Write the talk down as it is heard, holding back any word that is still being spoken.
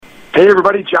Hey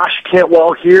everybody, Josh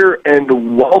Cantwell here,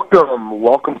 and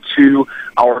welcome to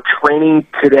our training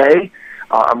today.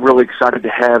 I'm really excited to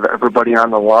have everybody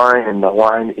on the line, and the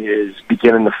line is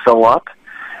beginning to fill up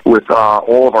with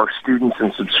all of our students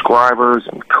and subscribers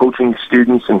and coaching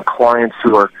students and clients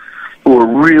who are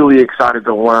really excited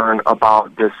to learn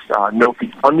about this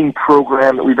no-fee funding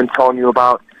program that we've been telling you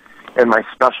about, and my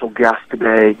special guest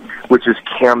today, which is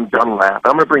Cam Dunlap.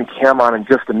 I'm going to bring Cam on in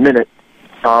just a minute.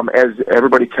 As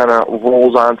everybody kind of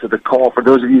rolls onto the call, for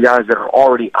those of you guys that are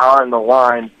already on the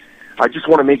line, I just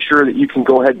want to make sure that you can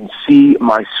go ahead and see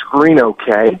my screen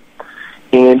okay,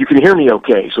 and you can hear me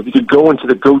okay. So if you could go into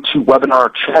the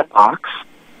GoToWebinar chat box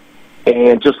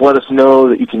and just let us know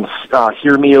that you can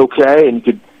hear me okay, and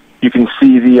you can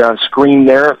see the screen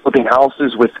there, flipping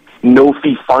houses with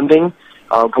no-fee funding.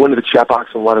 Go into the chat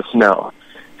box and let us know.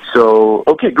 So,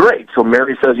 okay, great. So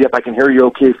Mary says, yep, I can hear you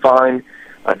okay, fine.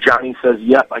 Johnny says,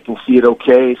 yep, I can see it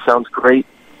okay. Sounds great.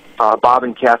 Bob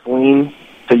and Kathleen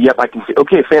say, yep, I can see.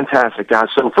 Okay, fantastic, guys.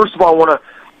 So first of all, I want to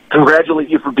congratulate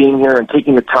you for being here and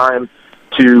taking the time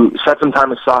to set some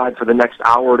time aside for the next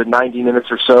hour to 90 minutes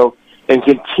or so and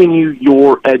continue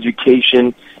your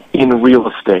education in real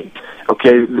estate.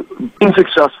 Okay, being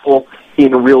successful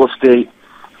in real estate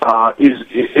guys,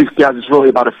 is really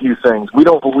about a few things. We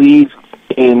don't believe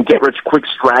in get-rich-quick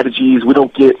strategies. We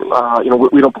don't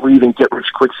we don't believe in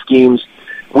get-rich-quick schemes.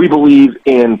 We believe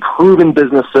in proven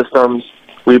business systems.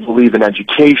 We believe in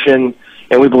education,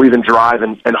 and we believe in drive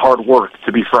and hard work,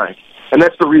 to be frank. And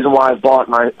that's the reason why I brought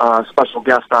my special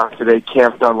guest on today,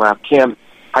 Cam Dunlap. Cam,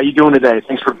 how you doing today?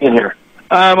 Thanks for being here.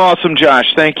 I'm awesome,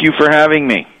 Josh. Thank you for having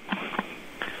me.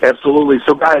 Absolutely.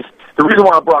 So, guys, the reason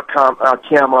why I brought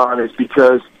Cam on is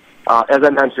because, as I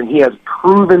mentioned, he has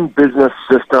proven business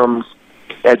systems,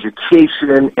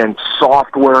 education, and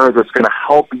software that's going to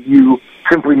help you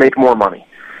simply make more money.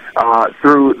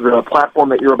 Through the platform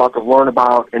that you're about to learn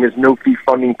about in his no-fee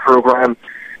funding program,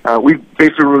 we've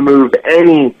basically removed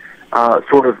any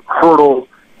sort of hurdle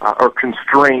or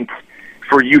constraint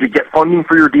for you to get funding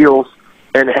for your deals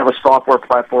and have a software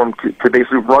platform to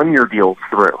basically run your deals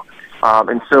through.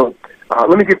 And so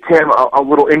let me give Cam a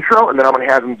little intro, and then I'm going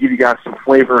to have him give you guys some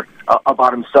flavor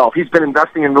about himself. He's been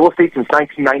investing in real estate since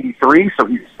 1993, so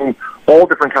he's seen all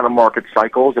different kind of market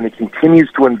cycles, and he continues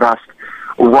to invest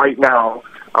right now.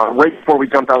 Right before we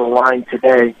jumped on the line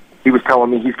today, he was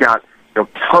telling me he's got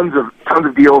tons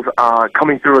of deals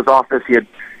coming through his office. He had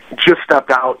just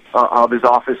stepped out of his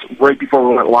office right before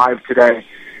we went live today,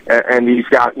 and he's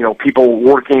got people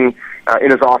working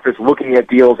in his office looking at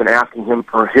deals and asking him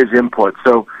for his input.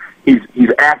 So he's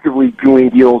actively doing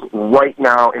deals right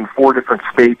now in 4 different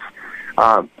states.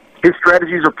 His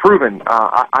strategies are proven.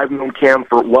 I've known Cam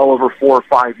for well over 4 or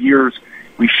 5 years.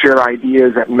 We share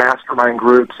ideas at mastermind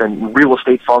groups and real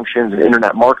estate functions and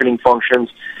internet marketing functions.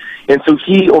 And so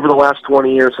he, over the last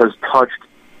 20 years, has touched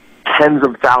tens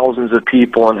of thousands of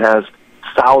people and has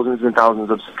thousands and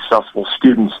thousands of successful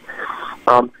students.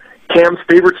 Cam's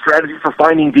favorite strategy for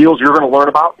finding deals you're going to learn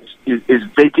about is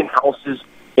vacant houses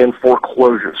and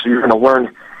foreclosures. So you're going to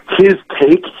learn his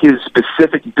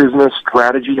specific business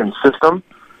strategy and system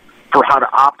for how to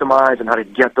optimize and how to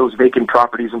get those vacant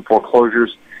properties and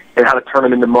foreclosures and how to turn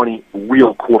them into money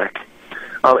real quick.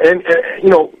 And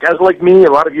guys like me,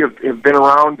 a lot of you have been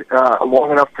around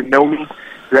long enough to know me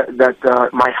that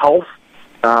my health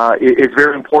is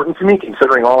very important to me,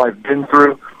 considering all I've been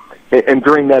through. And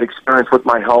during that experience with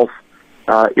my health,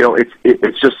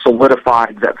 it's just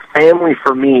solidified that family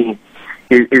for me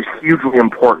is hugely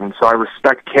important. So I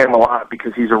respect Cam a lot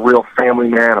because he's a real family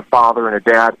man, a father and a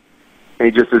dad, and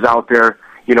he just is out there,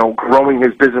 growing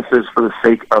his businesses for the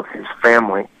sake of his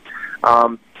family.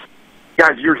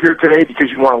 Guys, you're here today because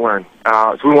you want to learn.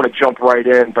 So we want to jump right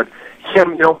in. But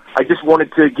Cam, I just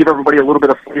wanted to give everybody a little bit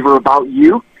of flavor about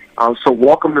you. So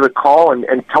welcome to the call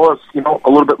and tell us, a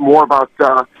little bit more about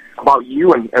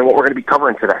you and what we're going to be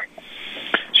covering today.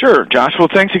 Sure, Josh. Well,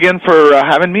 thanks again for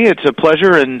having me. It's a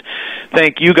pleasure, and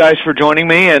thank you guys for joining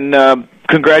me. And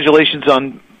congratulations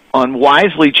on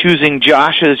wisely choosing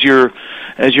Josh as your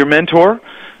mentor.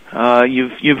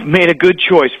 You've made a good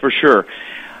choice for sure.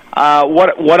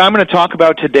 What I'm going to talk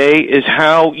about today is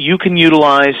how you can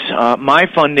utilize my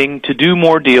funding to do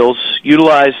more deals,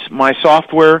 utilize my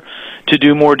software to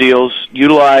do more deals,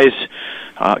 utilize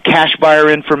cash buyer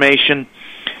information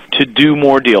to do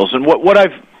more deals. And what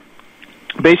I've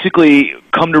basically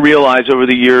come to realize over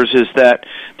the years is that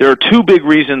there are 2 big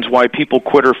reasons why people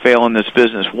quit or fail in this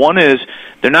business. One is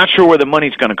they're not sure where the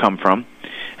money's going to come from,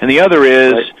 and the other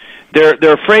is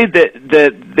they're afraid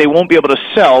that they won't be able to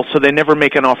sell, so they never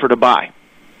make an offer to buy.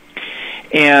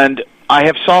 And I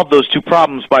have solved those two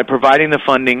problems by providing the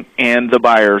funding and the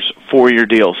buyers for your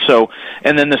deals. So,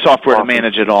 and then the software to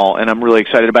manage it all, and I'm really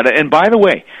excited about it. And by the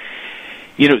way,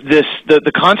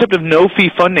 the concept of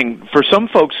no-fee funding, for some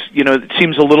folks, it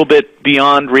seems a little bit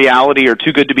beyond reality or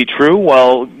too good to be true.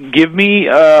 Well, give me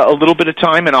a little bit of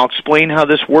time, and I'll explain how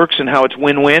this works and how it's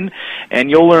win-win,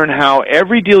 and you'll learn how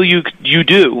every deal you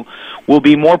do will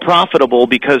be more profitable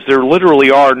because there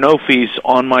literally are no fees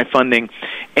on my funding,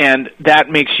 and that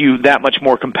makes you that much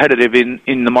more competitive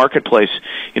in the marketplace.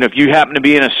 If you happen to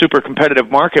be in a super competitive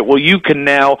market, well, you can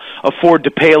now afford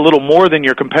to pay a little more than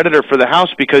your competitor for the house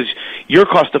because your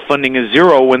cost of funding is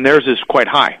zero when theirs is quite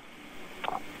high.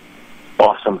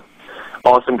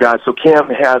 Awesome, guys. So Cam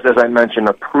has, as I mentioned,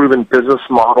 a proven business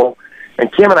model.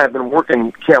 And Cam and I have been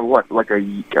working, Cam, like a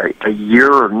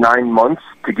year or 9 months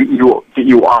to get you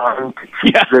on to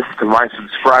teach this to my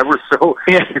subscribers. So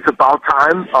it's about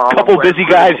time. Couple busy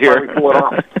guys here. Pull it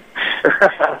off.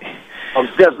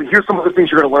 Des, here's some of the things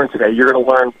you're going to learn today. You're going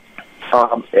to learn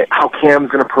how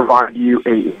Cam's going to provide you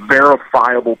a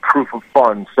verifiable proof of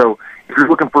funds. So if you're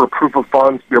looking for a proof of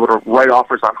funds to be able to write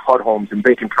offers on HUD homes and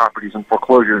vacant properties and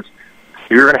foreclosures,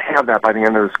 you're going to have that by the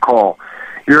end of this call.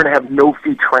 You're going to have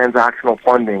no-fee transactional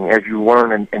funding as you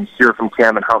learn and hear from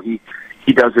Cam and how he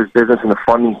does his business and the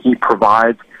funding he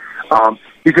provides.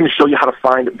 He's going to show you how to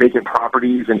find vacant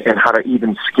properties and how to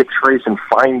even skip trace and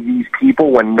find these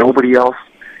people when nobody else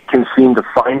can seem to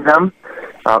find them.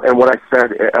 And what I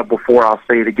said before, I'll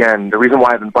say it again. The reason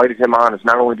why I've invited him on is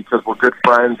not only because we're good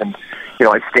friends and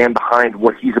I stand behind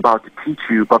what he's about to teach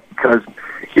you, but because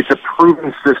it's a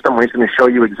proven system where he's going to show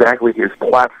you exactly his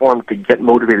platform to get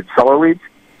motivated seller leads.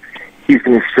 He's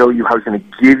going to show you how he's going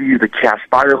to give you the cash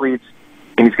buyer leads,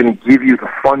 and he's going to give you the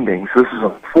funding. So this is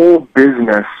a full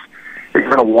business that you're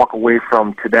going to walk away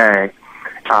from today.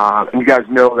 And you guys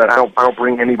know that I don't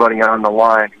bring anybody on the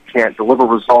line who can't deliver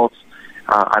results.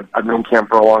 I've known Cam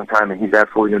for a long time, and he's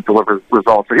absolutely going to deliver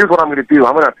results. So here's what I'm going to do.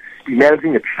 I'm going to be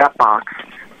managing the chat box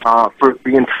for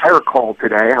the entire call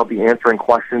today. I'll be answering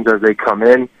questions as they come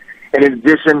in. And in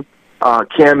addition,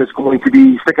 Cam is going to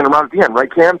be sticking around at the end,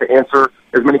 right, Cam, to answer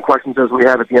as many questions as we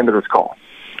have at the end of this call.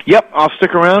 Yep, I'll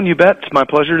stick around. You bet. It's my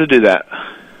pleasure to do that.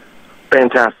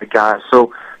 Fantastic, guys.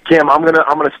 So, Cam, I'm gonna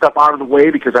step out of the way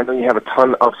because I know you have a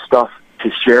ton of stuff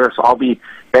to share. So I'll be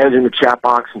managing the chat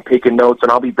box and taking notes,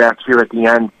 and I'll be back here at the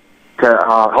end to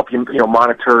help you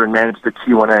monitor and manage the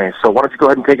Q&A. So why don't you go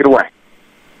ahead and take it away?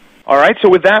 All right. So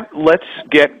with that, let's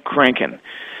get cranking.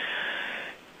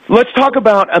 Let's talk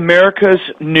about America's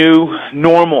new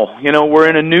normal. We're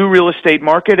in a new real estate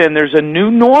market, and there's a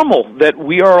new normal that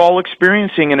we are all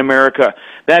experiencing in America.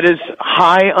 That is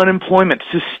high unemployment,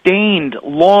 sustained,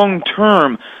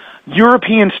 long-term,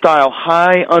 European-style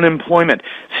high unemployment,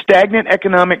 stagnant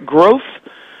economic growth,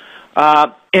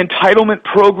 entitlement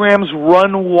programs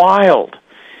run wild,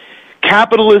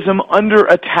 capitalism under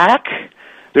attack.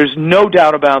 There's no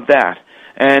doubt about that.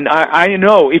 And I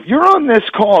know if you're on this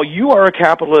call, you are a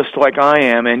capitalist like I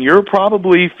am, and you're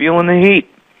probably feeling the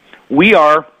heat. We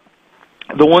are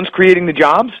the ones creating the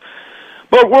jobs,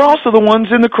 but we're also the ones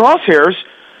in the crosshairs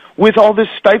with all this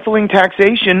stifling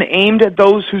taxation aimed at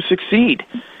those who succeed.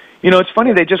 It's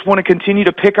funny, they just want to continue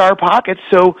to pick our pockets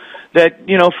so that,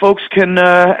 folks can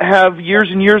have years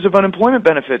and years of unemployment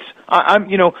benefits.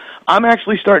 I'm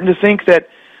actually starting to think that,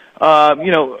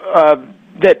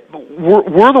 that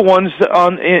we're the ones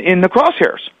in the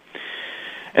crosshairs.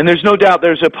 And there's no doubt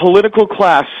there's a political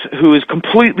class who is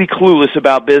completely clueless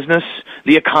about business,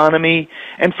 the economy,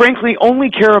 and frankly only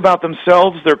care about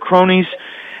themselves, their cronies,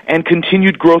 and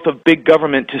continued growth of big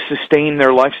government to sustain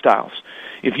their lifestyles.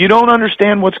 If you don't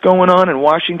understand what's going on in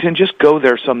Washington, just go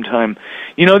there sometime.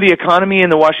 The economy in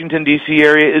the Washington, D.C.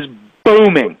 area is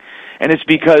booming, and it's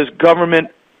because government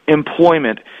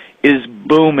employment is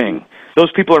booming.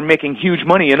 Those people are making huge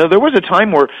money. There was a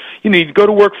time where, you'd go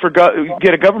to work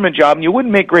get a government job, and you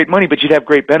wouldn't make great money, but you'd have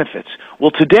great benefits.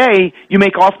 Well, today, you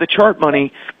make off-the-chart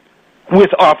money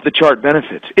with off-the-chart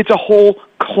benefits. It's a whole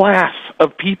class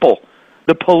of people,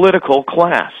 the political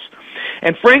class.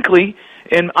 And frankly,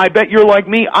 and I bet you're like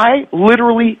me, I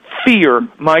literally fear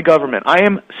my government. I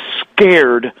am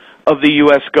scared of the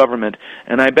U.S. government,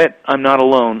 and I bet I'm not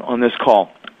alone on this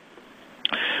call.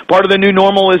 Part of the new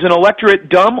normal is an electorate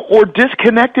dumb or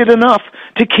disconnected enough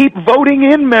to keep voting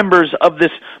in members of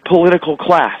this political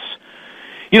class.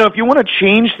 If you want to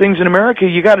change things in America,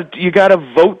 you got to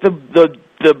vote the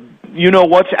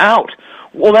what's out.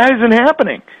 Well, that isn't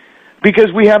happening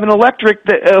because we have an electorate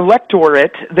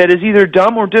that is either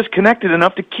dumb or disconnected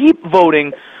enough to keep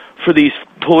voting for these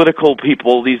political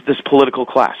people, this political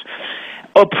class.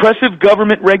 oppressive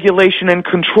government regulation and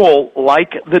control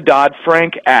like the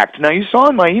Dodd-Frank Act. Now, you saw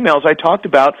in my emails I talked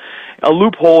about a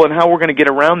loophole and how we're going to get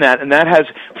around that, and that has,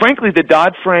 frankly, the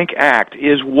Dodd-Frank Act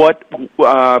is what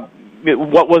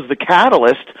was the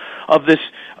catalyst of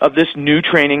this new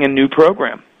training and new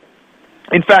program.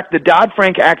 In fact, the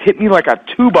Dodd-Frank Act hit me like a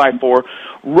 2x4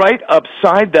 right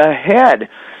upside the head.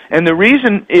 And the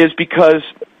reason is because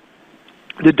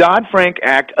the Dodd-Frank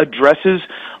Act addresses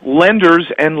lenders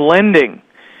and lending.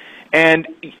 And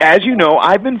as you know,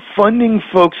 I've been funding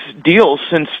folks' deals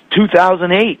since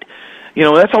 2008. You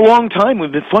know, that's a long time.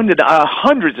 We've been funded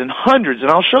hundreds and hundreds, and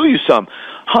I'll show you some,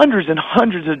 hundreds and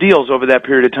hundreds of deals over that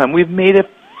period of time. We've made a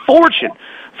fortune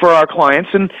for our clients,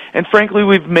 and frankly,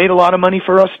 we've made a lot of money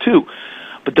for us too.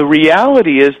 But the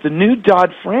reality is the new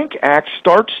Dodd-Frank Act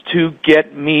starts to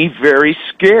get me very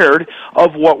scared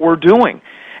of what we're doing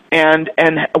and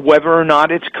whether or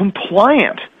not it's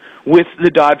compliant with the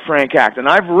Dodd-Frank Act. And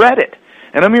I've read it,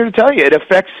 and I'm here to tell you it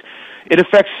affects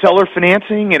seller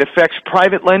financing, it affects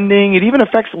private lending, it even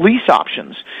affects lease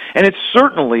options, and it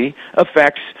certainly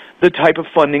affects the type of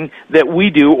funding that we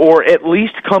do, or at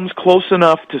least comes close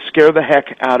enough to scare the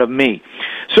heck out of me.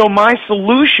 So my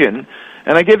solution,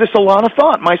 and I gave this a lot of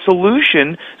thought, my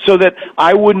solution so that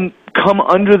I wouldn't come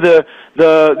under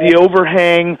the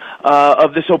overhang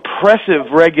of this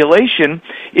oppressive regulation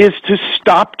is to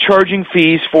stop charging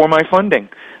fees for my funding.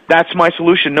 That's my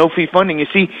solution, no fee funding. You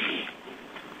see,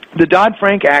 the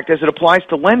Dodd-Frank Act, as it applies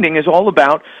to lending, is all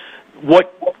about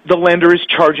what the lender is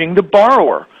charging the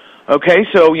borrower. Okay,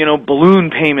 so, you know,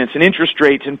 balloon payments and interest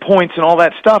rates and points and all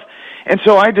that stuff. And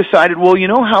so I decided, well, you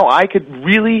know how I could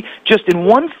really just in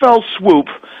one fell swoop,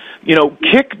 you know,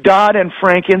 kick Dodd and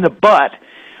Frank in the butt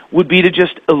would be to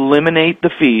just eliminate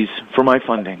the fees for my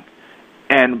funding.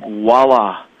 And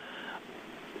voila.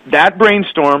 That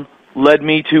brainstorm led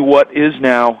me to what is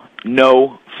now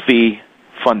no fee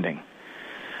funding.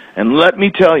 And let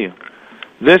me tell you,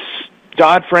 this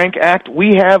Dodd-Frank Act,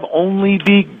 we have only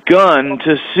begun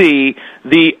to see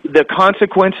the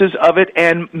consequences of it,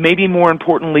 and maybe more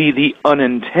importantly, the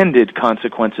unintended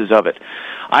consequences of it.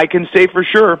 I can say for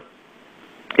sure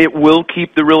it will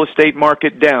keep the real estate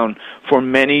market down for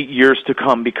many years to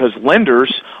come because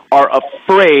lenders are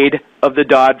afraid of the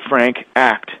Dodd-Frank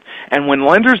Act. And when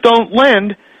lenders don't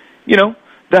lend, you know,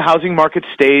 the housing market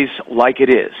stays like it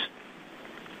is.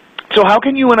 So how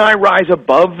can you and I rise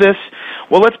above this?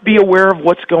 Well, let's be aware of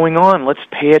what's going on. Let's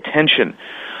pay attention.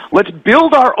 Let's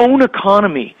build our own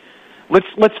economy.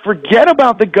 Let's forget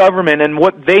about the government and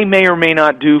what they may or may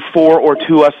not do for or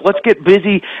to us. Let's get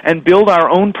busy and build our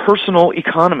own personal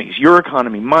economies, your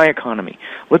economy, my economy.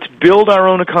 Let's build our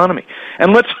own economy.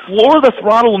 And let's floor the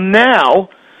throttle now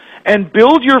and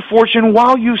build your fortune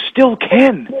while you still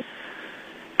can.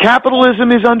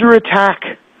 Capitalism is under attack.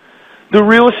 The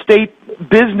real estate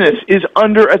business is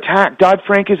under attack.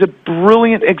 Dodd-Frank is a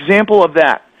brilliant example of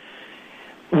that.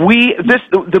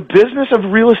 The business of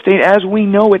real estate as we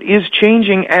know it is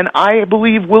changing, and I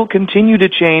believe will continue to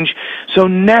change. So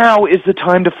now is the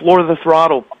time to floor the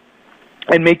throttle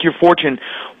and make your fortune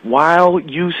while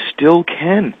you still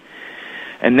can.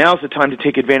 And now's the time to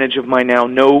take advantage of my now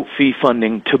no-fee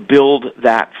funding to build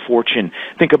that fortune.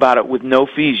 Think about it. With no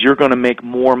fees, you're going to make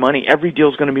more money. Every deal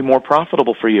is going to be more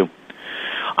profitable for you.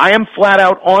 I am flat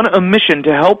out on a mission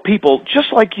to help people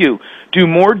just like you do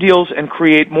more deals and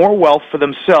create more wealth for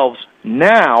themselves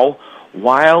now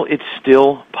while it's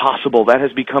still possible. That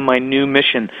has become my new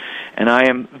mission, and I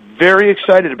am very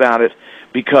excited about it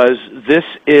because this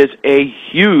is a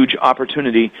huge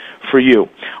opportunity for you.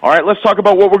 All right, let's talk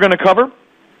about what we're going to cover.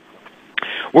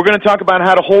 We're going to talk about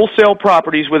how to wholesale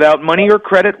properties without money or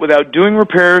credit, without doing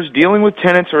repairs, dealing with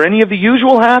tenants, or any of the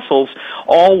usual hassles,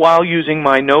 all while using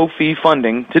my no-fee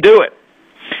funding to do it.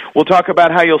 We'll talk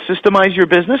about how you'll systemize your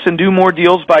business and do more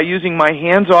deals by using my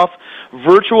hands-off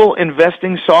virtual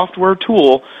investing software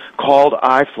tool called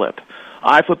iFlip.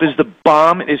 iFlip is the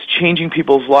bomb. It is changing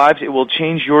people's lives. It will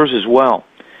change yours as well.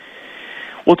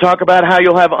 We'll talk about how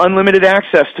you'll have unlimited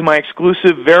access to my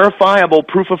exclusive verifiable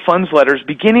proof of funds letters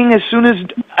beginning as soon as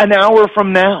an hour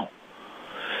from now.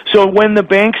 So when the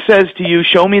bank says to you,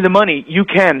 show me the money, you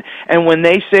can. And when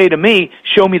they say to me,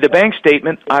 show me the bank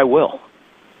statement, I will.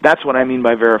 That's what I mean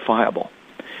by verifiable.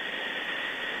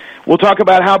 We'll talk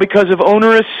about how because of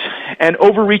onerous and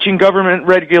overreaching government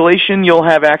regulation, you'll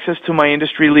have access to my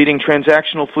industry-leading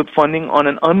transactional flip funding on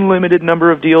an unlimited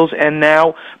number of deals and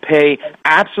now pay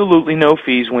absolutely no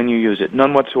fees when you use it,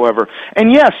 none whatsoever.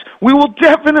 And yes, we will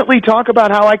definitely talk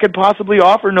about how I could possibly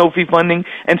offer no-fee funding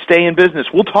and stay in business.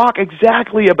 We'll talk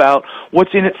exactly about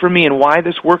what's in it for me and why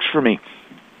this works for me.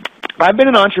 I've been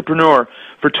an entrepreneur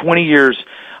for 20 years.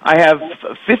 I have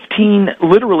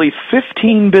literally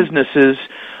 15 businesses,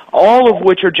 all of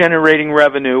which are generating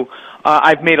revenue.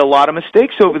 I've made a lot of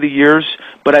mistakes over the years,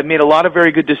 but I've made a lot of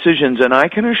very good decisions, and I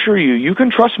can assure you, you can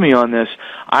trust me on this.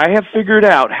 I have figured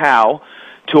out how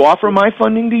to offer my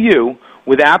funding to you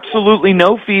with absolutely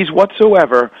no fees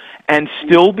whatsoever and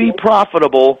still be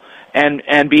profitable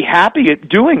and be happy at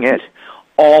doing it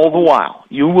all the while.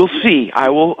 You will see. I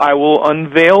will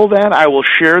unveil that. I will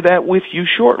share that with you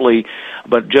shortly.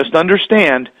 But just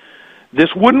understand, this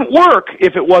wouldn't work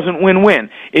if it wasn't win-win.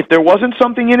 If there wasn't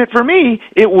something in it for me,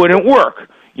 it wouldn't work.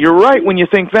 You're right when you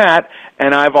think that,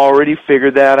 and I've already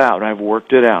figured that out. I've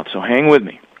worked it out, so hang with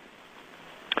me.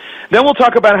 Then we'll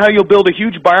talk about how you'll build a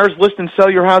huge buyer's list and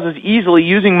sell your houses easily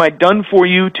using my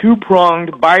done-for-you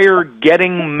two-pronged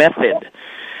buyer-getting method.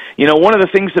 You know, one of the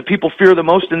things that people fear the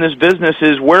most in this business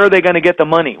is where are they going to get the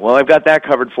money? Well, I've got that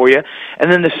covered for you.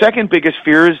 And then the second biggest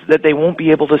fear is that they won't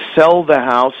be able to sell the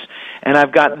house, and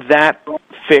I've got that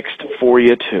fixed for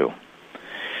you too.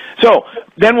 So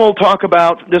then we'll talk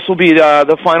about, this will be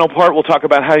the final part, we'll talk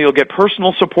about how you'll get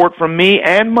personal support from me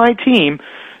and my team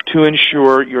to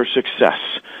ensure your success.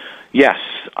 Yes,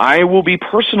 I will be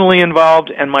personally involved,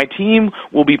 and my team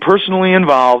will be personally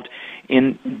involved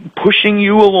in pushing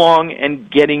you along and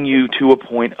getting you to a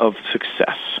point of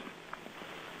success.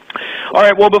 All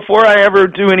right, well, before I ever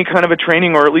do any kind of a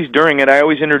training, or at least during it, I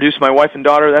always introduce my wife and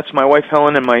daughter. That's my wife,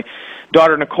 Helen, and my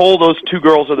daughter, Nicole. Those two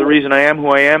girls are the reason I am who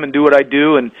I am and do what I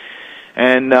do,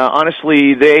 and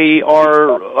honestly, they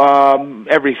are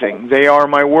everything. They are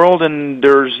my world, and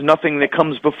there's nothing that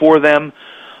comes before them.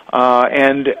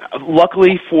 And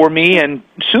luckily for me, and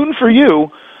soon for you,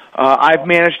 I've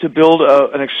managed to build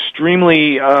an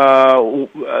extremely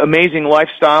amazing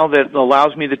lifestyle that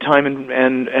allows me the time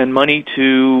and money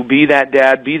to be that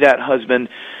dad, be that husband,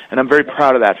 and I'm very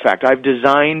proud of that fact. I've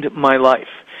designed my life,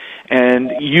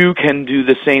 and you can do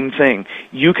the same thing.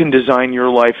 You can design your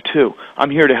life too.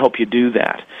 I'm here to help you do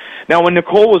that. Now, when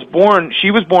Nicole was born,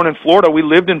 she was born in Florida. We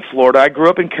lived in Florida. I grew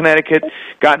up in Connecticut,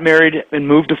 got married, and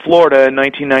moved to Florida in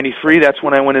 1993. That's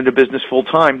when I went into business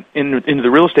full-time, into the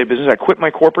real estate business. I quit my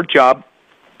corporate job,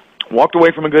 walked away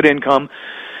from a good income,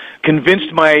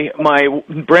 convinced my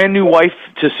brand-new wife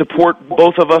to support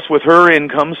both of us with her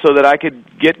income so that I could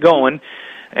get going.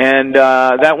 And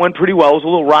that went pretty well. It was a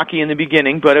little rocky in the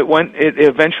beginning, but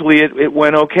eventually it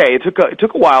went okay. It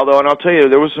took a while, though, and I'll tell you,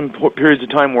 there was some periods of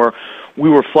time where we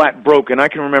were flat broke, and I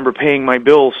can remember paying my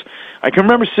bills. I can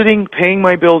remember paying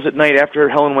my bills at night after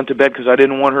Helen went to bed because I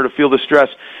didn't want her to feel the stress,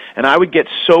 and I would get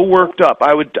so worked up.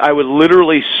 I would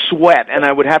literally sweat, and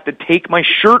I would have to take my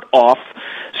shirt off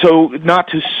so not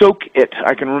to soak it.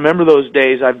 I can remember those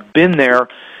days. I've been there.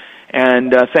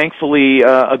 And thankfully,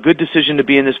 a good decision to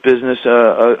be in this business,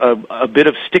 a bit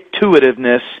of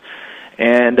stick-to-itiveness,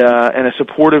 and a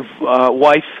supportive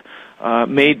wife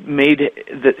made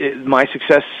my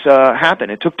success happen.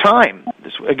 It took time.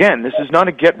 This is not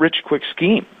a get-rich-quick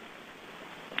scheme.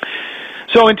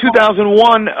 So in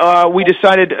 2001, we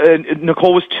decided,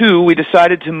 Nicole was 2, we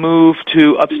decided to move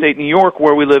to upstate New York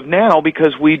where we live now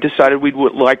because we decided we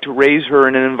would like to raise her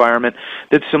in an environment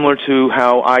that's similar to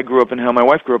how I grew up and how my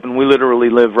wife grew up, and we literally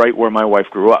live right where my wife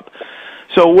grew up.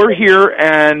 So we're here,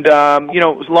 and, a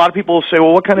lot of people say,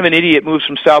 well, what kind of an idiot moves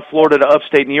from South Florida to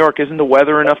upstate New York? Isn't the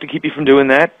weather enough to keep you from doing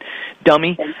that,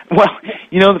 dummy? Well,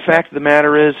 the fact of the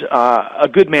matter is, a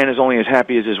good man is only as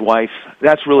happy as his wife.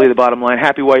 That's really the bottom line.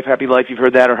 Happy wife, happy life. You've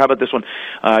heard that. Or how about this one?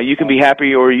 You can be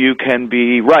happy or you can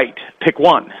be right. Pick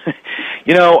one.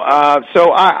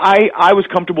 So I was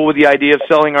comfortable with the idea of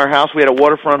selling our house. We had a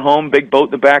waterfront home, big boat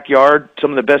in the backyard,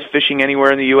 some of the best fishing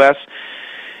anywhere in the U.S.,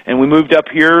 and we moved up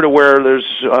here to where there's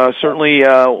certainly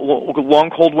long,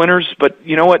 cold winters. But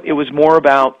you know what? It was more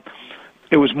about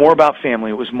family.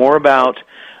 It was more about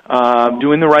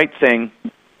doing the right thing.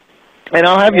 And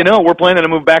I'll have you know, we're planning to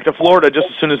move back to Florida just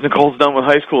as soon as Nicole's done with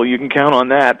high school. You can count on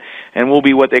that. And we'll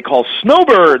be what they call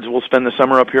snowbirds. We'll spend the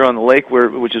summer up here on the lake,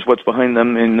 which is what's behind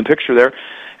them in the picture there.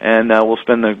 And we'll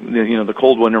spend the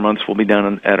cold winter months. We'll be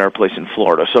down at our place in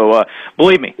Florida. So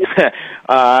believe me,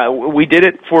 we did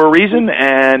it for a reason.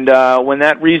 And when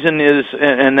that reason is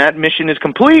and that mission is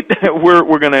complete,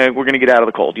 we're gonna get out of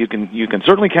the cold. You can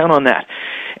certainly count on that.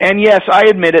 And yes, I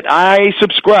admit it. I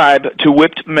subscribe to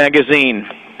Whipped Magazine.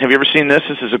 Have you ever seen this?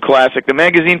 This is a classic. The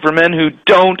magazine for men who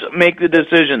don't make the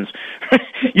decisions.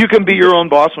 You can be your own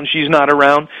boss when she's not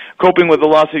around, coping with the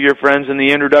loss of your friends and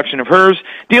the introduction of hers,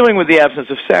 dealing with the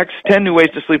absence of sex, 10 new ways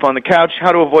to sleep on the couch,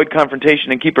 how to avoid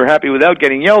confrontation and keep her happy without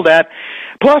getting yelled at,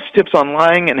 plus tips on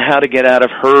lying and how to get out of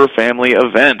her family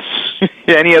events.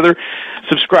 Any other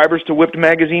subscribers to Whipped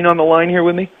Magazine on the line here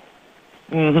with me?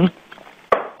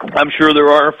 I'm sure there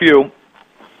are a few.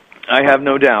 I have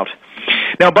no doubt.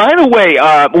 Now, by the way,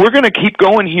 we're going to keep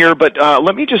going here, but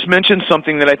let me just mention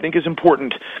something that I think is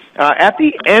important. At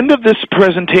the end of this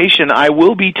presentation, I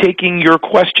will be taking your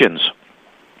questions.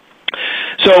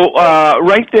 So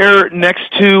right there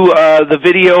next to the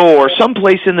video, or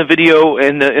someplace in the video,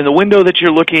 in the window that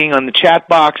you're looking on the chat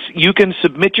box, you can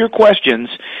submit your questions.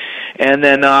 And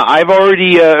then I've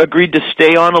already agreed to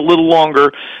stay on a little longer,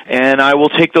 and I will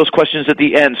take those questions at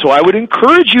the end. So I would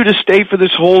encourage you to stay for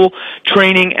this whole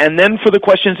training and then for the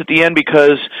questions at the end,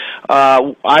 because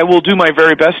I will do my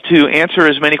very best to answer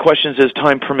as many questions as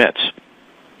time permits.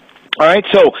 All right,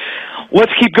 so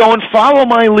let's keep going. Follow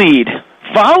my lead.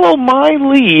 Follow my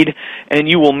lead, and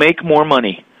you will make more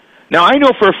money. Now, I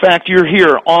know for a fact you're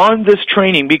here on this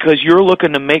training because you're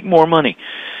looking to make more money.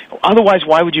 Otherwise,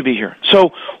 why would you be here?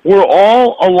 So we're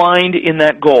all aligned in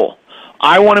that goal.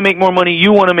 I want to make more money.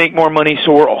 You want to make more money.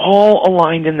 So we're all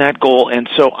aligned in that goal. And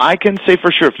so I can say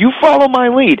for sure, if you follow my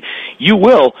lead, you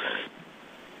will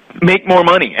make more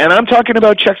money. And I'm talking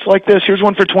about checks like this. Here's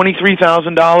one for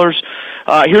 $23,000.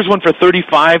 Here's one for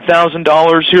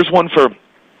 $35,000. Here's one for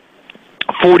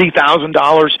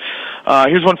 $40,000.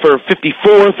 Here's one for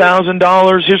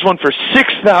 $54,000. Here's one for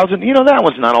 $6,000. You know, that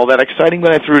one's not all that exciting,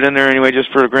 but I threw it in there anyway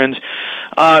just for grins.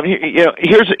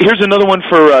 Here's another one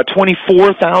for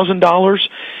 $24,000.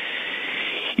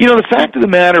 You know, the fact of the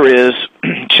matter is,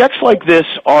 checks like this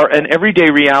are an everyday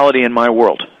reality in my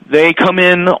world. They come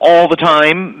in all the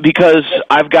time because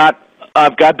I've got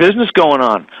business going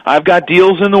on. I've got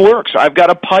deals in the works. I've got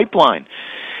a pipeline.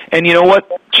 And you know what?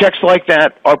 Checks like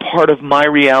that are part of my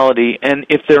reality. And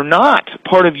if they're not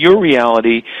part of your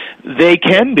reality, they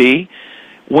can be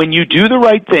when you do the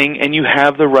right thing and you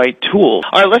have the right tools.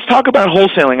 All right, let's talk about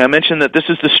wholesaling. I mentioned that this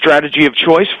is the strategy of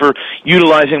choice for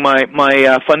utilizing my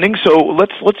funding. So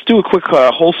let's do a quick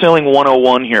wholesaling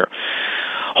 101 here.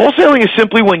 Wholesaling is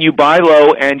simply when you buy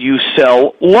low and you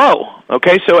sell low.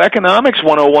 Okay, so Economics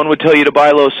 101 would tell you to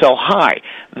buy low, sell high.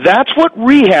 That's what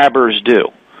rehabbers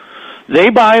do. They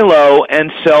buy low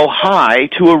and sell high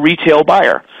to a retail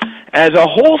buyer. As a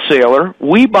wholesaler,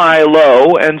 we buy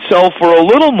low and sell for a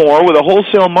little more with a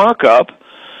wholesale markup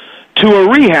to a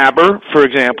rehabber, for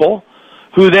example,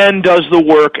 who then does the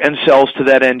work and sells to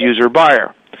that end user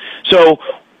buyer. So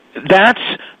that's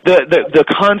the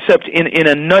concept in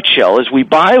a nutshell, is we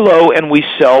buy low and we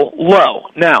sell low.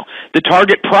 Now, the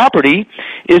target property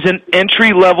is an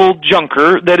entry-level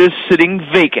junker that is sitting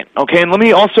vacant. Okay, and let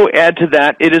me also add to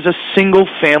that, it is a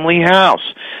single-family house.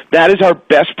 That is our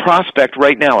best prospect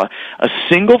right now, a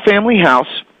single-family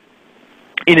house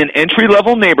in an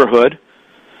entry-level neighborhood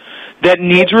that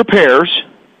needs repairs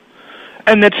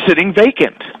and that's sitting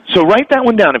vacant. So write that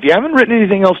one down. If you haven't written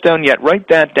anything else down yet, write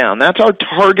that down. That's our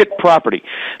target property.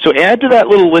 So add to that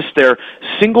little list there,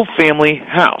 single-family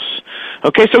house.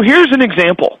 Okay, so here's an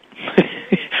example,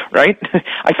 right?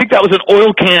 I think that was an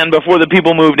oil can before the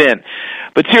people moved in.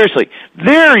 But seriously,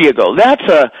 there you go. That's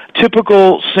a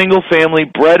typical single-family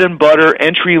bread and butter,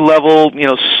 entry-level,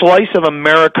 slice of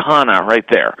Americana right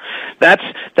there. That's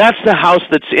the house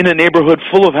that's in a neighborhood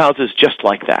full of houses just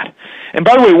like that. And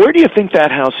by the way, where do you think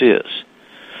that house is?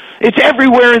 It's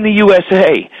everywhere in the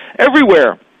USA.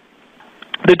 Everywhere.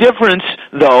 The difference,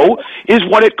 though, is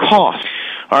what it costs.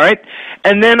 All right?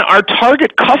 And then our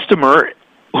target customer,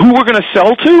 who we're going to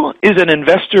sell to, is an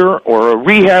investor or a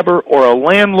rehabber or a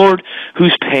landlord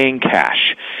who's paying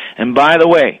cash. And by the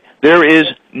way, there is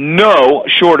no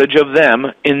shortage of them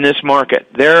in this market.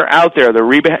 They're out there. The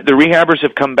rehabbers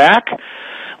have come back.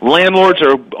 Landlords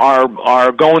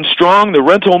are going strong. The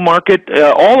rental market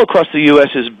all across the U.S.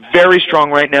 is very strong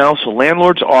right now, so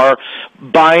landlords are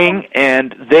buying,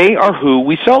 and they are who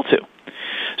we sell to.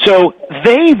 So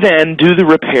they then do the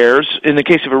repairs, in the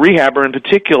case of a rehabber in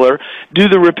particular, do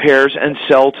the repairs and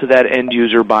sell to that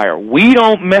end-user buyer. We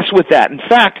don't mess with that. In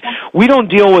fact, we don't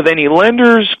deal with any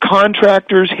lenders,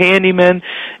 contractors, handymen,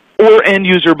 or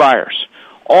end-user buyers.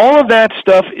 All of that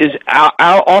stuff is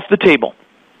out off the table.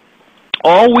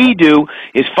 All we do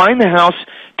is find the house,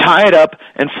 tie it up,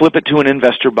 and flip it to an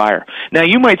investor buyer. Now,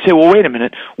 you might say, well, wait a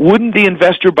minute. Wouldn't the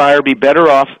investor buyer be better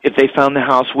off if they found the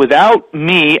house without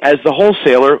me as the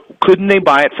wholesaler? Couldn't they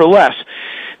buy it for less?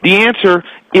 The answer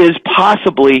is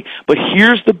possibly, but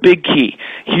here's the big key.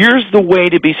 Here's the way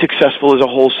to be successful as a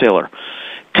wholesaler.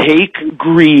 Take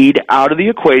greed out of the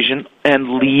equation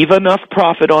and leave enough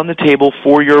profit on the table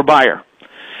for your buyer.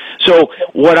 So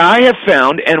what I have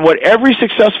found, and what every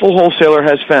successful wholesaler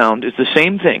has found, is the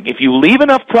same thing. If you leave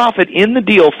enough profit in the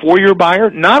deal for your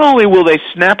buyer, not only will they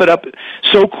snap it up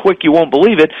so quick you won't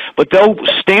believe it, but they'll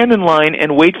stand in line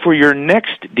and wait for your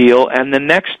next deal and the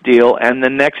next deal and the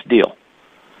next deal.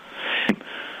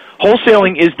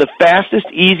 Wholesaling is the fastest,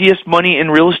 easiest money in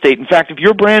real estate. In fact, if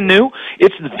you're brand new,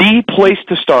 it's the place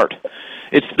to start.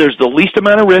 There's the least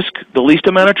amount of risk, the least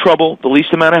amount of trouble, the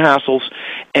least amount of hassles,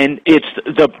 and it's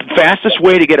the fastest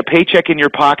way to get a paycheck in your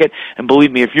pocket. And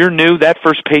believe me, if you're new, that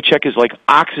first paycheck is like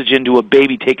oxygen to a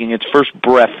baby taking its first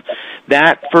breath.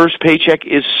 That first paycheck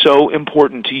is so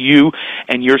important to you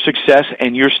and your success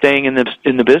and your staying in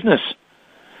the business.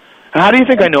 How do you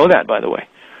think I know that, by the way?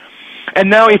 And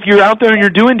now if you're out there and you're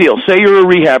doing deals, say you're a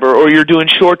rehabber or you're doing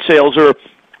short sales or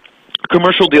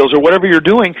commercial deals or whatever you're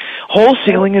doing,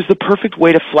 wholesaling is the perfect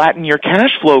way to flatten your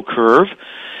cash flow curve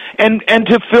and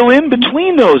to fill in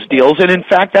between those deals. And in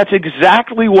fact, that's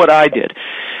exactly what I did.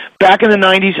 Back in the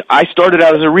 90s, I started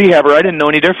out as a rehabber. I didn't know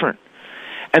any different.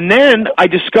 And then I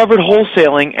discovered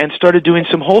wholesaling and started doing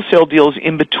some wholesale deals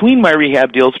in between my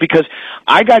rehab deals because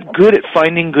I got good at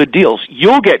finding good deals.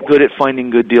 You'll get good at finding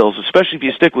good deals, especially if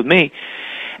you stick with me.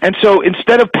 And so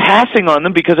instead of passing on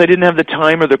them because I didn't have the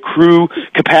time or the crew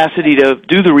capacity to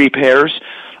do the repairs,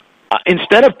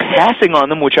 instead of passing on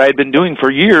them, which I had been doing for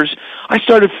years, I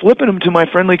started flipping them to my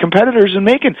friendly competitors and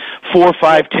making $4,000,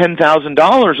 $5,000,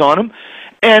 $10,000 on them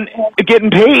and getting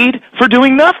paid for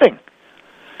doing nothing.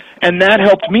 And that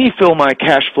helped me fill my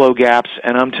cash flow gaps,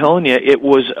 and I'm telling you, it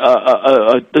was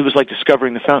like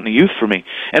discovering the fountain of youth for me.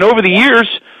 And over the years,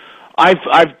 I've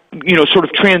sort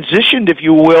of transitioned, if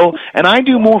you will, and I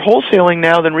do more wholesaling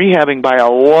now than rehabbing by a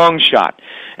long shot.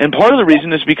 And part of the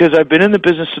reason is because I've been in the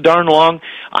business so darn long.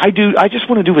 I just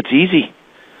want to do what's easy.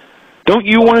 Don't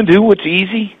you want to do what's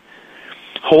easy?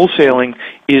 Wholesaling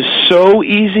is so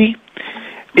easy.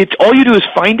 It's all you do is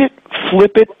find it,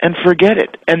 flip it, and forget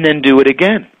it, and then do it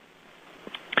again.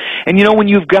 And when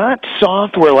you've got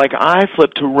software like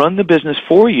iFlip to run the business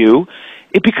for you,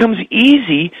 it becomes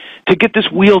easy to get this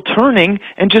wheel turning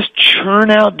and just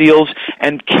churn out deals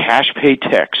and cash pay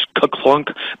checks. Ka-clunk,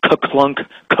 ka-clunk,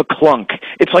 ka-clunk.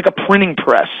 It's like a printing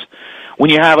press. When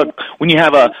you have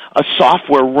a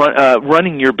software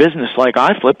running your business like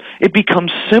iFlip, it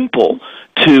becomes simple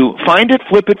to find it,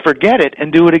 flip it, forget it,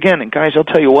 and do it again. And guys, I'll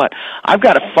tell you what, I've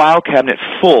got a file cabinet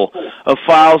full of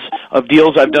files of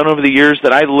deals I've done over the years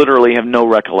that I literally have no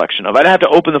recollection of. I'd have to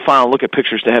open the file and look at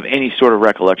pictures to have any sort of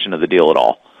recollection of the deal at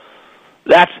all.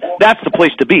 That's the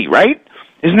place to be, right?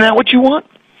 Isn't that what you want?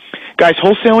 Guys,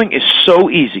 wholesaling is so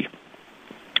easy.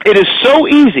 It is so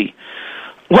easy.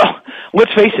 Well,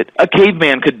 let's face it, a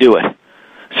caveman could do it.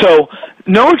 So,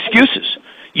 no excuses.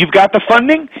 You've got the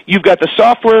funding, you've got the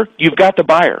software, you've got the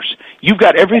buyers. You've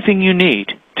got everything you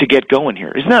need to get going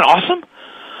here. Isn't that awesome?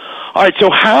 All right, so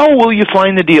how will you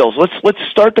find the deals? Let's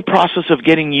start the process of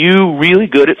getting you really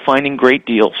good at finding great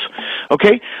deals.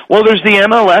 Okay? Well, there's the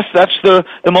MLS. That's the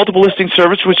multiple listing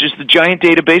service, which is the giant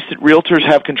database that realtors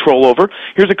have control over.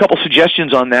 Here's a couple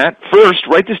suggestions on that. First,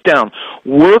 write this down.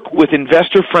 Work with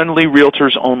investor-friendly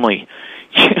realtors only.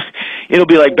 It'll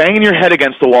be like banging your head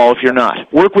against the wall if you're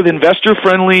not. Work with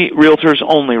investor-friendly realtors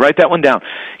only. Write that one down.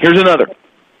 Here's another.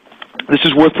 This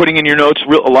is worth putting in your notes.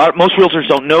 Most realtors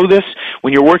don't know this.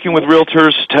 When you're working with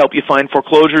realtors to help you find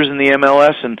foreclosures in the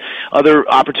MLS and other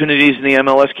opportunities in the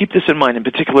MLS, keep this in mind, in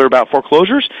particular about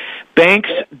foreclosures. Banks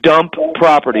dump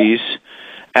properties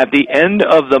at the end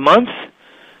of the month,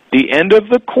 the end of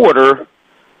the quarter,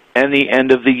 and the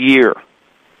end of the year.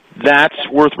 That's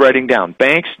worth writing down.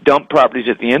 Banks dump properties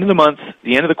at the end of the month,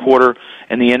 the end of the quarter,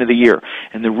 and the end of the year.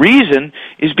 And the reason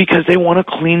is because they want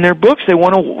to clean their books. They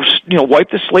want to, wipe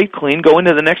the slate clean, go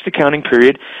into the next accounting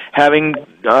period, having,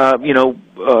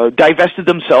 divested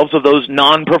themselves of those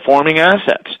non-performing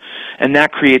assets. And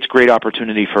that creates great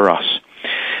opportunity for us.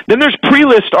 Then there's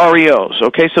pre-list REOs.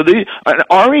 Okay, so an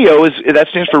REO that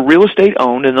stands for real estate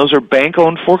owned, and those are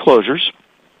bank-owned foreclosures.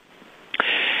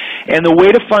 And the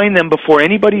way to find them before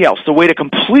anybody else, the way to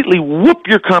completely whoop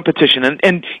your competition,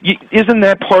 and isn't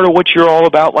that part of what you're all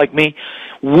about, like me,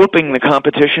 whooping the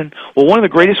competition? Well, one of the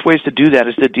greatest ways to do that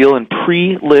is to deal in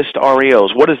pre-list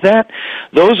REOs. What is that?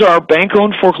 Those are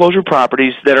bank-owned foreclosure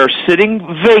properties that are sitting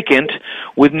vacant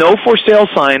with no for sale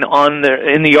sign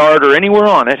in the yard or anywhere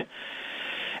on it,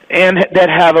 and that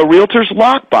have a realtor's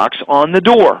lockbox on the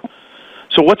door.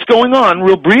 So what's going on,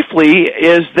 real briefly,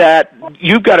 is that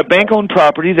you've got a bank-owned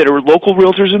property that are local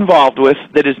realtors involved with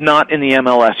that is not in the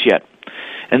MLS yet.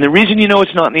 And the reason you know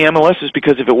it's not in the MLS is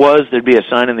because if it was, there'd be a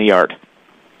sign in the yard.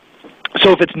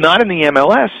 So if it's not in the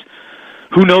MLS,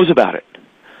 who knows about it?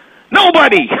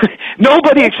 Nobody.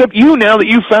 Nobody except you now that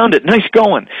you found it. Nice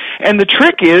going. And the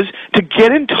trick is to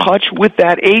get in touch with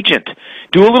that agent.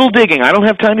 Do a little digging. I don't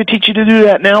have time to teach you to do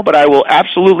that now, but I will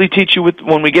absolutely teach you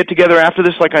when we get together after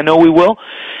this, like I know we will.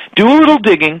 Do a little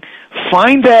digging.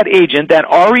 Find that agent, that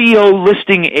REO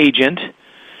listing agent,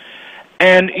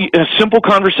 and a simple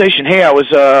conversation. Hey,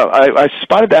 I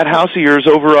spotted that house of yours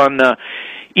over on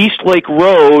East Lake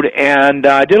Road, and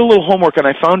I did a little homework, and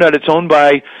I found out it's owned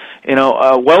by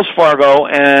Wells Fargo,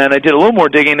 and I did a little more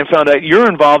digging and found out you're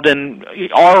involved and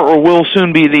are or will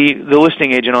soon be the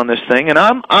listing agent on this thing. And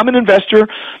I'm an investor.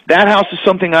 That house is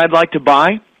something I'd like to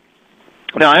buy.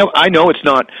 Now, I know it's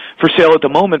not for sale at the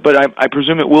moment, but I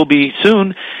presume it will be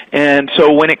soon. And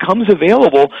so when it comes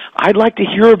available, I'd like to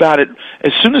hear about it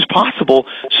as soon as possible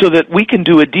so that we can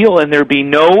do a deal and there be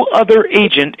no other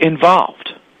agent involved.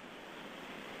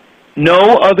 No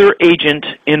other agent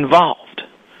involved.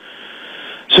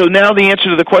 So now the answer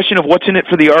to the question of what's in it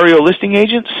for the REO listing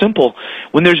agent, simple.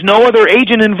 When there's no other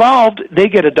agent involved, they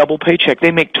get a double paycheck.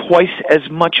 They make twice as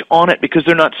much on it because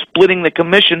they're not splitting the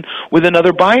commission with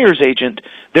another buyer's agent.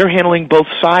 They're handling both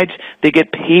sides. They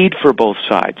get paid for both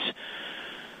sides.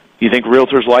 You think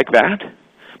realtors like that?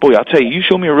 Boy, I'll tell you, you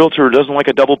show me a realtor who doesn't like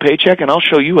a double paycheck, and I'll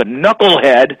show you a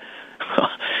knucklehead.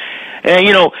 And,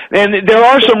 and there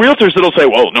are some realtors that'll say,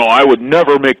 well, no, I would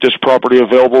never make this property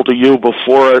available to you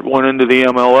before it went into the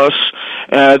MLS.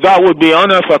 That would be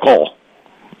unethical.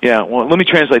 Yeah, well, let me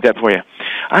translate that for you.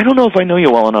 I don't know if I know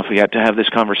you well enough yet to have this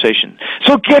conversation.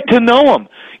 So get to know them.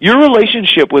 Your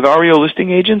relationship with REO listing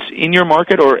agents in your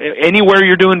market or anywhere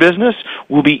you're doing business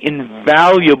will be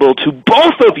invaluable to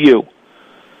both of you.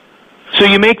 So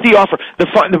you make the offer.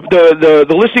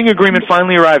 The listing agreement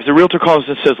finally arrives. The realtor calls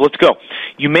and says, let's go.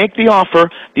 You make the offer.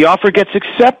 The offer gets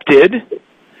accepted,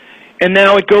 and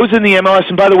now it goes in the MLS.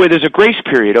 And by the way, there's a grace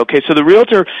period, okay? So the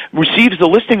realtor receives the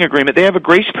listing agreement. They have a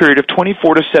grace period of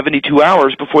 24 to 72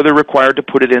 hours before they're required to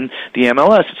put it in the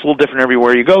MLS. It's a little different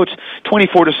everywhere you go. It's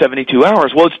 24 to 72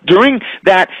 hours. Well, it's during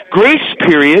that grace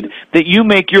period that you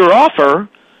make your offer.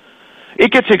 It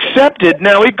gets accepted.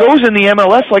 Now, it goes in the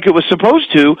MLS like it was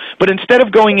supposed to, but instead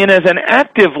of going in as an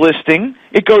active listing,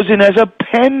 it goes in as a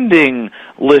pending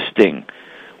listing,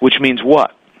 which means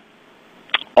what?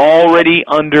 Already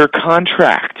under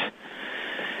contract.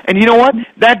 And you know what?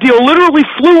 That deal literally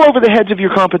flew over the heads of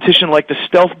your competition like the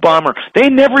stealth bomber. They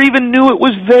never even knew it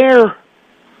was there.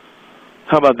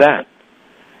 How about that?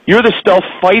 You're the stealth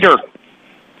fighter,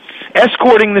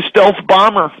 escorting the stealth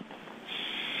bomber,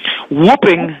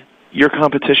 whooping your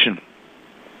competition.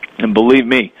 And believe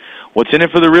me, what's in it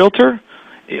for the realtor?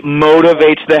 It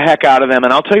motivates the heck out of them.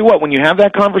 And I'll tell you what, when you have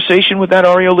that conversation with that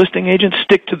REO listing agent,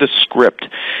 stick to the script.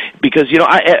 Because,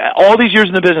 all these years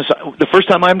in the business, the first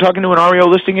time I'm talking to an REO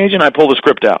listing agent, I pull the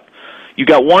script out. You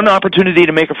got one opportunity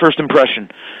to make a first impression.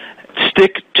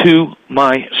 Stick to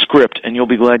my script, and you'll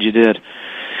be glad you did.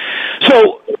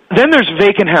 So then there's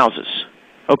vacant houses.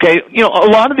 Okay, a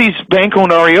lot of these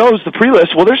bank-owned REOs, the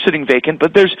pre-list, well, they're sitting vacant,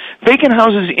 but there's vacant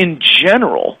houses in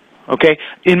general, okay,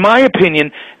 in my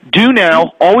opinion, do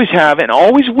now, always have, and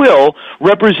always will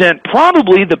represent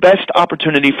probably the best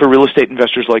opportunity for real estate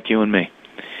investors like you and me.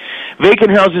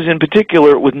 Vacant houses in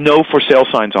particular with no for sale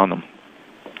signs on them.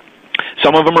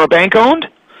 Some of them are bank-owned,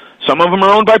 some of them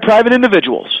are owned by private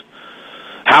individuals.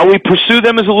 How we pursue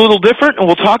them is a little different, and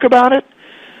we'll talk about it.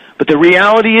 But the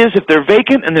reality is, if they're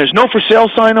vacant and there's no for sale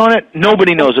sign on it,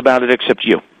 nobody knows about it except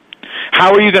you.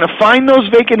 How are you going to find those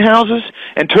vacant houses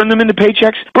and turn them into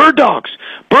paychecks? Bird dogs.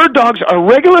 Bird dogs are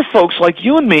regular folks like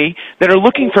you and me that are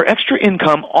looking for extra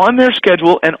income on their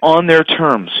schedule and on their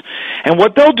terms. And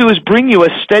what they'll do is bring you a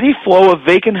steady flow of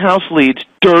vacant house leads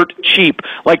dirt cheap,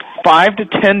 like $5 to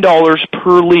 $10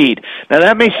 per lead. Now,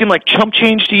 that may seem like chump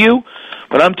change to you,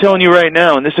 but I'm telling you right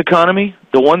now, in this economy,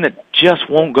 the one that just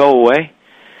won't go away,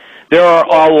 there are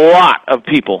a lot of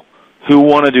people who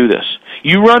want to do this.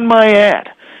 You run my ad.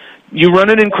 You run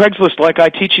it in Craigslist like I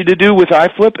teach you to do with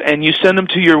iFlip, and you send them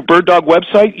to your Bird Dog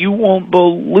website, you won't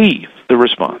believe the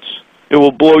response. It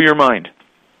will blow your mind.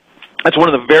 That's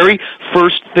one of the very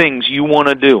first things you want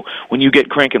to do when you get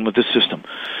cranking with this system.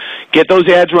 Get those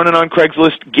ads running on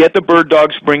Craigslist. Get the Bird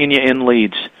Dogs bringing you in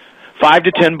leads. $5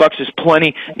 to $10 is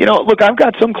plenty. Look, I've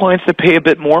got some clients that pay a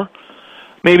bit more.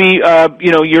 Maybe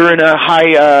you're in a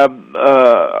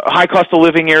high cost of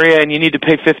living area and you need to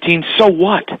pay $15. So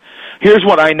what? Here's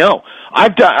what I know.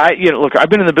 I've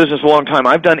been in the business a long time.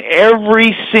 I've done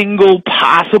every single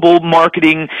possible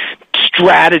marketing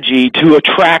strategy to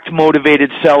attract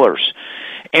motivated sellers.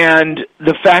 And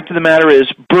the fact of the matter is,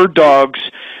 Bird Dogs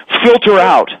filter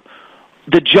out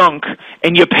the junk,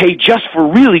 and you pay just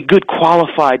for really good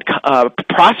qualified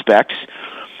prospects.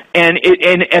 And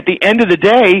at the end of the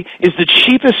day is the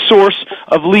cheapest source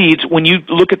of leads when you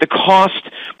look at the cost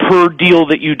per deal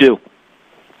that you do.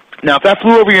 Now, if that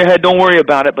flew over your head, don't worry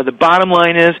about it, but the bottom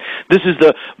line is this is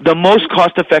the most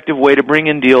cost-effective way to bring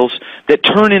in deals that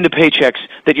turn into paychecks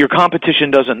that your competition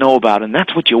doesn't know about, and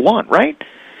that's what you want, right?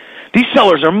 These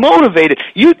sellers are motivated.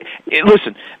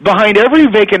 Listen, behind every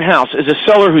vacant house is a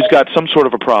seller who's got some sort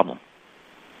of a problem.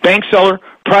 Bank seller,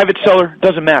 private seller,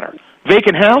 doesn't matter.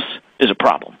 Vacant house is a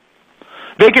problem.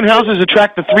 Vacant houses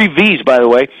attract the 3 V's, by the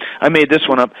way. I made this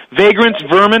one up. Vagrants,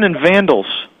 vermin, and vandals.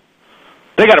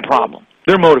 They got a problem.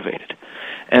 They're motivated.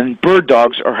 And bird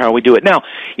dogs are how we do it. Now,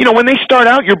 when they start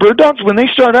out, your bird dogs, when they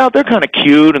start out, they're kind of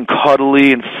cute and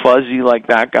cuddly and fuzzy like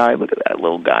that guy. Look at that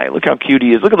little guy. Look how cute he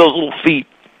is. Look at those little feet.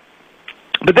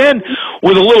 But then,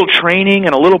 with a little training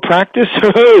and a little practice,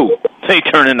 they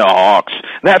turn into hawks.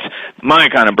 That's my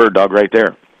kind of bird dog right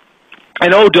there.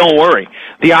 And don't worry.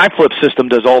 The iFlip system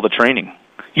does all the training.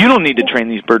 You don't need to train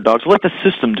these bird dogs. Let the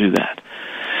system do that.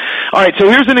 All right, so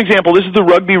here's an example. This is the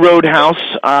Rugby Road house.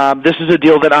 This is a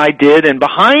deal that I did, and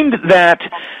behind that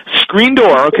screen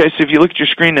door, okay, so if you look at your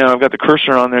screen now, I've got the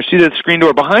cursor on there. See that screen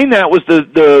door? Behind that was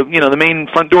the main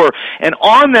front door, and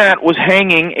on that was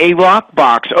hanging a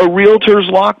lockbox, a realtor's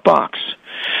lockbox.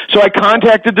 So I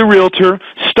contacted the realtor,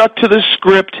 stuck to the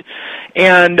script,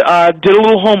 and did a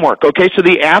little homework. Okay, so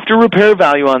the after repair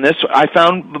value on this, I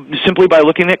found simply by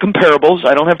looking at comparables.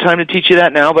 I don't have time to teach you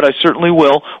that now, but I certainly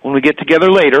will when we get together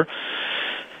later.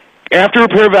 After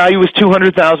repair value was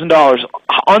 $200,000.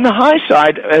 On the high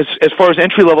side, as far as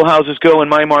entry-level houses go in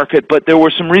my market, but there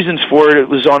were some reasons for it. It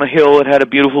was on a hill. It had a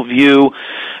beautiful view.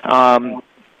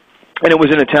 And it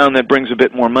was in a town that brings a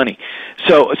bit more money.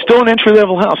 So it's still an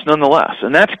entry-level house nonetheless,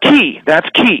 and that's key. That's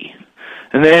key.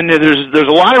 And then there's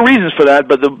a lot of reasons for that,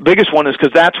 but the biggest one is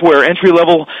because that's where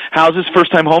entry-level houses,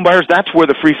 first-time home buyers, that's where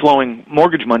the free-flowing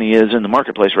mortgage money is in the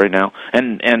marketplace right now,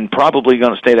 and probably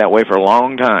going to stay that way for a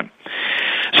long time.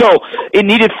 So it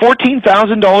needed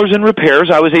 $14,000 in repairs.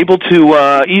 I was able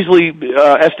to easily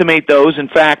estimate those. In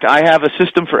fact, I have a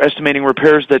system for estimating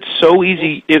repairs that's so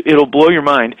easy it'll blow your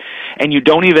mind, and you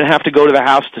don't even have to go to the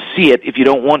house to see it if you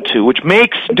don't want to, which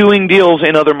makes doing deals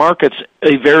in other markets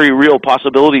a very real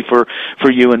possibility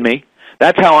for you and me.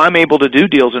 That's how I'm able to do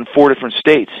deals in 4 different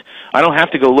states. I don't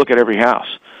have to go look at every house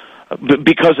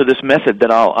because of this method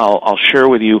that I'll share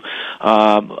with you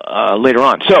later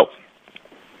on. So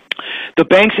the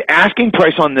bank's asking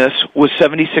price on this was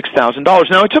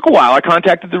 $76,000. Now, it took a while. I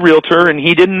contacted the realtor, and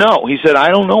he didn't know. He said, I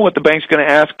don't know what the bank's going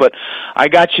to ask, but I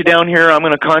got you down here. I'm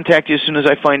going to contact you as soon as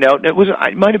I find out.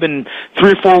 It might have been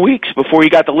 3 or 4 weeks before he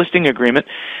got the listing agreement.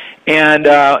 And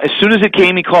as soon as it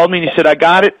came, he called me, and he said, I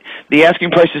got it. The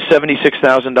asking price is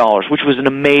 $76,000, which was an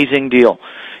amazing deal.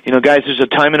 Guys, there's a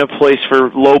time and a place for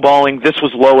lowballing. This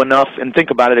was low enough, and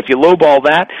think about it. If you lowball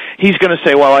that, he's going to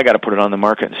say, well, I got to put it on the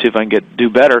market and see if I can do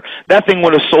better. That thing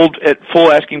would have sold at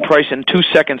full asking price in 2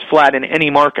 seconds flat in any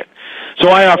market. So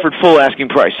I offered full asking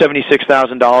price,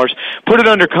 $76,000, put it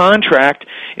under contract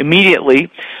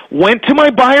immediately, went to my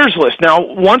buyer's list. Now,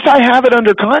 once I have it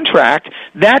under contract,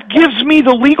 that gives me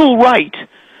the legal right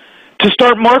to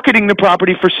start marketing the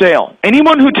property for sale.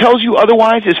 Anyone who tells you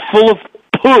otherwise is full of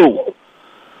poo.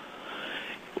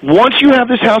 Once you have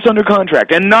this house under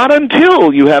contract, and not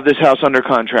until you have this house under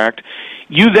contract,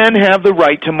 you then have the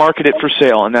right to market it for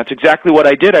sale, and that's exactly what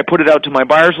I did. I put it out to my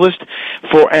buyer's list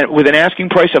with an asking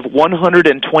price of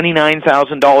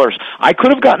 $129,000. I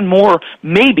could have gotten more,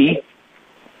 maybe,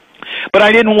 but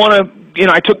I didn't want to.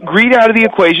 I took greed out of the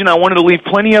equation. I wanted to leave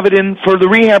plenty of it in for the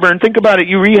rehabber. And think about it,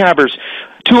 you rehabbers,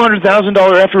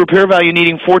 $200,000 after repair value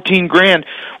needing $14,000.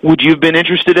 Would you have been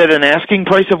interested at an asking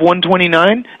price of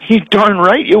 $129,000? You darn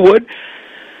right you would.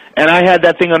 And I had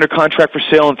that thing under contract for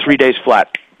sale in 3 days flat.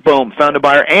 Boom, found a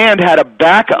buyer, and had a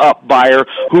backup buyer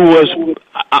who was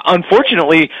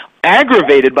unfortunately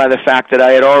aggravated by the fact that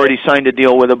I had already signed a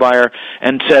deal with a buyer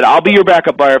and said, I'll be your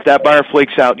backup buyer. If that buyer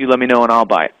flakes out, you let me know and I'll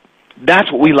buy it.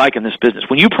 That's what we like in this business.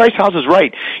 When you price houses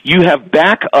right, you have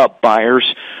backup buyers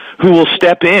who will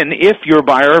step in if your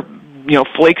buyer,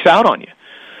 flakes out on you.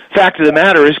 Fact of the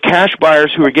matter is, cash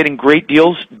buyers who are getting great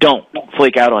deals don't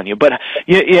flake out on you. But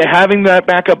having that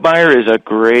backup buyer is a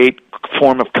great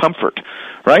form of comfort,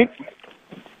 right?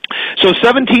 So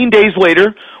 17 days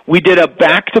later, we did a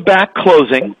back-to-back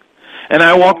closing, and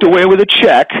I walked away with a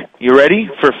check, you ready,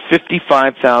 for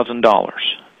 $55,000.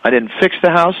 I didn't fix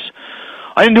the house.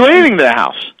 I didn't do anything to the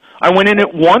house. I went in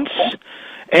it once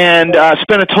and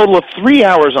spent a total of 3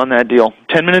 hours on that deal.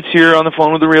 10 minutes here on the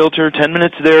phone with the realtor, 10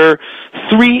 minutes there,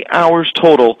 3 hours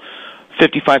total,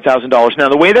 $55,000. Now,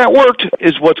 the way that worked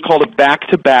is what's called a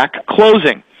back-to-back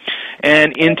closing.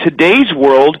 And in today's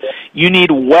world, you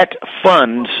need wet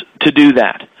funds to do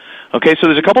that. Okay, so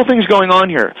there's a couple things going on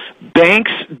here.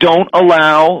 Banks don't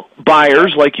allow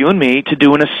buyers like you and me to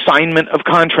do an assignment of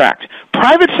contract.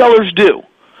 Private sellers do,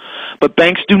 but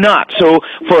banks do not. So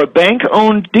for a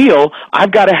bank-owned deal,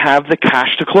 I've got to have the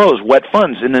cash to close, wet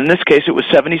funds. And in this case, it was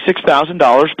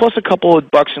 $76,000 plus a couple of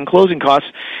bucks in closing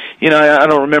costs. You know, I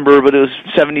don't remember, but it was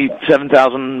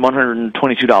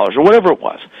 $77,122 or whatever it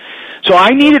was. So I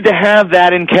needed to have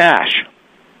that in cash,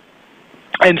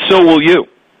 and so will you.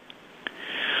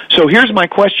 So here's my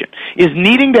question. Is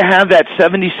needing to have that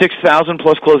 $76,000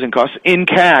 plus closing costs in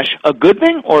cash a good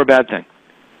thing or a bad thing?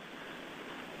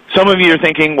 Some of you are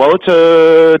thinking, well, it's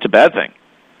a bad thing.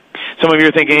 Some of you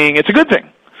are thinking it's a good thing.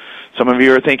 Some of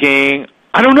you are thinking,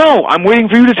 I don't know, I'm waiting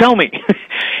for you to tell me.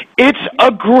 It's a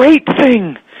great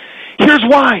thing. Here's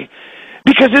why.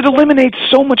 Because it eliminates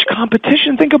so much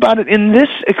competition. Think about it. In this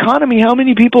economy, how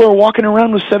many people are walking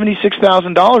around with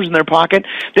 $76,000 in their pocket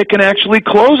that can actually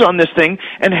close on this thing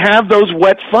and have those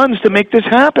wet funds to make this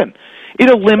happen? It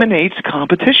eliminates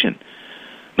competition.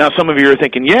 Now, some of you are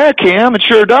thinking, yeah, Cam, it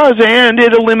sure does, and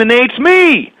it eliminates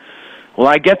me. Well,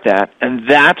 I get that, and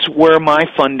that's where my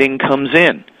funding comes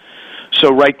in.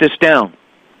 So write this down.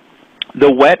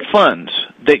 The wet funds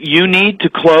that you need to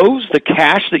close, the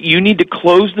cash that you need to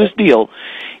close this deal,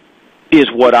 is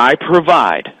what I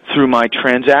provide through my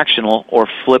transactional or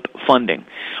flip funding,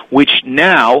 which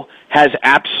now has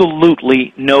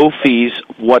absolutely no fees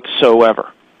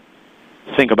whatsoever.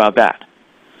 Think about that.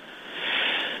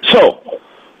 So,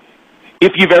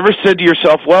 if you've ever said to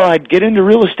yourself, well, I'd get into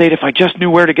real estate if I just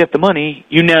knew where to get the money,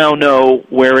 you now know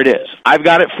where it is. I've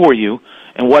got it for you,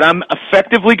 and what I'm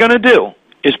effectively going to do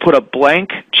is put a blank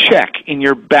check in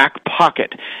your back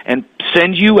pocket and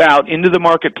send you out into the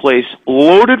marketplace,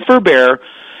 loaded for bear,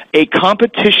 a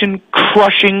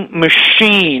competition-crushing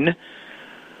machine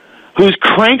who's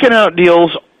cranking out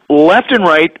deals left and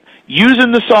right,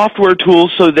 using the software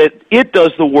tools so that it does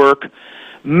the work,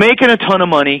 making a ton of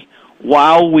money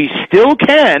while we still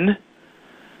can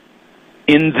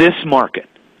in this market.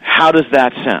 How does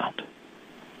that sound?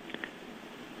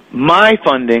 My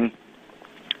funding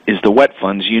is the wet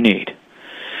funds you need.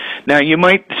 Now you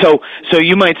might so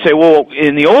you might say, well,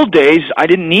 in the old days I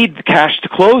didn't need the cash to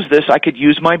close this. I could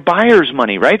use my buyer's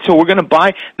money, right? So we're going to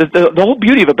buy the whole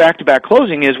beauty of a back-to-back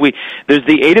closing is there's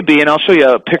the A to B, and I'll show you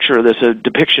a picture of this, a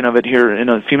depiction of it here in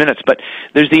a few minutes. But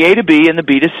there's the A to B and the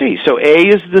B to C. So A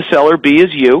is the seller, B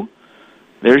is you.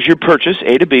 There's your purchase,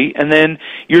 A to B, and then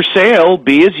your sale,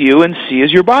 B is you, and C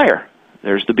is your buyer.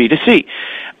 There's the B to C.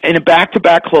 In a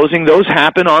back-to-back closing, those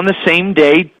happen on the same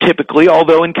day typically,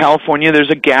 although in California there's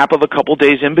a gap of a couple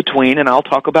days in between, and I'll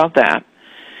talk about that.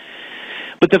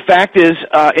 But the fact is,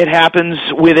 it happens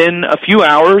within a few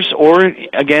hours, or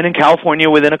again in California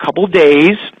within a couple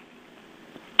days.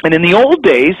 And in the old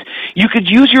days, you could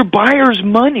use your buyer's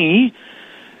money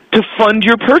to fund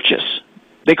your purchase.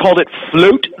 They called it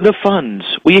float the funds.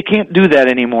 Well, you can't do that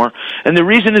anymore. And the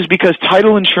reason is because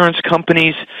title insurance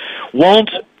companies won't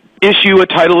issue a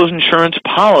title insurance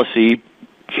policy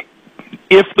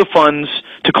if the funds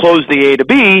to close the A to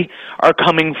B are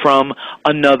coming from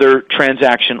another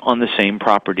transaction on the same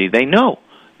property. They know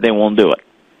they won't do it.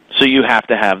 So you have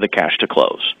to have the cash to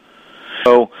close.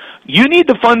 So you need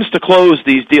the funds to close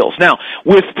these deals. Now,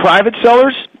 with private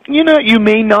sellers, you know, you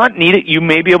may not need it. You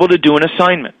may be able to do an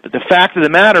assignment. But the fact of the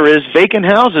matter is vacant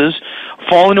houses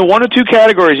fall into one of two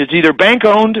categories. It's either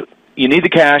bank-owned, you need the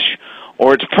cash,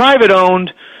 or it's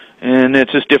private-owned, and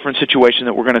it's this different situation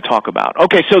that we're going to talk about.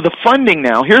 Okay, so the funding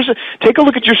now. Take a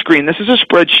look at your screen. This is a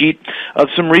spreadsheet of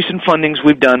some recent fundings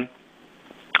we've done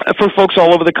for folks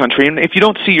all over the country. And if you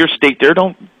don't see your state there,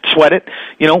 don't sweat it.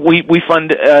 You know, we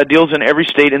fund deals in every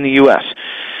state in the U.S.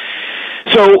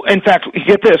 So, in fact,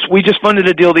 get this. We just funded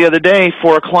a deal the other day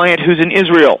for a client who's in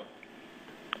Israel.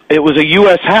 It was a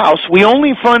U.S. house. We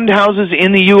only fund houses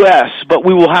in the U.S., but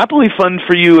we will happily fund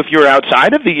for you if you're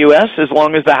outside of the U.S., as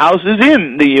long as the house is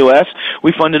in the U.S.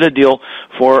 We funded a deal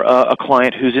for a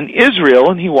client who's in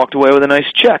Israel, and he walked away with a nice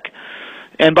check.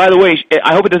 And by the way,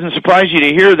 I hope it doesn't surprise you to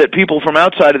hear that people from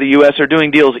outside of the U.S. are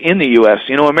doing deals in the U.S.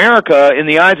 You know, America, in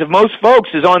the eyes of most folks,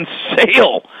 is on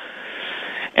sale.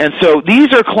 And so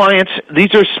these are clients,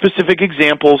 these are specific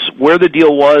examples where the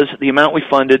deal was, the amount we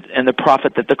funded, and the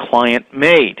profit that the client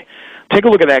made. Take a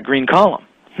look at that green column.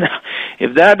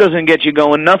 If that doesn't get you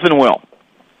going, nothing will.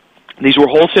 These were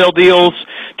wholesale deals,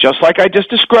 just like I just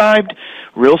described,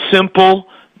 real simple,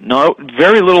 No,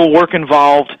 very little work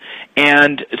involved.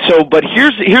 And so, but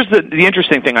here's the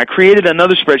interesting thing. I created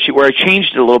another spreadsheet where I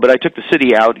changed it a little bit. I took the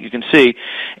city out, you can see,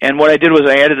 and what I did was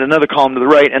I added another column to the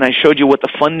right, and I showed you what the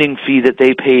funding fee that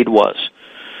they paid was.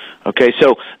 Okay,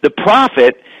 so the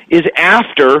profit is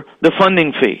after the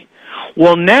funding fee.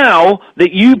 Well, now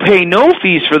that you pay no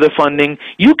fees for the funding,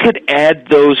 you could add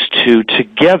those two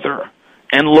together,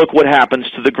 and look what happens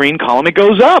to the green column. It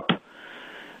goes up.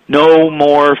 No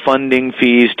more funding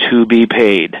fees to be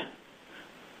paid.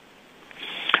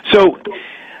 So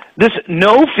this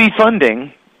no-fee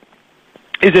funding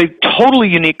is a totally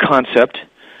unique concept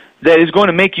that is going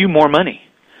to make you more money.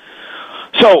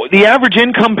 So the average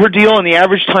income per deal and the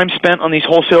average time spent on these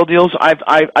wholesale deals,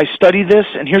 I studied this,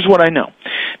 and here's what I know.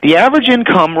 The average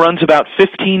income runs about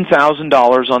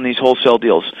 $15,000 on these wholesale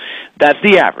deals. That's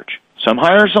the average. Some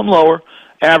higher, some lower.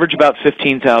 Average about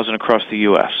 $15,000 across the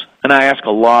U.S. And I ask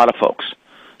a lot of folks.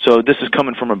 So this is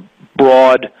coming from a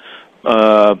broad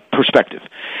perspective.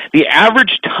 The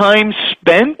average time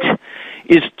spent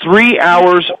is 3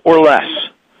 hours or less.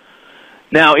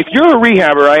 Now, if you're a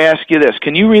rehabber, I ask you this.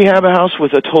 Can you rehab a house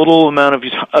with a total amount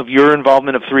of your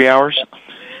involvement of 3 hours?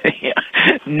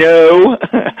 No.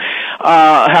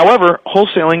 However,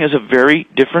 wholesaling is a very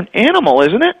different animal,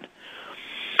 isn't it?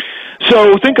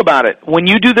 So think about it. When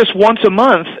you do this once a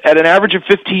month at an average of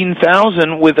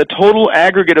 $15,000 with a total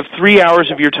aggregate of 3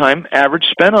 hours of your time, average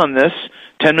spent on this,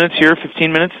 10 minutes here,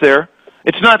 15 minutes there.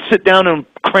 It's not sit down and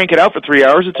crank it out for 3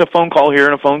 hours. It's a phone call here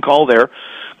and a phone call there.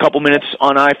 A couple minutes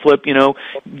on iFlip,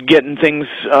 getting things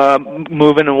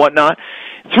moving and whatnot.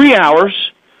 3 hours.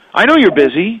 I know you're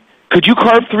busy. Could you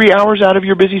carve 3 hours out of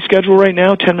your busy schedule right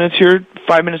now? 10 minutes here,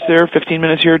 5 minutes there, 15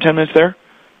 minutes here, 10 minutes there?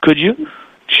 Could you?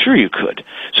 Sure you could.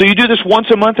 So you do this once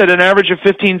a month at an average of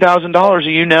 $15,000. Are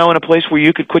you now in a place where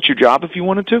you could quit your job if you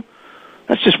wanted to?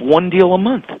 That's just one deal a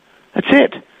month. That's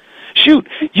it. Shoot,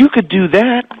 you could do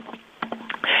that,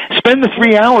 spend the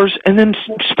 3 hours, and then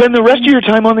spend the rest of your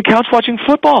time on the couch watching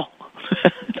football.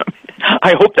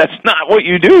 I hope that's not what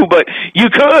you do, but you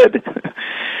could.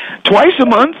 Twice a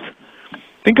month.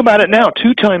 Think about it now.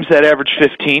 2 times that average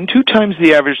 15, 2 times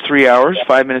the average 3 hours,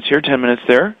 5 minutes here, 10 minutes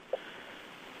there.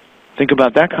 Think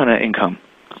about that kind of income.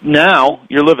 Now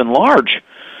you're living large.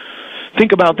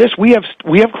 Think about this. We have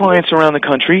clients around the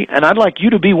country, and I'd like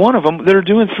you to be one of them that are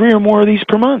doing 3 or more of these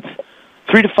per month,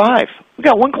 3 to 5. We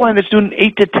got one client that's doing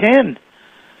 8 to 10.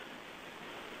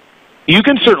 You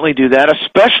can certainly do that,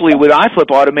 especially with iFlip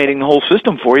automating the whole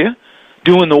system for you,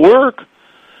 doing the work.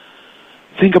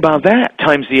 Think about that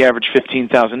times the average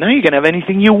 $15,000. Now you can have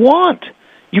anything you want.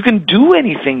 You can do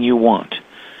anything you want.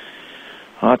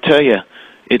 I'll tell you,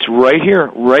 it's right here,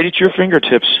 right at your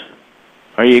fingertips.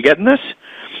 Are you getting this?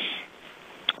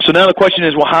 So now the question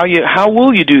is, well, how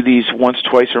will you do these once,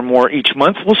 twice, or more each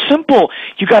month? Well, simple.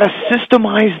 You got to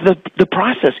systemize the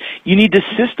process. You need to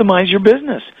systemize your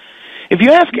business. If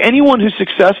you ask anyone who's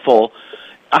successful,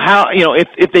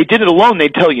 if they did it alone,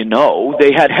 they'd tell you no.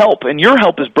 They had help, and your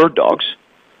help is bird dogs.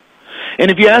 And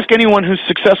if you ask anyone who's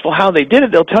successful how they did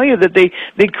it, they'll tell you that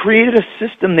they created a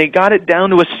system. They got it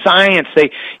down to a science. They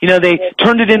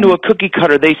turned it into a cookie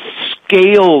cutter. They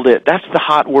scaled it. That's the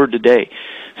hot word today.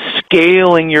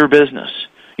 Scaling your business.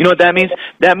 You know what that means?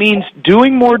 That means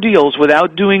doing more deals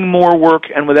without doing more work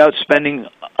and without spending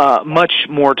much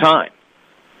more time.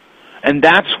 And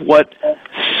that's what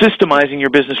systemizing your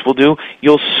business will do.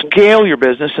 You'll scale your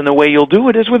business, and the way you'll do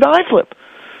it is with iFlip.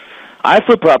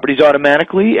 iFlip properties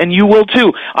automatically, and you will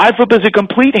too. iFlip is a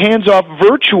complete hands-off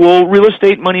virtual real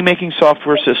estate money-making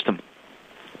software system.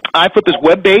 iFlip is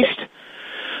web-based,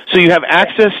 so you have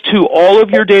access to all of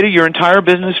your data, your entire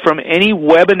business, from any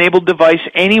web-enabled device,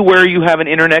 anywhere you have an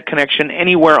internet connection,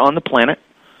 anywhere on the planet.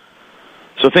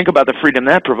 So think about the freedom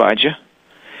that provides you.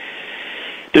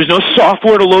 There's no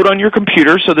software to load on your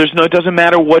computer, so it doesn't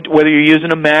matter whether you're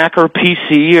using a Mac or a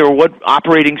PC or what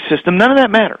operating system. None of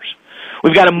that matters.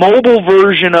 We've got a mobile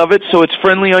version of it, so it's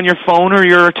friendly on your phone or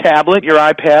your tablet, your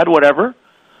iPad, whatever.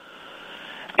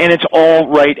 And it's all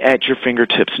right at your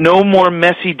fingertips. No more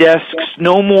messy desks,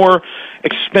 no more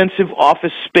expensive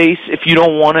office space if you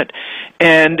don't want it.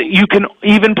 And you can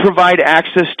even provide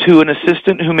access to an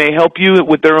assistant who may help you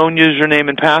with their own username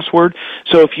and password.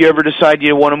 So if you ever decide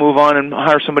you want to move on and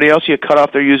hire somebody else, you cut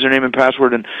off their username and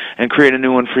password and create a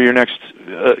new one for your next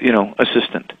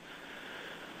assistant.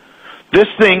 This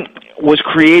thing was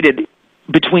created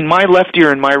between my left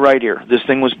ear and my right ear. This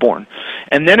thing was born,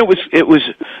 and then it was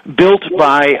built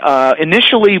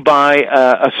initially by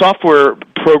a software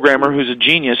programmer who's a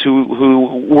genius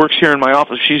who works here in my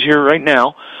office. She's here right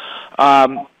now,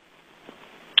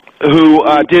 who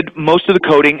did most of the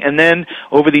coding, and then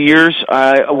over the years,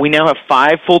 we now have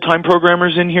 5 full-time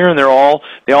programmers in here, and they all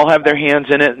have their hands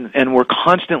in it, and we're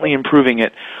constantly improving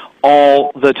it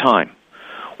all the time.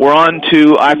 We're on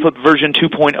to iFlip version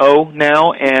 2.0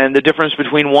 now, and the difference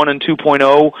between 1 and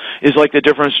 2.0 is like the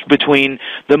difference between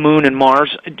the moon and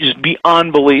Mars, just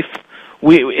beyond belief.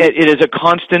 It is a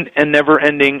constant and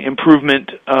never-ending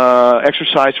improvement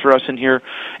exercise for us in here.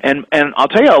 And I'll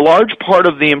tell you, a large part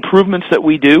of the improvements that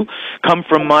we do come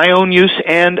from my own use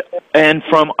and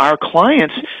from our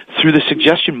clients through the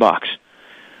suggestion box.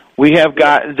 We have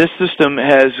this system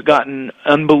has gotten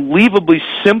unbelievably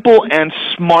simple and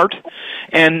smart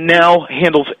and now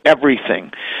handles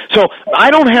everything. So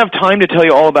I don't have time to tell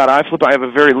you all about iFlip. I have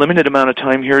a very limited amount of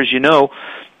time here, as you know.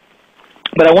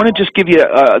 But I want to just give you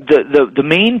the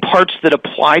main parts that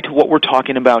apply to what we're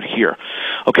talking about here.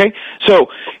 Okay? So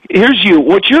here's you.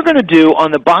 What you're going to do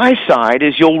on the buy side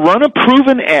is you'll run a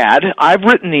proven ad. I've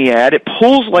written the ad. It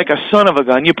pulls like a son of a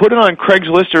gun. You put it on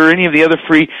Craigslist or any of the other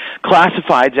free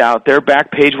classifieds out there,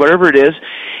 Backpage, whatever it is,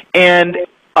 and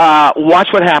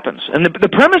watch what happens. And the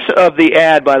premise of the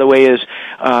ad, by the way, is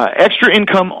extra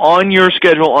income on your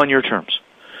schedule, on your terms.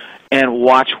 And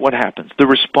watch what happens. The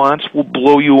response will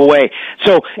blow you away.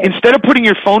 So instead of putting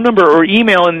your phone number or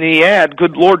email in the ad,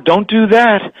 good Lord, don't do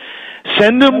that.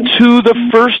 Send them to the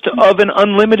first of an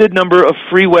unlimited number of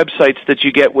free websites that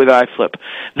you get with iFlip.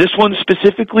 This one's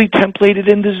specifically templated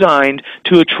and designed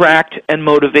to attract and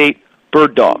motivate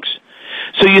bird dogs.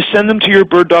 So you send them to your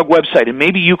bird dog website, and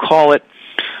maybe you call it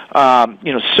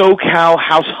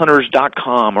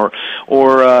SoCalHouseHunters.com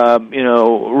or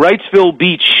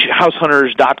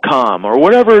WrightsvilleBeachHouseHunters.com or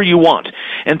whatever you want.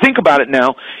 And think about it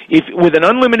now. If with an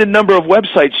unlimited number of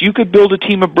websites, you could build a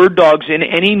team of bird dogs in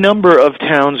any number of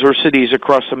towns or cities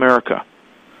across America.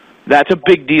 That's a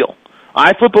big deal.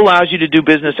 iFlip allows you to do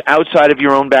business outside of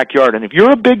your own backyard. And if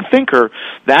you're a big thinker,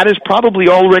 that has probably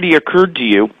already occurred to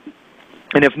you.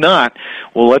 And if not,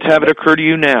 well, let's have it occur to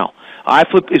you now.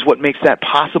 iFlip is what makes that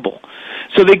possible.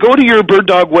 So they go to your bird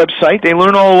dog website. They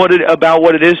learn all about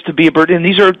what it is to be a bird. And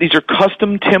these are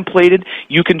custom templated.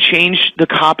 You can change the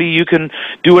copy. You can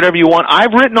do whatever you want.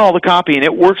 I've written all the copy, and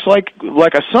it works like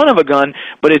a son of a gun,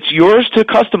 but it's yours to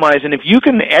customize. And if you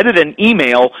can edit an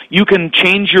email, you can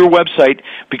change your website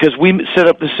because we set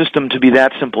up the system to be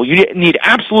that simple. You need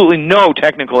absolutely no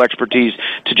technical expertise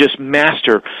to just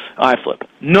master iFlip.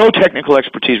 No technical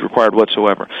expertise required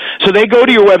whatsoever. So they go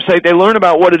to your website. They learn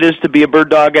about what it is to be a bird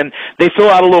dog, and they fill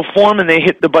out a little form, and they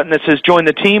hit the button that says join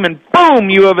the team, and boom,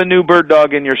 you have a new bird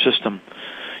dog in your system.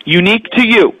 Unique to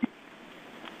you.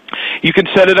 You can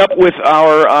set it up with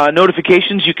our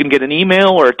notifications. You can get an email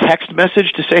or a text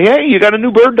message to say, hey, you got a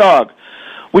new bird dog,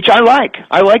 which I like.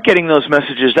 I like getting those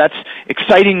messages. That's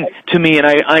exciting to me, and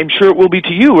I'm sure it will be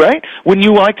to you, right? Wouldn't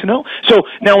you like to know? So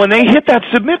now when they hit that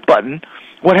submit button,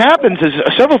 what happens is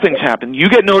several things happen. You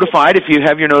get notified if you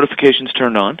have your notifications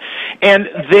turned on, and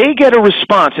they get a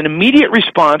response, an immediate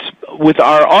response with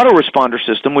our autoresponder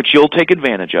system, which you'll take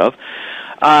advantage of.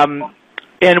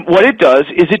 And what it does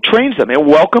is it trains them. It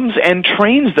welcomes and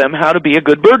trains them how to be a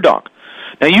good bird dog.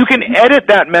 Now, you can edit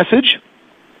that message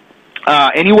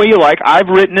any way you like. I've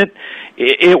written it.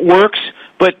 It works.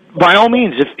 But by all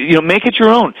means, make it your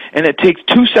own, and it takes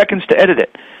 2 seconds to edit it.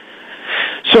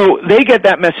 So they get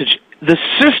that message. The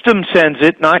system sends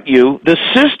it, not you. The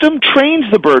system trains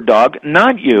the bird dog,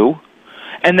 not you.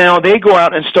 And now they go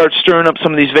out and start stirring up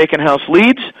some of these vacant house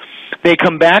leads. They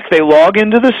come back, they log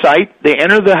into the site, they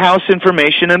enter the house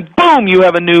information, and boom, you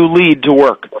have a new lead to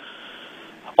work.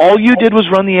 All you did was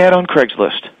run the ad on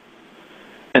Craigslist.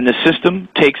 And the system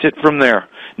takes it from there.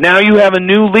 Now you have a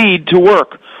new lead to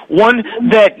work. One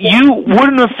that you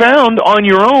wouldn't have found on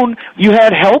your own. You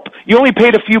had help. You only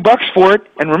paid a few bucks for it.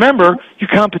 And remember, your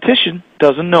competition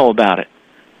doesn't know about it.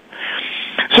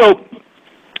 So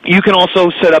you can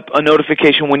also set up a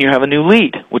notification when you have a new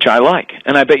lead, which I like,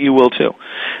 and I bet you will too.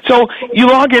 So you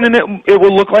log in, and it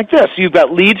will look like this. You've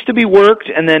got leads to be worked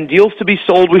and then deals to be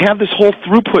sold. We have this whole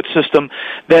throughput system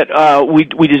that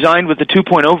we designed with the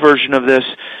 2.0 version of this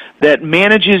that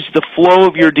manages the flow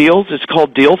of your deals. It's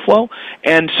called Deal Flow.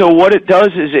 And so what it does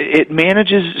is it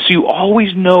manages so you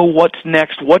always know what's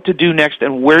next, what to do next,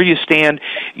 and where you stand.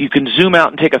 You can zoom out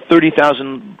and take a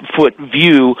 30,000-foot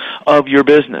view of your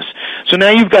business. So now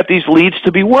you've got these leads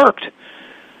to be worked.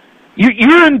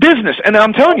 You're in business, and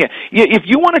I'm telling you, if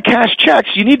you want to cash checks,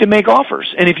 you need to make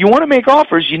offers. And if you want to make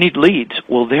offers, you need leads.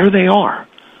 Well, there they are.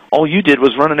 All you did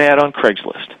was run an ad on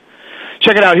Craigslist.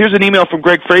 Check it out. Here's an email from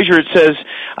Greg Frazier. It says,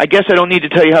 I guess I don't need to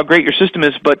tell you how great your system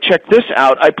is, but check this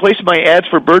out. I placed my ads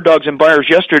for bird dogs and buyers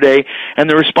yesterday, and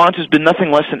the response has been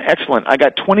nothing less than excellent. I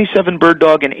got 27 bird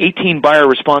dog and 18 buyer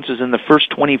responses in the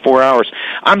first 24 hours.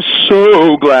 I'm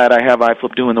so glad I have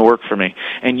iFlip doing the work for me,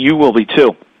 and you will be too.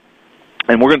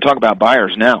 And we're going to talk about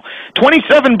buyers now.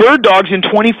 27 bird dogs in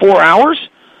 24 hours?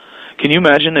 Can you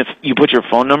imagine if you put your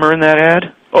phone number in that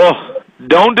ad? Oh,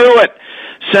 don't do it.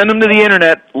 Send them to the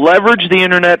Internet. Leverage the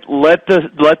Internet. Let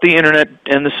the Internet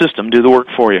and the system do the work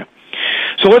for you.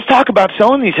 So let's talk about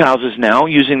selling these houses now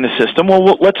using the system.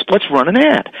 Well, let's run an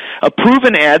ad. A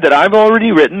proven ad that I've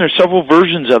already written. There's several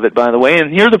versions of it, by the way.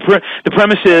 And here the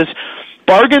premise is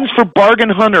bargains for bargain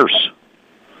hunters.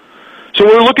 So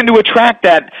we're looking to attract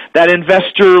that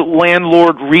investor,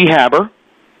 landlord, rehabber.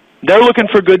 They're looking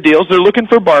for good deals. They're looking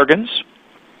for bargains.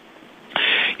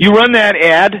 You run that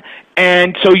ad,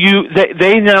 and so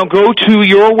they now go to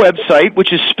your website,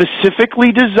 which is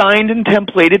specifically designed and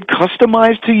templated,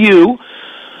 customized to you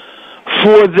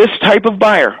for this type of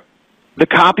buyer. The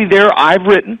copy there I've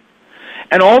written.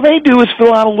 And all they do is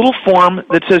fill out a little form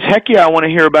that says, heck yeah, I want to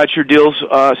hear about your deals.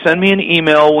 Send me an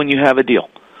email when you have a deal.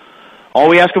 All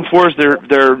we ask them for is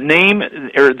their name,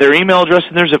 or their email address,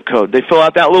 and their zip code. They fill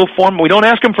out that little form. We don't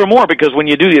ask them for more because when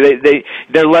you do,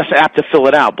 they're less apt to fill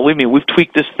it out. Believe me, we've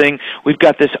tweaked this thing. We've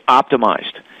got this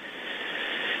optimized.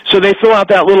 So they fill out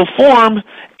that little form,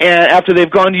 and after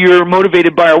they've gone to your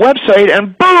motivated buyer website,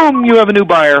 and boom, you have a new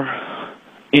buyer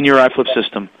in your iFlip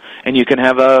system. And you can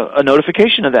have a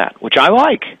notification of that, which I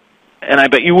like. And I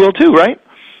bet you will too, right?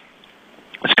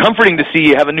 It's comforting to see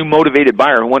you have a new motivated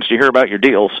buyer who wants to hear about your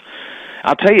deals.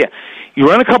 I'll tell you, you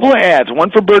run a couple of ads, one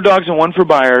for bird dogs and one for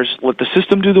buyers, let the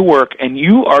system do the work, and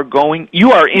you are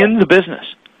in the business.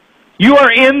 You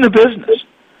are in the business.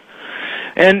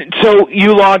 And so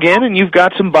you log in and you've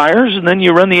got some buyers, and then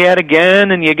you run the ad again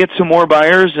and you get some more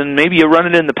buyers, and maybe you run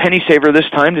it in the penny saver this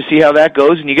time to see how that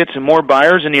goes, and you get some more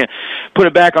buyers, and you put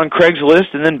it back on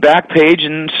Craigslist and then Backpage,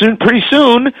 and pretty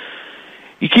soon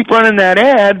you keep running that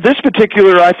ad. This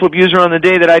particular iFlip user on the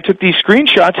day that I took these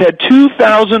screenshots had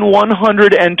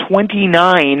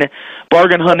 2,129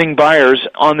 bargain hunting buyers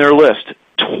on their list.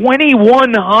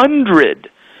 2,100!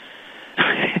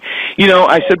 You know,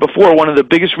 I said before, one of the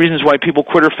biggest reasons why people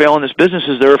quit or fail in this business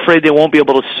is they're afraid they won't be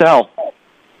able to sell.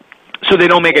 So they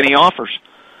don't make any offers.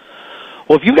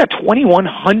 Well, if you've got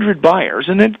 2,100 buyers,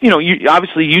 and then,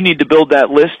 obviously you need to build that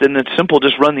list, and it's simple,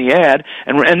 just run the ad.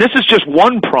 And this is just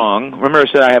one prong. Remember I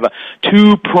said I have a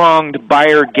two-pronged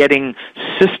buyer-getting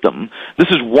system. This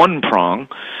is one prong.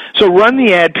 So run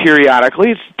the ad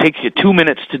periodically. It takes you 2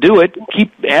 minutes to do it.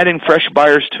 Keep adding fresh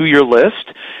buyers to your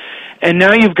list. And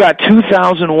now you've got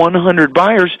 2,100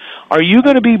 buyers. Are you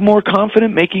going to be more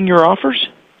confident making your offers?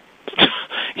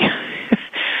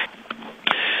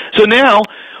 So now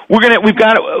we've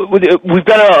got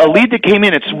a lead that came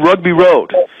in. It's Rugby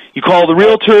Road. You call the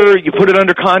realtor, you put it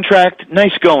under contract.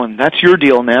 Nice going. That's your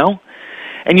deal now.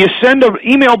 And you send an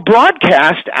email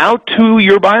broadcast out to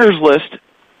your buyers list.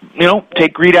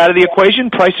 Take greed out of the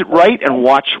equation, price it right, and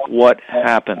watch what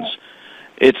happens.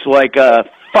 It's like a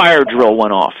fire drill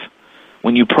went off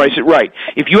when you price it right.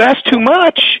 If you ask too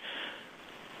much,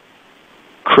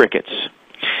 crickets.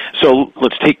 So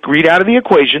let's take greed out of the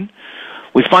equation.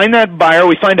 We find that buyer.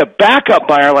 We find a backup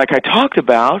buyer like I talked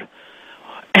about,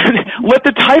 and let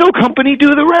the title company do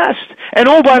the rest. And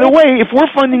oh, by the way, if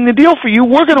we're funding the deal for you,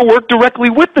 we're going to work directly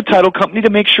with the title company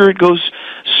to make sure it goes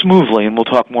smoothly, and we'll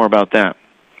talk more about that.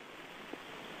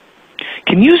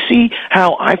 Can you see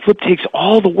how iFlip takes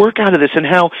all the work out of this and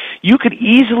how you could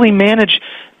easily manage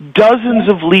dozens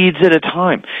of leads at a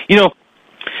time?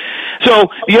 So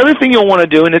the other thing you'll want to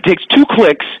do, and it takes 2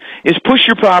 clicks, is push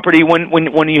your property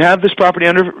when you have this property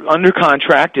under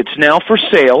contract. It's now for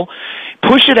sale.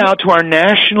 Push it out to our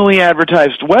nationally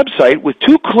advertised website with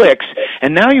 2 clicks,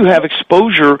 and now you have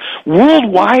exposure,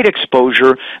 worldwide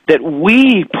exposure, that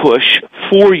we push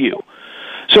for you.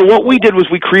 So what we did was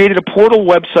we created a portal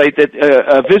website that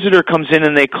a visitor comes in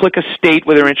and they click a state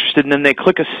where they're interested, and then they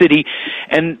click a city,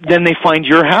 and then they find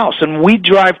your house. And we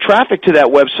drive traffic to that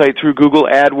website through Google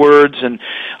AdWords and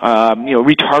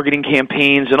retargeting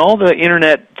campaigns and all the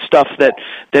internet stuff that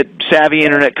savvy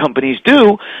internet companies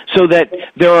do, so that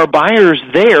there are buyers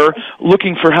there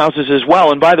looking for houses as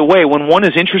well. And by the way, when one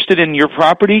is interested in your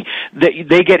property,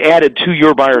 they get added to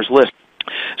your buyer's list.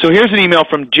 So here's an email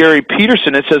from Jerry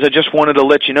Peterson. It says, I just wanted to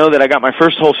let you know that I got my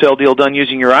first wholesale deal done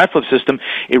using your iFlip system.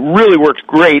 It really works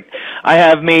great. I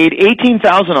have made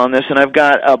 $18,000 on this, and I've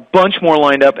got a bunch more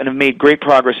lined up and have made great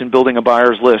progress in building a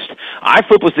buyer's list.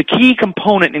 iFlip was the key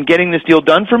component in getting this deal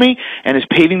done for me and is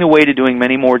paving the way to doing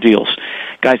many more deals.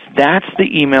 Guys, that's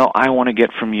the email I want to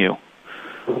get from you.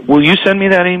 Will you send me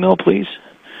that email, please?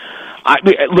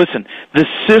 Listen, the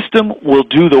system will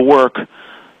do the work.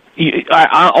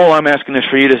 All I'm asking is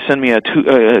for you to send me a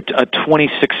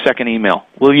 26-second email.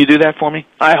 Will you do that for me?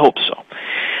 I hope so.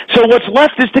 So what's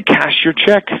left is to cash your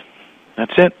check.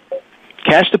 That's it.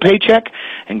 Cash the paycheck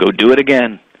and go do it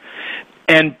again.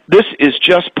 And this is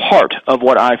just part of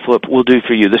what iFlip will do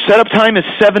for you. The setup time is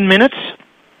 7 minutes.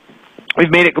 We've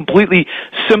made it completely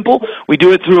simple. We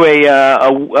do it through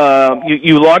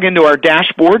you log into our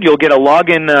dashboard. You'll get a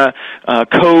login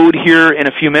code here in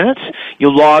a few minutes.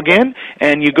 You log in,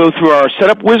 and you go through our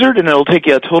setup wizard, and it'll take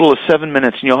you a total of 7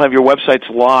 minutes, and you'll have your websites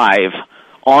live,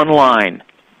 online.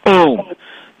 Boom.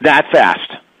 That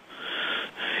fast.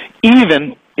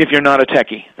 Even if you're not a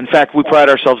techie. In fact, we pride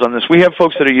ourselves on this. We have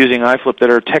folks that are using iFlip that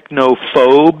are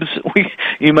technophobes.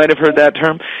 You might have heard that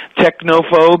term,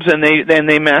 technophobes, and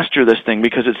they master this thing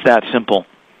because it's that simple.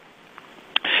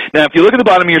 Now, if you look at the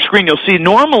bottom of your screen, you'll see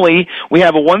normally we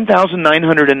have a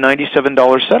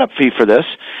 $1,997 setup fee for this.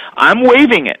 I'm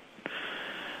waiving it.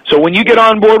 So when you get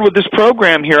on board with this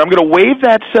program here, I'm going to waive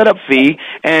that setup fee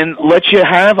and let you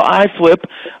have iFlip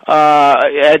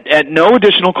at no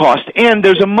additional cost. And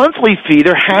there's a monthly fee.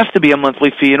 There has to be a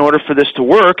monthly fee in order for this to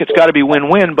work. It's got to be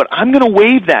win-win, but I'm going to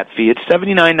waive that fee. It's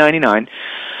 $79.99.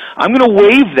 I'm going to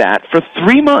waive that for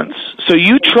 3 months, so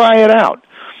you try it out.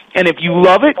 And if you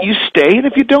love it, you stay, and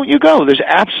if you don't, you go. There's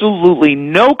absolutely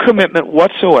no commitment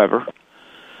whatsoever.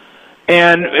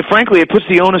 And frankly, it puts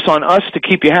the onus on us to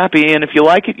keep you happy. And if you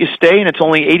like it, you stay. And it's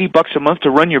only $80 a month to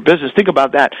run your business. Think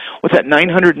about that. What's that?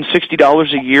 $960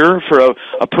 a year for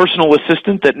a personal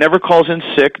assistant that never calls in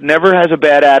sick, never has a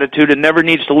bad attitude, and never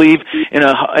needs to leave in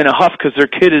a huff because their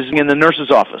kid is in the nurse's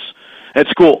office at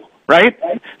school. Right?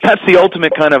 That's the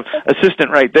ultimate kind of assistant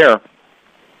right there.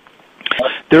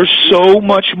 There's so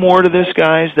much more to this,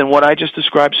 guys, than what I just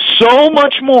described. So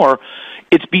much more.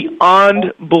 It's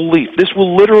beyond belief. This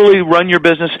will literally run your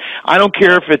business. I don't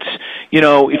care if it's,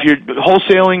 if you're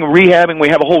wholesaling, rehabbing, we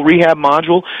have a whole rehab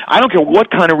module. I don't care what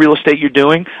kind of real estate you're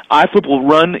doing. iFlip will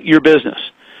run your business.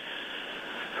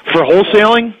 For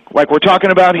wholesaling, like we're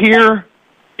talking about here,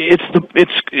 it's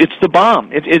the bomb.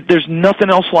 There's nothing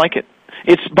else like it.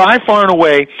 It's by far and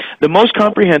away the most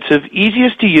comprehensive,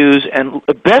 easiest to use, and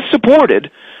best supported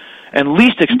and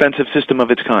least expensive system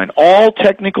of its kind. All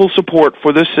technical support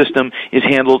for this system is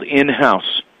handled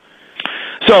in-house.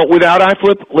 So without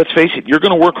iFlip, let's face it, you're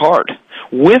going to work hard.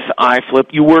 With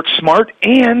iFlip, you work smart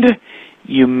and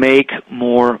you make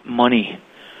more money.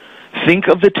 Think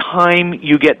of the time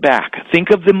you get back.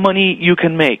 Think of the money you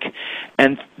can make.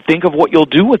 And think of what you'll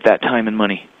do with that time and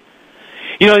money.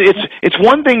 It's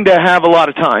one thing to have a lot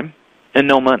of time and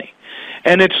no money.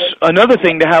 And it's another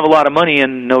thing to have a lot of money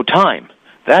and no time.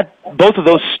 Both of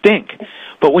those stink.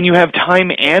 But when you have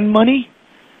time and money,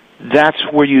 that's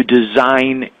where you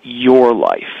design your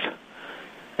life.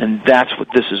 And that's what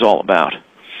this is all about.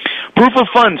 Proof of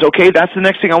funds, okay, that's the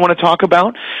next thing I want to talk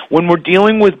about. When we're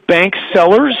dealing with bank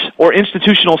sellers or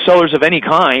institutional sellers of any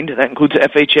kind, that includes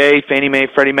FHA, Fannie Mae,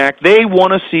 Freddie Mac, they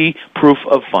want to see proof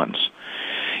of funds.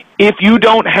 If you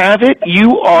don't have it,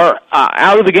 you are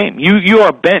out of the game. You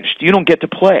are benched. You don't get to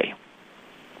play.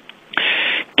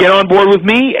 Get on board with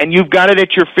me, and you've got it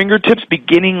at your fingertips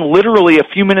beginning literally a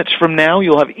few minutes from now.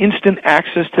 You'll have instant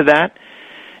access to that.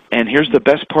 And here's the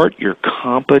best part. Your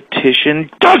competition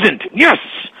doesn't. Yes.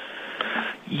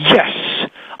 Yes.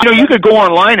 You could go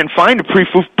online and find a proof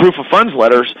of funds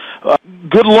letters.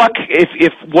 Good luck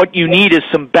if what you need is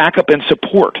some backup and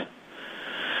support.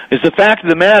 The fact of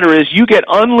the matter is you get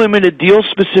unlimited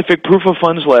deal-specific proof of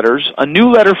funds letters, a new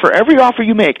letter for every offer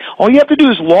you make. All you have to do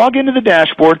is log into the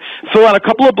dashboard, fill out a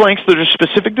couple of blanks that are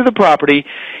specific to the property,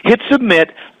 hit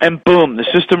submit, and boom, the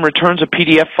system returns a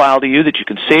PDF file to you that you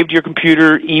can save to your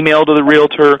computer, email to the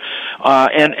realtor,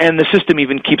 and the system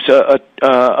even keeps a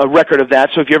record of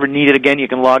that. So if you ever need it again, you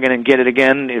can log in and get it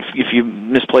again if you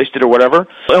misplaced it or whatever.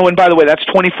 Oh, and by the way, that's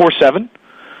 24/7,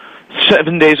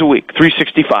 7 days a week,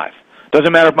 365.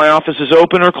 Doesn't matter if my office is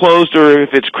open or closed or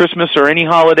if it's Christmas or any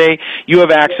holiday, you have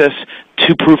access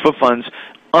to proof of funds,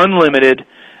 unlimited,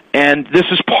 and this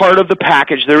is part of the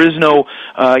package. There is no,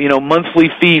 monthly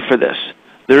fee for this.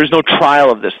 There is no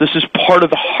trial of this. This is part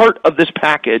of the heart of this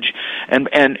package, and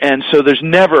so there's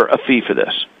never a fee for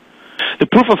this. The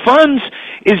proof of funds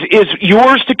is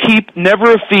yours to keep,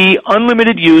 never a fee,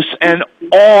 unlimited use, and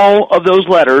all of those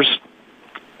letters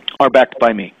are backed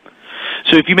by me.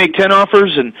 So if you make 10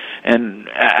 offers and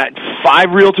 5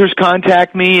 realtors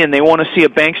contact me and they want to see a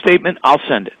bank statement, I'll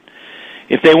send it.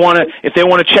 If they want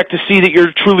to check to see that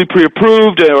you're truly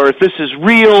pre-approved or if this is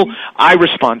real, I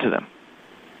respond to them.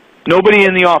 Nobody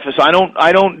in the office. I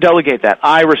don't delegate that.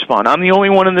 I respond. I'm the only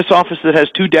one in this office that has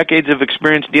 2 decades of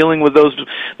experience dealing with those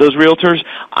realtors.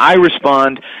 I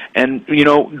respond, and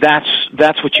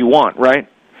that's what you want, right?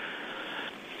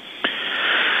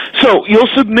 So you'll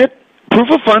submit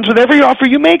proof of funds with every offer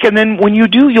you make, and then when you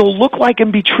do, you'll look like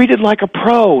and be treated like a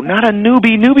pro, not a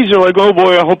newbie. Newbies are like, oh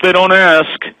boy, I hope they don't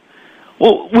ask.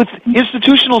 Well, with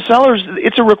institutional sellers,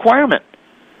 it's a requirement.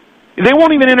 They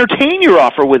won't even entertain your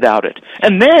offer without it.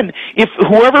 And then, if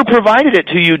whoever provided it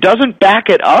to you doesn't back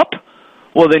it up,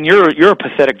 well, then you're a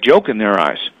pathetic joke in their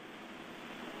eyes.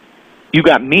 You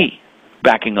got me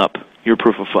backing up your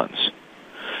proof of funds.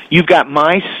 You've got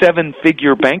my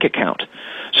 7-figure bank account.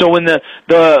 So when the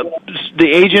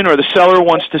agent or the seller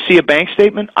wants to see a bank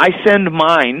statement, I send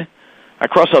mine. I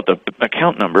cross out the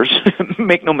account numbers.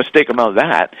 Make no mistake about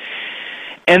that.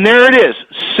 And there it is,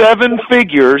 7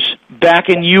 figures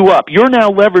backing you up. You're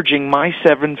now leveraging my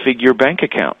 7-figure bank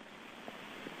account.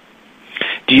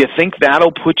 Do you think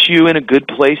that'll put you in a good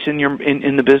place in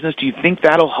the business? Do you think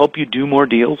that'll help you do more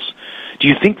deals? Do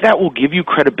you think that will give you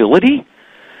credibility?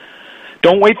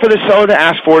 Don't wait for the seller to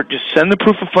ask for it. Just send the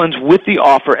proof of funds with the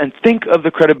offer and think of the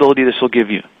credibility this will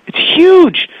give you. It's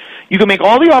huge. You can make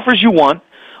all the offers you want,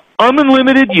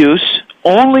 unlimited use,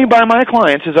 only by my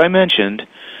clients, as I mentioned,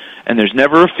 and there's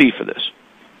never a fee for this.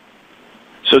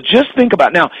 So just think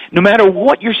about, now, no matter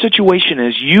what your situation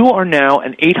is, you are now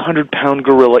an 800-pound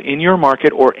gorilla in your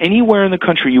market or anywhere in the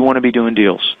country you want to be doing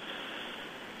deals.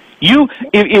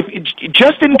 If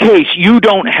just in case you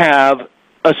don't have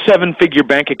a 7-figure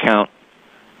bank account,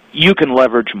 you can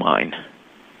leverage mine.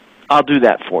 I'll do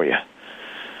that for you.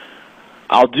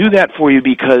 I'll do that for you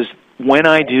because when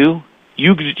I do,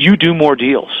 you do more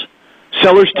deals.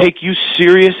 Sellers take you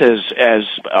serious as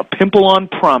a pimple on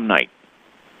prom night.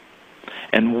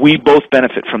 And we both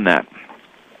benefit from that.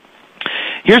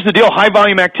 Here's the deal. High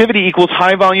volume activity equals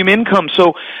high volume income.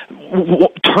 So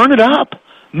turn it up.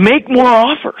 Make more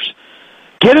offers.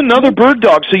 Get another bird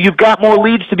dog so you've got more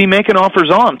leads to be making offers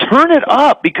on. Turn it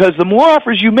up because the more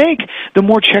offers you make, the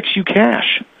more checks you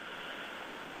cash.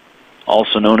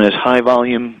 Also known as high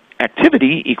volume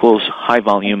activity equals high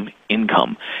volume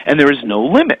income. And there is no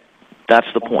limit. That's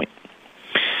the point.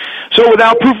 So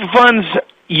without proof of funds,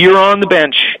 you're on the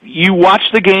bench. You watch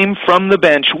the game from the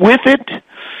bench. With it,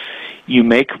 you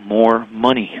make more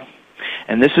money.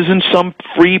 And this isn't some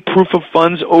free proof of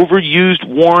funds, overused,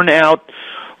 worn out,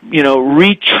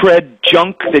 retread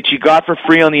junk that you got for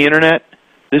free on the internet.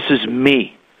 This is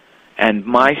me and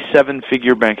my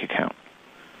 7-figure bank account.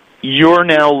 You're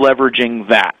now leveraging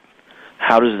that.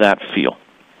 How does that feel?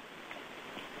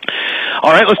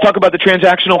 All right, let's talk about the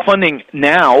transactional funding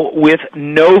now with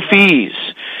no fees.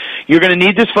 You're going to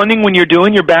need this funding when you're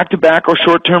doing your back-to-back or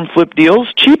short-term flip deals.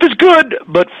 Cheap is good,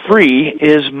 but free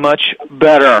is much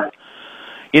better.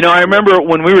 I remember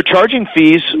when we were charging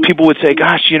fees, people would say,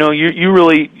 gosh,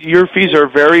 your fees are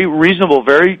very reasonable,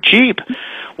 very cheap.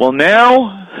 Well,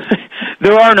 now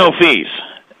there are no fees.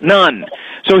 None.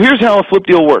 So here's how a flip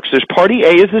deal works. There's party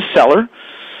A is the seller,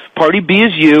 party B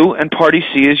is you, and party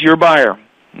C is your buyer.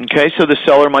 Okay, so the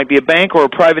seller might be a bank or a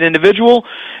private individual.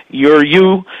 You're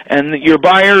you, and your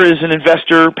buyer is an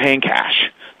investor paying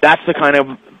cash. That's the kind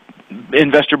of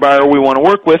investor buyer we want to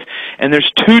work with. And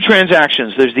there's 2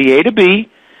 transactions. There's the A to B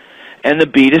and the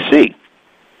B to C.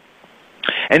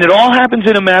 And it all happens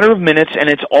in a matter of minutes, and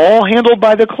it's all handled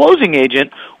by the closing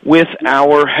agent with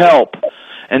our help.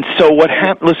 And so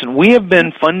listen, we have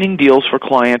been funding deals for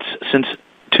clients since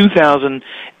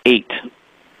 2008.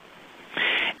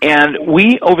 And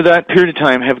we, over that period of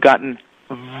time, have gotten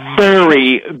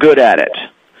very good at it.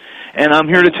 And I'm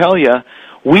here to tell you,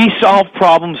 we solve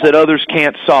problems that others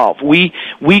can't solve. We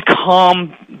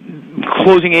calm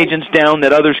closing agents down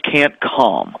that others can't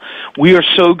calm. We are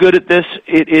so good at this,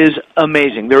 it is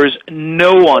amazing. There is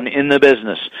no one in the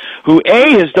business who,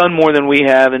 A, has done more than we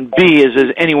have, and B, is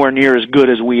anywhere near as good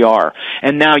as we are.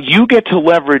 And now you get to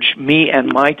leverage me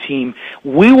and my team.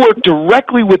 We work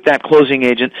directly with that closing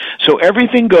agent, so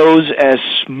everything goes as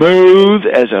smooth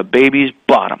as a baby's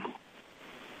bottom.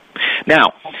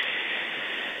 Now,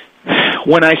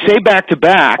 when I say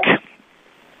back-to-back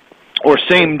or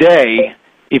same day,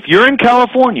 if you're in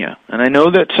California, and I know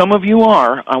that some of you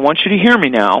are, I want you to hear me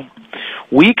now,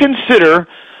 we consider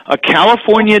a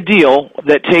California deal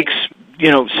that takes,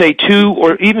 say 2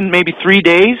 or even maybe 3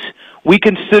 days, we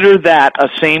consider that a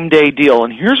same-day deal.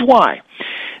 And here's why.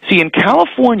 See, in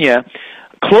California,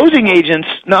 closing agents,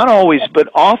 not always, but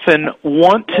often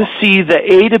want to see the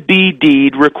A to B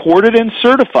deed recorded and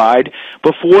certified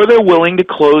before they're willing to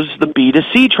close the B to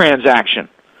C transaction.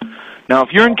 Now, if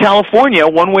you're in California,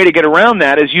 one way to get around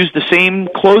that is use the same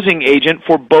closing agent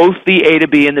for both the A to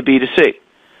B and the B to C.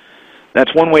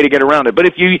 That's one way to get around it. But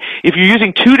if you're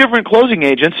using 2 different closing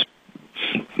agents,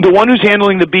 the one who's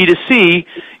handling the B to C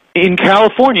in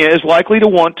California is likely to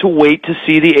want to wait to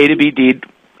see the A to B deed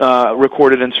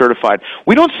recorded and certified.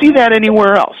 We don't see that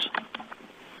anywhere else.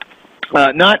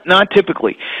 Not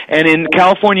typically. And in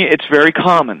California, it's very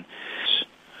common.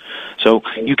 So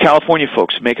you California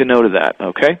folks, make a note of that,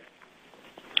 okay?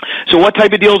 So what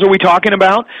type of deals are we talking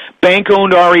about?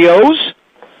 Bank-owned REOs,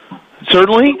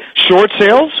 certainly. Short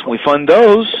sales, we fund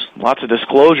those. Lots of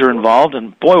disclosure involved,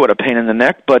 and boy, what a pain in the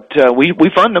neck, but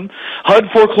we fund them. HUD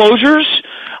foreclosures,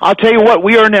 I'll tell you what,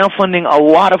 we are now funding a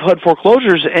lot of HUD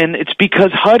foreclosures, and it's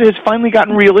because HUD has finally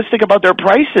gotten realistic about their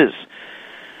prices.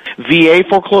 VA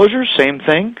foreclosures, same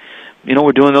thing.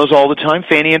 We're doing those all the time.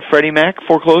 Fannie and Freddie Mac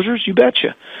foreclosures, you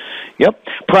betcha. Yep.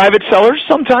 Private sellers,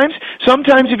 sometimes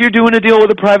if you're doing a deal with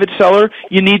a private seller,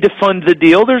 you need to fund the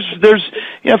deal. There's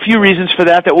a few reasons for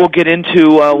that we'll get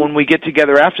into when we get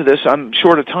together after this. I'm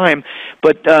short of time,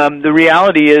 but the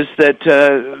reality is that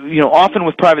often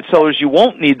with private sellers you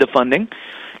won't need the funding.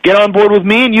 Get on board with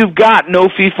me and you've got no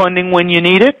fee funding when you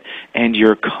need it, and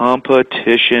your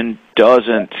competition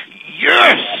doesn't.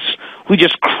 Yes! We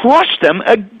just crushed them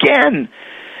again.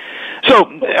 So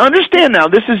understand now,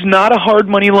 this is not a hard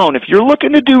money loan. If you're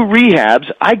looking to do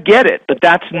rehabs, I get it, but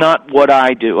that's not what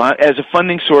I do. As a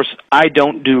funding source, I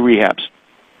don't do rehabs.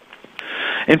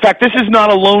 In fact, this is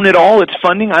not a loan at all. It's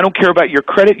funding. I don't care about your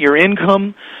credit, your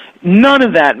income. None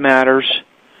of that matters.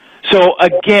 So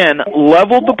again,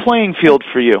 level the playing field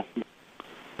for you.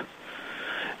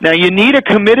 Now, you need a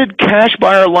committed cash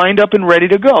buyer lined up and ready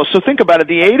to go. So think about it.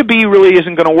 The A to B really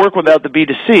isn't going to work without the B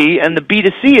to C, and the B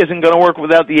to C isn't going to work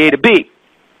without the A to B.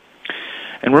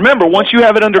 And remember, once you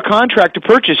have it under contract to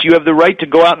purchase, you have the right to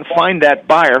go out and find that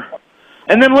buyer.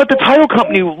 And then let the title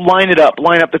company line up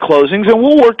the closings, and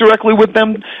we'll work directly with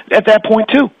them at that point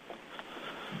too.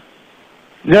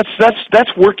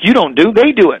 That's work you don't do.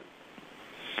 They do it.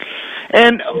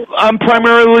 And I'm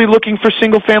primarily looking for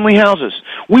single-family houses.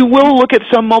 We will look at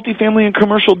some multifamily and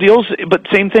commercial deals, but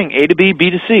same thing, A to B, B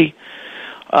to C.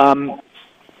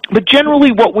 But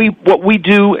generally what we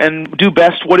do and do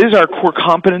best, what is our core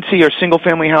competency, are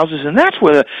single-family houses, and that's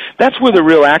where the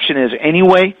real action is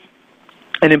anyway.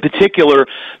 And in particular,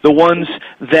 the ones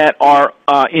that are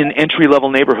in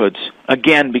entry-level neighborhoods.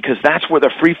 Again, because that's where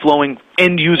the free-flowing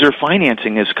end-user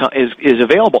financing is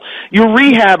available. Your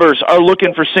rehabbers are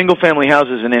looking for single-family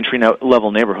houses in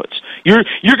entry-level neighborhoods.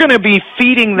 You're going to be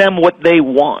feeding them what they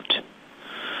want.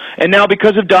 And now,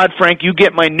 because of Dodd-Frank, you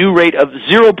get my new rate of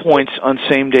 0 points on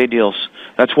same-day deals.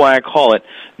 That's why I call it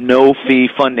no-fee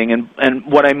funding. And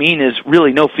what I mean is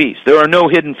really no fees. There are no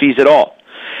hidden fees at all.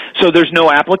 So there's no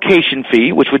application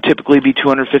fee, which would typically be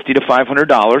 $250 to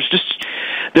 $500.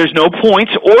 There's no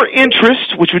points or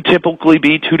interest, which would typically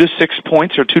be 2 to 6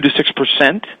 points or 2 to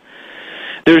 6%.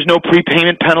 There's no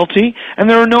prepayment penalty, and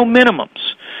there are no minimums.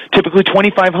 Typically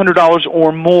 $2,500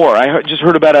 or more. I just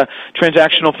heard about a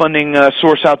transactional funding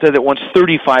source out there that wants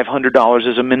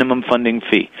 $3,500 as a minimum funding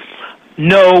fee.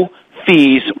 No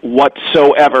fees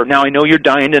whatsoever. Now, I know you're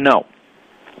dying to know.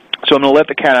 So I'm going to let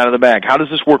the cat out of the bag. How does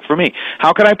this work for me?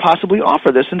 How could I possibly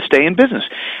offer this and stay in business?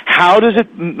 How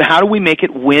do we make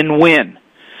it win-win?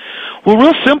 Well,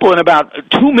 real simple. In about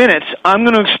 2 minutes, I'm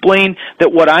going to explain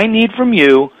that what I need from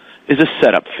you is a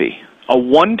setup fee, a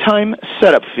one-time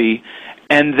setup fee,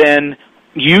 and then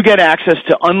you get access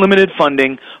to unlimited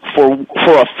funding for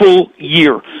a full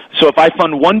year. So if I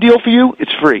fund one deal for you,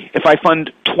 it's free. If I fund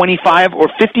 25 or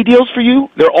 50 deals for you,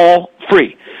 they're all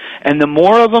free. And the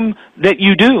more of them that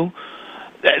you do,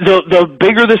 the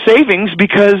bigger the savings,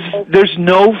 because there's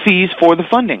no fees for the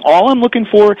funding. All I'm looking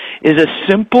for is a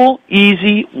simple,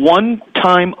 easy,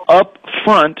 one-time,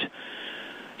 upfront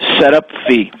setup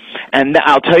fee. And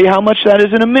I'll tell you how much that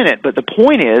is in a minute, but the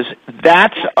point is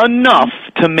that's enough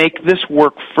to make this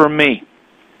work for me.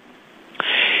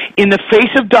 In the face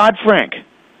of Dodd-Frank,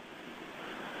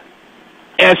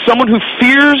 as someone who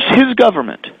fears his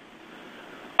government,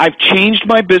 I've changed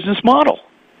my business model.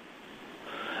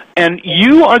 And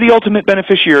you are the ultimate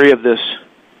beneficiary of this.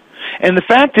 And the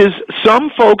fact is, some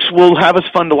folks will have us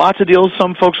fund lots of deals,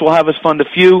 some folks will have us fund a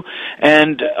few,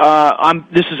 and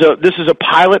this is a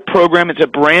pilot program. It's a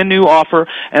brand new offer,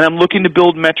 and I'm looking to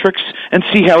build metrics and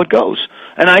see how it goes.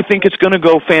 And I think it's going to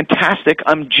go fantastic.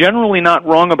 I'm generally not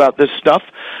wrong about this stuff,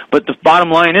 but the bottom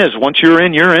line is, once you're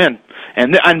in, you're in.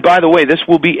 And by the way, this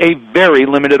will be a very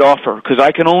limited offer because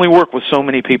I can only work with so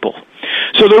many people.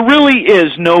 So there really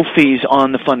is no fees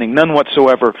on the funding, none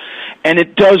whatsoever. And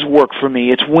it does work for me.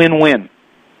 It's win-win.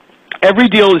 Every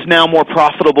deal is now more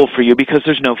profitable for you because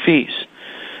there's no fees.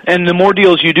 And the more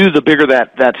deals you do, the bigger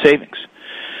that savings.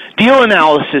 Deal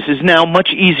analysis is now much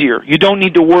easier. You don't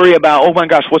need to worry about, oh my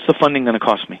gosh, what's the funding going to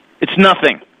cost me? It's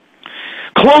nothing.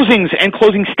 Closings and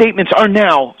closing statements are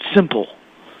now simple.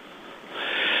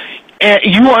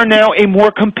 You are now a more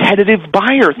competitive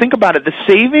buyer. Think about it. The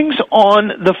savings on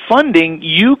the funding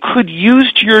you could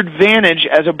use to your advantage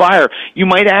as a buyer. You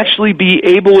might actually be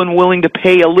able and willing to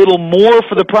pay a little more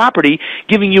for the property,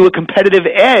 giving you a competitive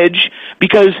edge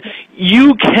because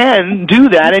you can do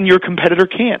that and your competitor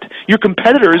can't. Your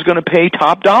competitor is going to pay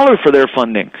top dollar for their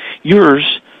funding. Yours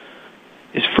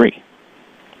is free.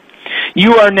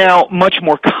 You are now much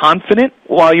more confident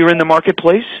while you're in the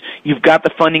marketplace. You've got the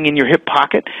funding in your hip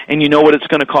pocket, and you know what it's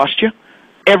going to cost you.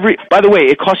 By the way,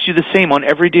 it costs you the same on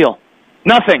every deal.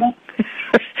 Nothing.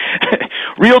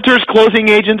 Realtors, closing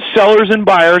agents, sellers, and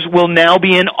buyers will now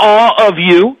be in awe of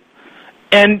you,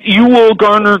 and you will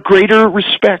garner greater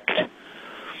respect.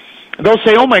 They'll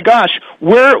say, oh my gosh,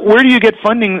 where do you get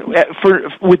funding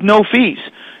with no fees?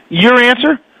 Your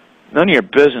answer? None of your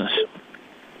business.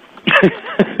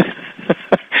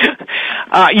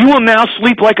 You will now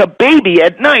sleep like a baby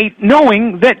at night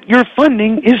knowing that your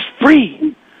funding is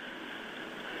free.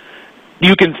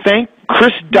 You can thank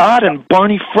Chris Dodd and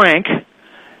Barney Frank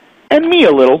and me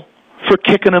a little for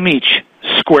kicking them each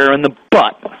square in the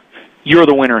butt. You're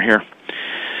the winner here.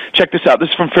 Check this out. This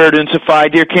is from Fair to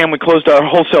Insify. Dear Cam, we closed our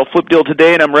wholesale flip deal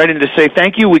today, and I'm ready to say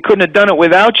thank you. We couldn't have done it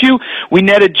without you. We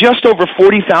netted just over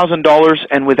 $40,000,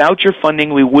 and without your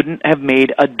funding, we wouldn't have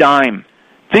made a dime.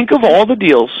 Think of all the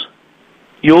deals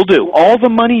you'll do, all the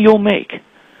money you'll make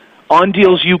on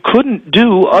deals you couldn't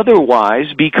do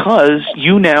otherwise because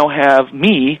you now have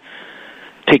me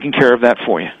taking care of that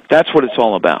for you. That's what it's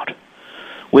all about.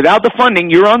 Without the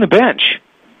funding, you're on the bench.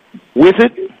 With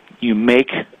it, you make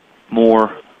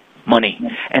more money.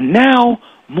 And now,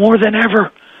 more than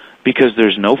ever, because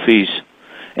there's no fees.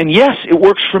 And yes, it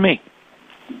works for me.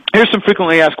 Here's some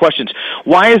frequently asked questions.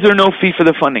 Why is there no fee for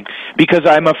the funding? Because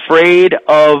I'm afraid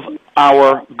of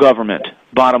our government,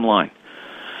 bottom line.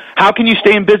 How can you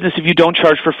stay in business if you don't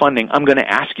charge for funding? I'm going to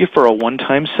ask you for a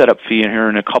one-time setup fee in here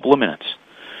in a couple of minutes.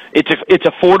 It's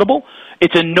affordable.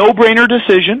 It's a no-brainer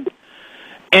decision,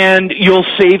 and you'll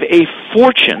save a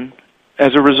fortune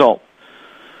as a result.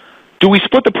 Do we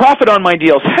split the profit on my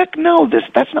deals? Heck no,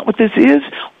 that's not what this is.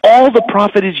 All the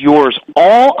profit is yours.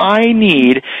 All I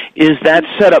need is that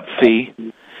setup fee,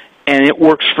 and it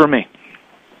works for me.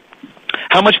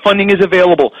 How much funding is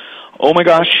available? Oh my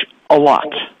gosh, a lot.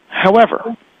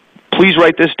 However, please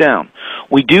write this down.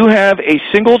 We do have a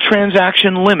single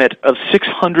transaction limit of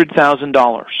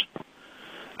 $600,000.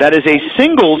 That is a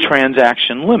single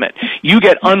transaction limit. You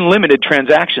get unlimited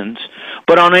transactions,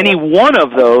 but on any one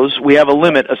of those, we have a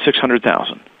limit of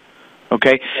 $600,000.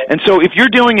 Okay? And so if you're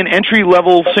dealing in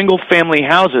entry-level single-family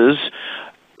houses,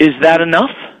 is that enough?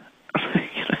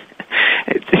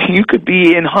 You could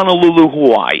be in Honolulu,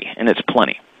 Hawaii, and it's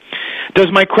plenty. Does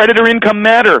my credit or income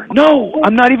matter? No,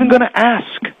 I'm not even going to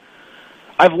ask.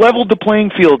 I've leveled the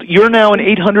playing field. You're now an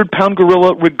 800-pound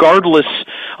gorilla regardless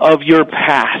of your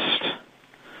past.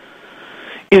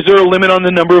 Is there a limit on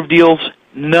the number of deals?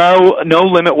 No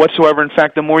limit whatsoever. In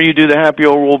fact, the more you do, the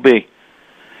happier we'll be.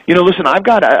 You know, listen, I've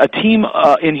got a team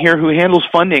in here who handles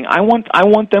funding. I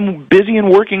want them busy and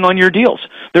working on your deals.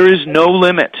 There is no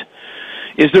limit.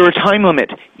 Is there a time limit?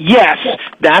 Yes,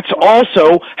 that's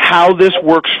also how this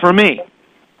works for me.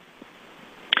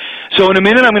 So in a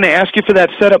minute, I'm going to ask you for that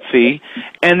setup fee,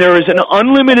 and there is an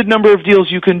unlimited number of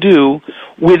deals you can do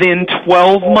within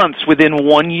 12 months, within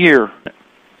 1 year.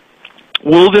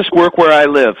 Will this work where I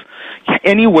live?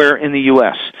 Anywhere in the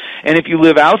U.S. And if you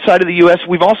live outside of the U.S.,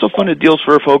 we've also funded deals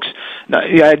for folks.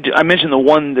 I mentioned the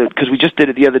one because we just did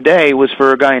it the other day, was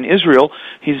for a guy in Israel.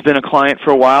 He's been a client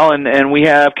for a while, and we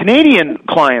have Canadian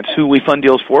clients who we fund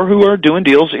deals for who are doing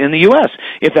deals in the U.S.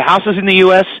 If the house is in the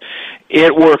U.S.,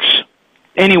 it works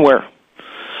anywhere.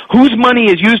 Whose money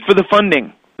is used for the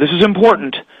funding? This is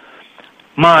important.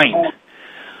 Mine.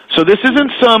 So this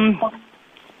isn't some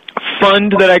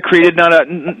fund that I created, not a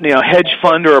hedge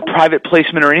fund or a private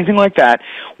placement or anything like that.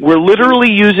 We're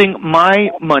literally using my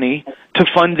money to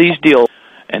fund these deals.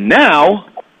 And now,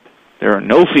 there are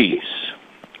no fees.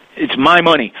 It's my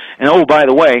money. And oh, by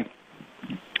the way,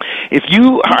 If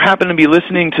you happen to be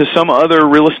listening to some other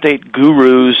real estate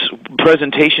guru's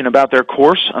presentation about their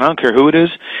course, and I don't care who it is,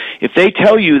 if they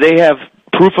tell you they have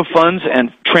proof of funds and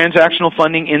transactional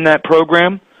funding in that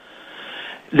program,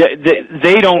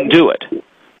 they don't do it.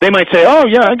 They might say, oh,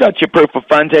 yeah, I got your proof of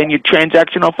funds and your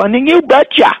transactional funding. You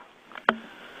betcha.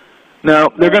 Now,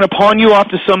 they're going to pawn you off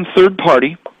to some third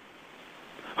party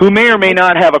who may or may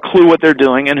not have a clue what they're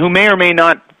doing and who may or may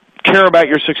not care about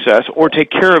your success or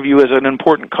take care of you as an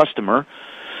important customer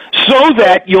so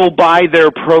that you'll buy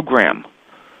their program.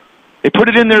 They put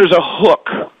it in there as a hook.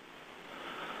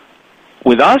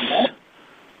 With us,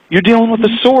 you're dealing with the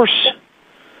source.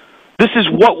 This is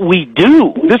what we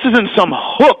do. This isn't some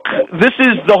hook. This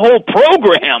is the whole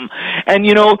program. And,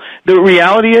 you know, the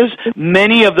reality is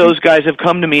many of those guys have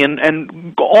come to me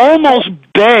and almost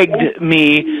begged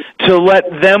me to let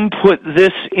them put this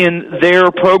in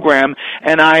their program.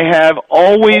 And I have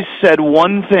always said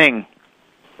one thing.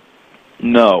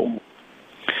 No.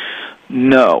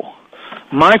 No.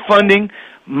 My funding,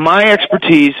 my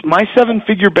expertise, my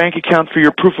 7-figure bank account for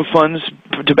your proof of funds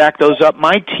to back those up,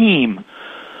 my team,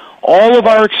 all of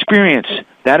our experience,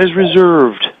 that is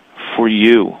reserved for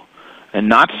you. And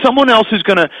not someone else who's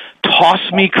going to toss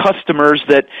me customers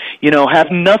that, you know, have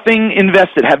nothing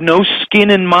invested, have no skin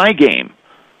in my game.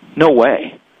 No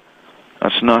way.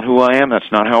 That's not who I am.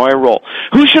 That's not how I roll.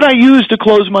 Who should I use to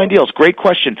close my deals? Great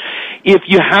question. If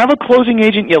you have a closing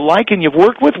agent you like and you've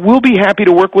worked with, we'll be happy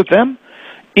to work with them.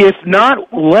 If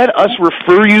not, let us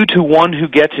refer you to one who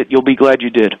gets it. You'll be glad you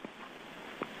did.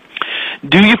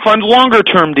 Do you fund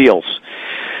longer-term deals?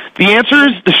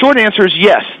 The short answer is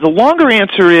yes. The longer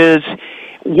answer is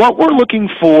what we're looking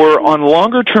for on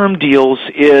longer-term deals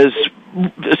is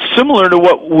similar to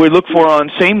what we look for on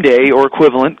same-day or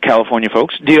equivalent, California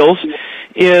folks, deals,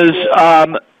 is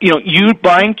you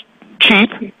buying cheap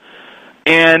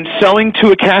and selling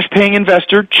to a cash-paying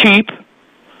investor cheap.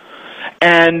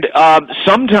 And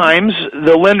sometimes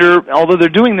the lender, although they're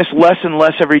doing this less and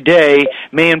less every day,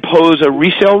 may impose a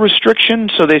resale restriction.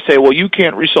 So they say, well, you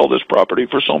can't resell this property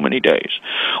for so many days.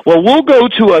 Well, we'll go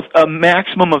to a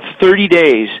maximum of 30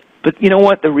 days. But you know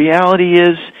what? The reality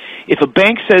is, if a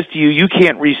bank says to you, you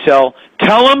can't resell,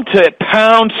 tell them to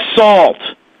pound salt.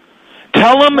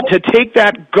 Tell them to take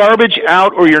that garbage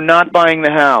out or you're not buying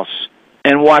the house.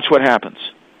 And watch what happens.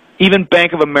 Even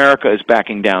Bank of America is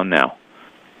backing down now.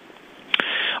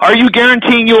 Are you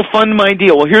guaranteeing you'll fund my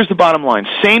deal? Well, here's the bottom line.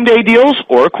 Same-day deals,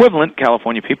 or equivalent,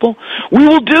 California people, we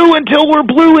will do until we're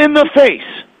blue in the face.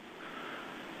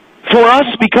 For us,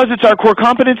 because it's our core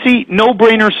competency,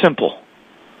 no-brainer simple.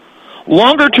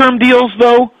 Longer-term deals,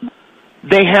 though,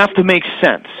 they have to make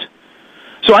sense.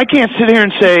 So I can't sit here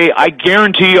and say, I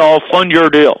guarantee I'll fund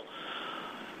your deal.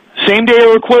 Same-day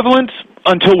or equivalent,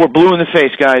 until we're blue in the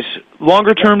face, guys.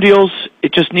 Longer-term deals,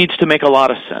 it just needs to make a lot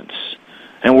of sense.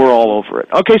 And we're all over it.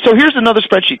 Okay, so here's another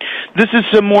spreadsheet. This is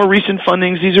some more recent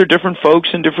fundings. These are different folks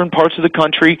in different parts of the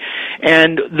country.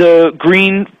 And the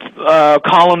green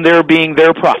column there being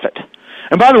their profit.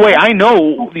 And by the way, I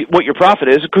know what your profit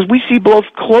is because we see both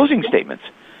closing statements.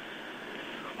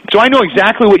 So I know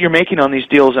exactly what you're making on these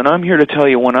deals, and I'm here to tell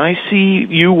you, when I see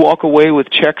you walk away with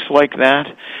checks like that,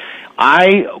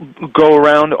 I go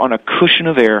around on a cushion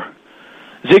of air.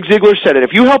 Zig Ziglar said it.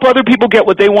 If you help other people get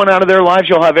what they want out of their lives,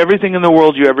 you'll have everything in the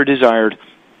world you ever desired.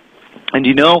 And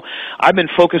you know, I've been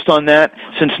focused on that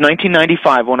since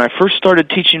 1995 when I first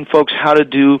started teaching folks how to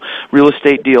do real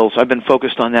estate deals. I've been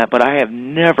focused on that, but I have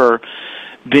never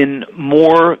been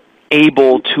more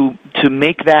able to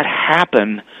make that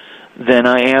happen than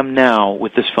I am now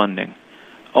with this funding.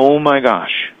 Oh my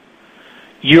gosh.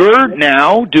 You're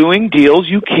now doing deals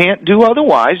you can't do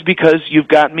otherwise because you've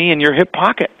got me in your hip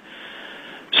pocket.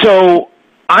 So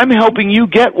I'm helping you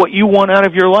get what you want out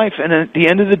of your life, and at the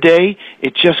end of the day,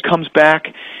 it just comes back,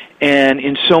 and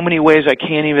in so many ways I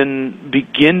can't even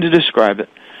begin to describe it.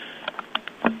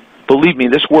 Believe me,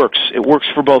 this works. It works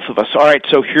for both of us. All right,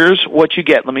 so here's what you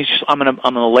get. I'm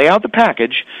gonna lay out the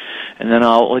package, and then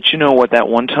I'll let you know what that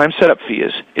one-time setup fee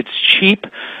is. It's cheap,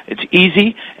 it's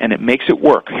easy, and it makes it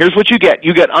work. Here's what you get.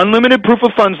 You get unlimited proof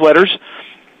of funds letters,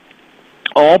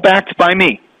 all backed by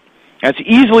me. That's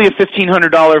easily a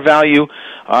 $1,500 value.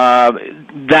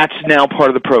 That's now part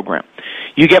of the program.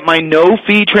 You get my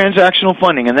no-fee transactional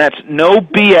funding, and that's no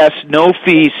BS, no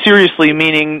fee, seriously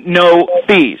meaning no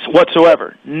fees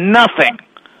whatsoever. Nothing.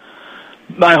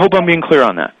 I hope I'm being clear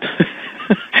on that.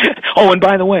 Oh, and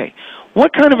by the way,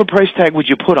 what kind of a price tag would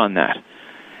you put on that?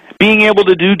 Being able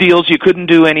to do deals you couldn't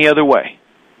do any other way.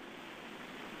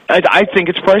 I think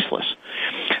it's priceless.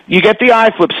 You get the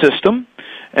iFlip system.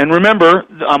 And remember,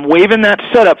 I'm waiving that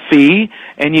setup fee,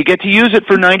 and you get to use it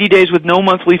for 90 days with no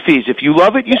monthly fees. If you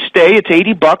love it, you stay. It's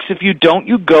 $80. If you don't,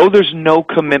 you go. There's no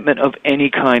commitment of any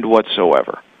kind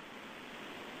whatsoever.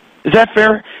 Is that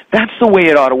fair? That's the way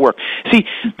it ought to work. See,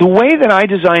 the way that I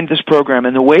designed this program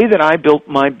and the way that I built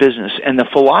my business and the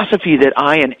philosophy that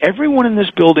I and everyone in this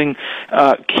building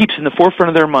keeps in the forefront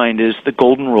of their mind is the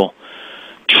golden rule.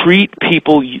 Treat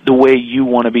people the way you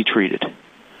want to be treated.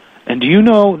 And do you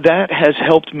know that has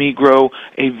helped me grow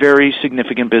a very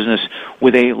significant business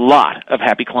with a lot of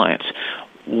happy clients,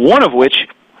 one of which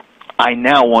I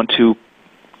now want to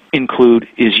include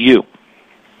is you.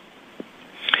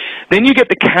 Then you get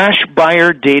the cash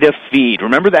buyer data feed.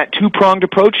 Remember that two-pronged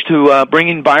approach to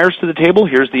bringing buyers to the table?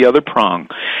 Here's the other prong.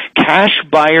 Cash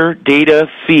buyer data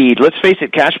feed. Let's face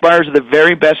it, cash buyers are the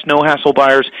very best no-hassle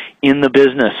buyers in the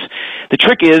business. The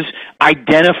trick is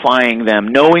identifying them,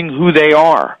 knowing who they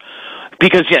are.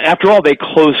 Because after all, they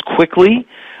close quickly,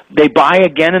 they buy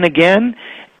again and again,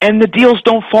 and the deals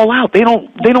don't fall out. They don't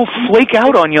flake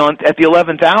out on you at the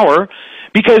 11th hour,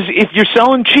 because if you're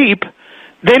selling cheap,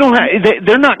 they're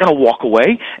not going to walk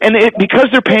away, and because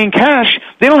they're paying cash,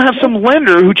 they don't have some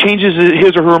lender who changes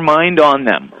his or her mind on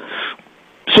them.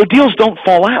 So deals don't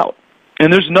fall out,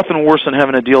 and there's nothing worse than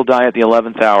having a deal die at the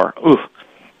 11th hour. Ooh.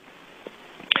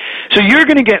 So you're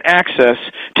going to get access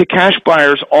to cash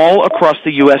buyers all across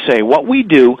the USA. What we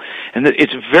do, and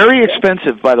it's very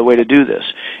expensive, by the way, to do this,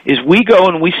 is we go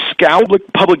and we scour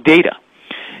public data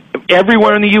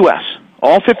everywhere in the U.S.,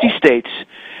 all 50 states,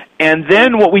 and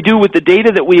then what we do with the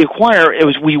data that we acquire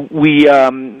is we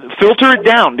filter it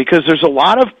down, because there's a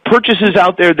lot of purchases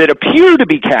out there that appear to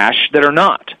be cash that are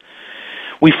not.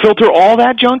 We filter all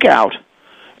that junk out,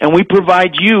 and we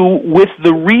provide you with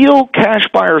the real cash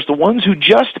buyers, the ones who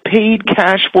just paid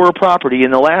cash for a property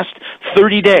in the last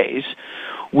 30 days.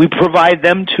 We provide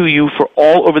them to you for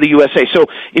all over the USA. So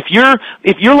if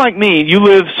you're like me, you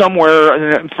live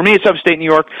somewhere, for me it's upstate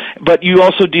New York, but you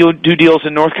also do deals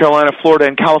in North Carolina, Florida,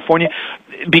 and California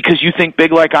because you think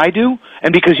big like I do,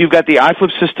 and because you've got the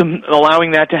iFlip system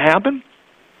allowing that to happen.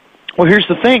 Well, here's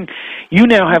the thing. You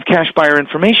now have cash buyer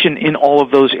information in all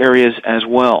of those areas as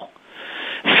well.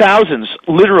 Thousands,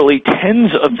 literally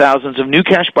tens of thousands of new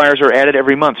cash buyers are added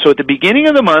every month. So at the beginning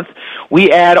of the month,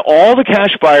 we add all the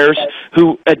cash buyers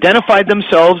who identified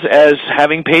themselves as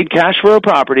having paid cash for a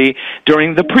property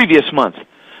during the previous month.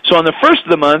 So on the first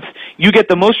of the month, you get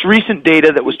the most recent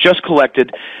data that was just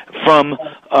collected from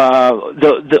all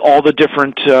the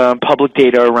different public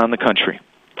data around the country.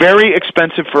 Very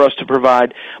expensive for us to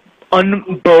provide.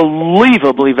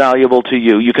 Unbelievably valuable to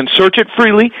you. You can search it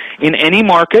freely in any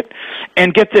market,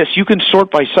 and get this, you can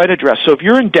sort by site address. So if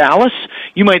you're in Dallas,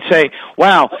 you might say,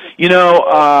 wow, this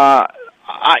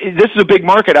is a big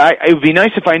market. It would be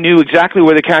nice if I knew exactly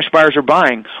where the cash buyers are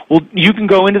buying. Well, you can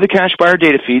go into the cash buyer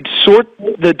data feed, sort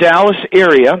the Dallas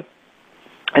area,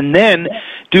 and then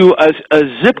do a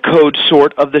zip code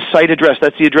sort of the site address.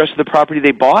 That's the address of the property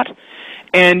they bought,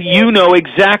 and you know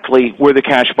exactly where the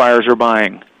cash buyers are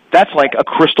buying. That's like a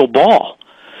crystal ball.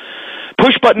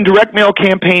 Push-button direct mail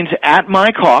campaigns at my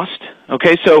cost.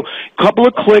 Okay, so a couple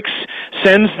of clicks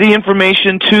sends the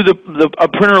information to a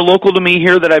printer local to me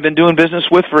here that I've been doing business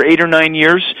with for 8 or 9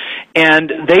 years,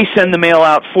 and they send the mail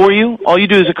out for you. All you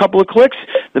do is a couple of clicks.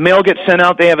 The mail gets sent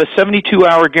out. They have a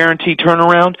 72-hour guarantee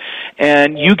turnaround,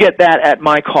 and you get that at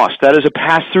my cost. That is a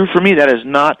pass-through for me. That is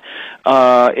not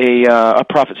a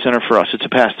profit center for us. It's a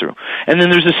pass-through. And then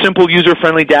there's a simple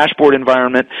user-friendly dashboard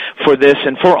environment for this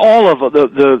and for all of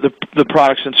the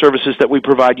products and services that we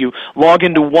provide you. Log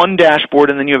into one dashboard,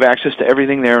 and then you have access to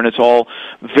everything there, and it's all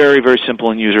very, very simple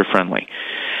and user-friendly.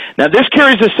 Now, this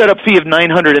carries a setup fee of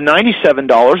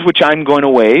 $997, which I'm going to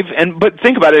waive. But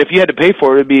think about it. If you had to pay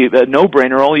for it, it would be a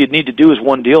no-brainer. All you'd need to do is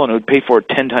one deal, and it would pay for it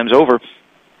 10 times over.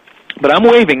 But I'm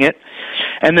waiving it.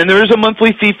 And then there is a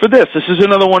monthly fee for this. This is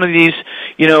another one of these,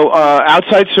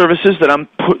 outside services that I'm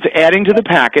adding to the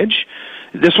package.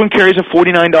 This one carries a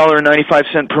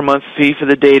 $49.95 per month fee for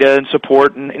the data and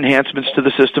support and enhancements to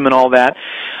the system and all that.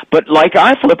 But like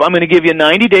iFlip, I'm going to give you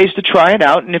 90 days to try it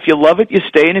out, and if you love it, you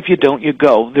stay, and if you don't, you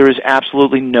go. There is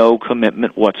absolutely no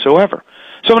commitment whatsoever.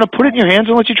 So I'm going to put it in your hands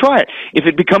and let you try it. If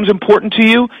it becomes important to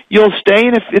you, you'll stay,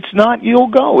 and if it's not, you'll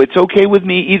go. It's okay with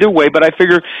me either way, but I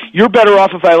figure you're better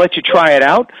off if I let you try it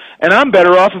out, and I'm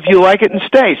better off if you like it and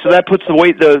stay. So that puts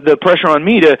the pressure on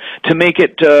me to make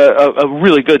it a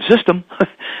really good system,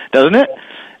 doesn't it?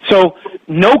 So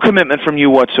no commitment from you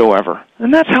whatsoever,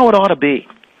 and that's how it ought to be.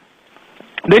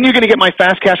 Then you're going to get my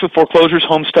Fast Cash with Foreclosures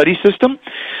home study system.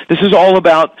 This is all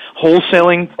about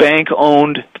wholesaling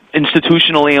bank-owned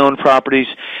institutionally owned properties,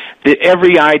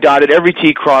 every I dotted, every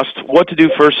T crossed, what to do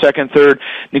first, second, third,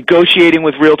 negotiating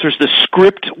with realtors. The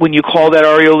script when you call that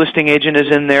REO listing agent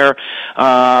is in there.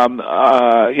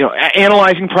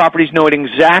 Analyzing properties, knowing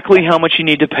exactly how much you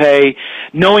need to pay,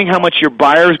 knowing how much your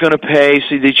buyer is going to pay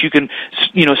so that you can,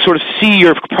 sort of see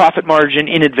your profit margin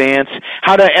in advance,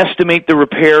 how to estimate the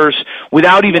repairs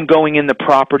without even going in the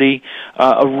property.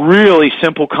 A really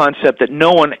simple concept that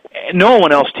no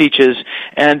one else teaches,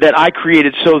 and that I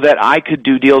created so that I could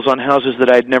do deals on houses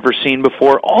that I'd never seen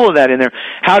before. All of that in there.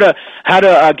 How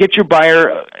to get your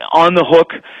buyer on the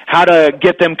hook, how to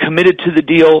get them committed to the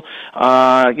deal,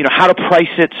 how to price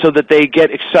it so that they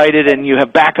get excited and you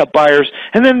have backup buyers,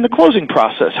 and then the closing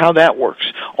process, how that works.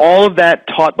 All of that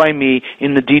taught by me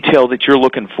in the detail that you're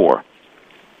looking for.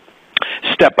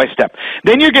 Step by step.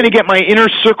 Then you're going to get my inner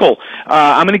circle.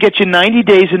 I'm going to get you 90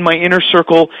 days in my inner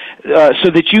circle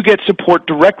so that you get support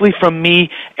directly from me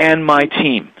and my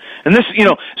team. And this,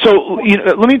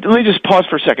 let me just pause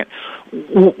for a second.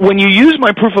 When you use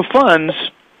my proof of funds,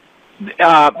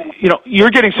 you're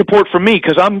getting support from me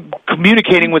because I'm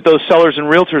communicating with those sellers and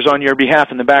realtors on your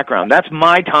behalf in the background. That's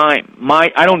my time.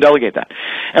 I don't delegate that.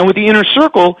 And with the inner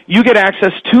circle, you get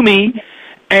access to me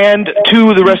and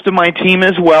to the rest of my team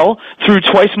as well through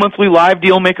twice-monthly live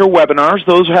Dealmaker webinars.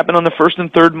 Those happen on the first and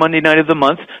third Monday night of the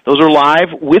month. Those are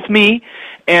live with me,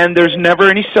 and there's never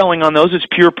any selling on those. It's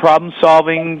pure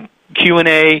problem-solving,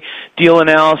 Q&A, deal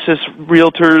analysis,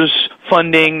 realtors,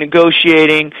 funding,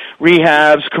 negotiating,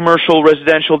 rehabs, commercial,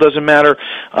 residential, doesn't matter.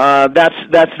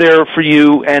 That's there for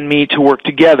you and me to work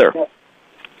together.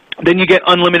 Then you get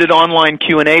unlimited online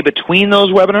Q&A between those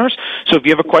webinars. So if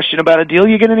you have a question about a deal,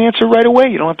 you get an answer right away.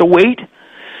 You don't have to wait.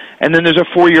 And then there's a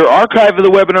 4-year archive of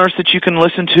the webinars that you can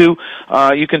listen to.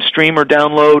 You can stream or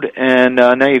download, and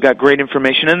now you've got great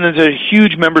information. And there's a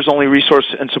huge members-only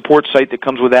resource and support site that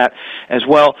comes with that as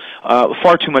well.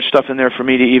 Far too much stuff in there for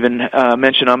me to even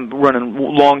mention. I'm running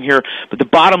long here. But the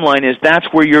bottom line is that's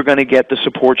where you're going to get the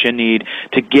support you need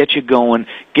to get you going,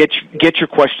 get your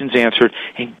questions answered,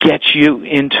 and get you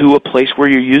into a place where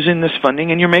you're using this funding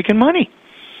and you're making money.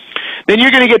 Then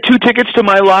you're going to get 2 tickets to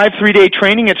my live 3-day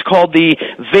training. It's called the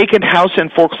Vacant House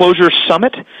and Foreclosure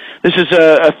Summit. This is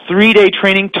a 3-day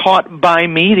training taught by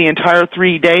me the entire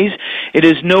 3 days. It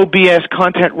is no BS,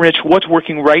 content-rich, what's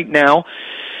working right now.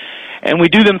 And we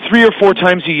do them 3 or 4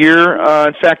 times a year.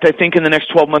 In fact, I think in the next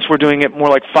 12 months we're doing it more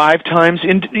like 5 times.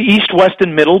 In East, West,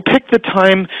 and Middle. Pick the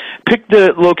time, pick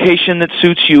the location that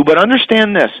suits you. But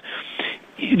understand this.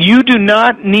 You do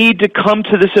not need to come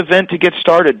to this event to get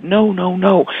started. No.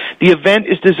 The event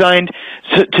is designed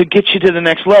to get you to the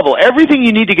next level. Everything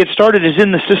you need to get started is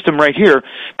in the system right here.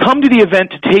 Come to the event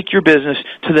to take your business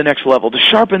to the next level, to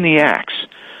sharpen the axe.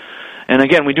 And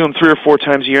again, we do them 3 or 4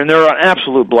 times a year, and they're an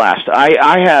absolute blast.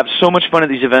 I have so much fun at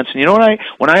these events. And you know what?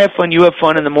 When I have fun, you have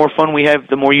fun, and the more fun we have,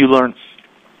 the more you learn.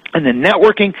 And then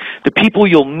networking, the people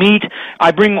you'll meet.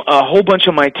 I bring a whole bunch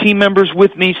of my team members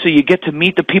with me, so you get to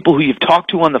meet the people who you've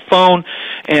talked to on the phone.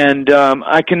 And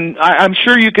I'm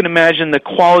sure you can imagine the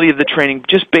quality of the training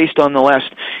just based on the last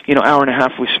hour and a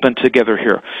half we've spent together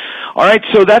here. All right,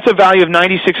 so that's a value of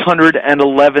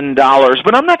 $9,611,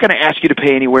 but I'm not going to ask you to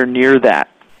pay anywhere near that.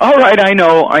 All right, I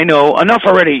know. Enough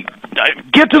already.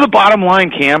 Get to the bottom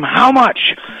line, Cam. How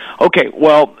much? Okay,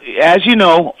 well, as you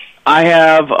know, I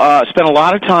have spent a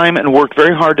lot of time and worked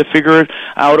very hard to figure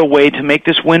out a way to make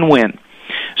this win-win.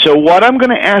 So what I'm going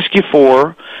to ask you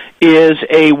for is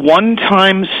a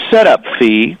one-time setup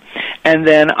fee, and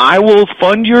then I will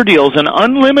fund your deals, an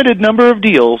unlimited number of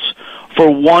deals,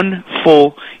 for 1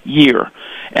 full year.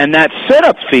 And that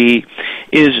setup fee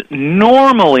is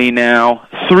normally now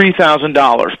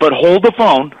 $3,000. But hold the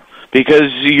phone,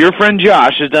 because your friend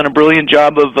Josh has done a brilliant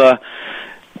job of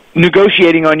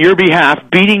negotiating on your behalf,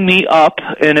 beating me up,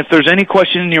 and if there's any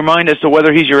question in your mind as to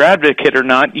whether he's your advocate or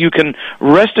not, you can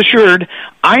rest assured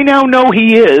I now know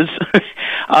he is.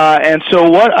 And so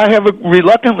what I have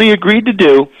reluctantly agreed to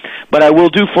do, but I will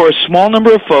do for a small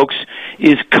number of folks,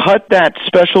 is cut that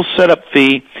special setup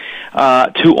fee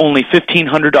to only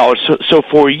 $1,500. So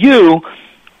for you,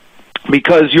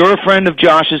 because you're a friend of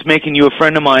Josh's making you a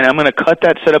friend of mine, I'm going to cut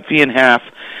that setup fee in half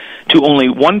to only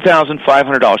 $1,500.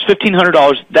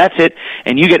 $1,500, that's it,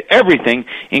 and you get everything,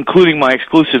 including my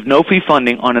exclusive no-fee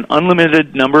funding on an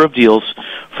unlimited number of deals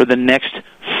for the next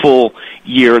full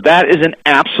year. That is an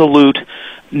absolute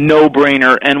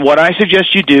no-brainer, and what I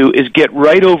suggest you do is get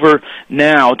right over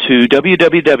now to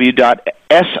www.SREC,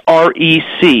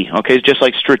 okay, it's just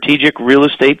like Strategic Real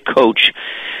Estate Coach,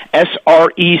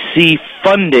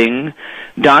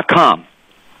 SRECfunding.com.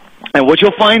 And what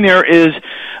you'll find there is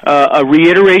a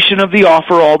reiteration of the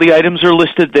offer. All the items are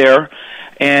listed there,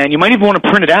 and you might even want to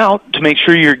print it out to make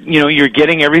sure you're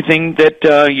getting everything that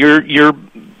you're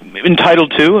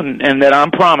entitled to and that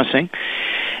I'm promising.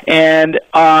 And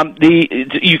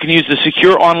you can use the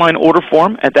secure online order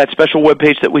form at that special web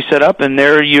page that we set up, and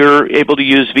there you're able to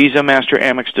use Visa, Master,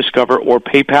 Amex, Discover, or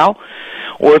PayPal.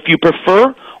 Or if you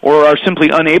prefer or are simply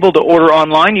unable to order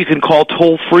online, you can call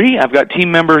toll-free. I've got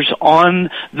team members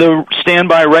on the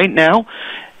standby right now.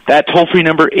 That toll-free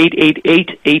number,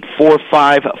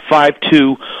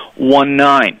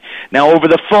 888-845-5219. Now, over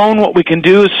the phone, what we can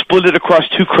do is split it across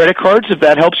 2 credit cards, if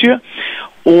that helps you.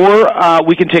 Or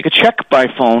we can take a check by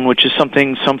phone, which is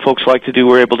something some folks like to do.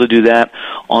 We're able to do that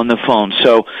on the phone.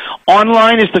 So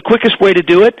online is the quickest way to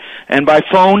do it, and by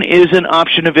phone is an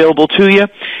option available to you.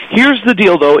 Here's the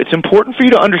deal, though. It's important for you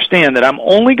to understand that I'm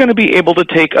only going to be able to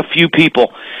take a few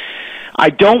people. I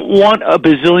don't want a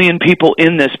bazillion people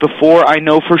in this before I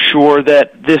know for sure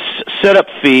that this setup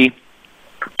fee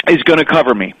is going to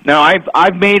cover me. Now,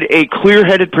 I've made a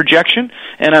clear-headed projection,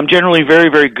 and I'm generally very,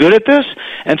 very good at this,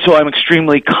 and so I'm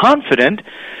extremely confident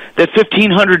that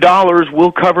 $1,500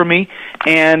 will cover me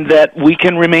and that we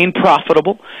can remain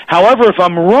profitable. However, if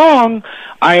I'm wrong,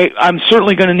 I'm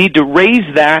certainly going to need to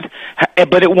raise that,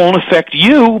 but it won't affect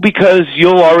you because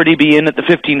you'll already be in at the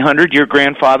 $1,500. You're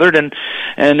grandfathered, and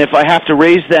if I have to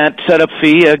raise that setup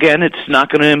fee, again, it's not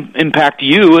going to impact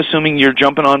you, assuming you're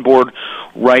jumping on board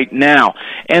right now.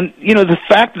 And, the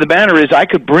fact of the matter is I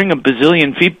could bring a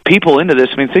bazillion people into this.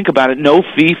 I mean, think about it. No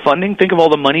fee funding. Think of all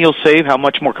the money you'll save, how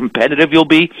much more competitive you'll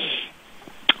be.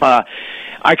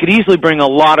 I could easily bring a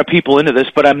lot of people into this,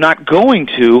 but I'm not going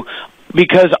to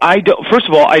because first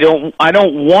of all, I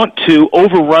don't want to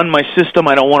overrun my system.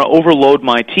 I don't want to overload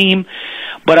my team,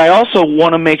 but I also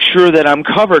want to make sure that I'm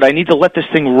covered. I need to let this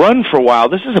thing run for a while.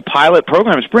 This is a pilot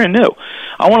program. It's brand new.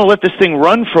 I want to let this thing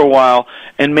run for a while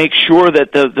and make sure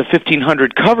that the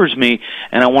 1,500 covers me,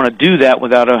 and I want to do that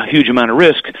without a huge amount of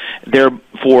risk,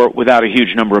 therefore without a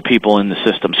huge number of people in the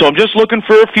system. So I'm just looking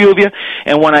for a few of you,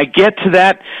 and when I get to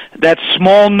that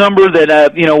small number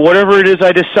that, whatever it is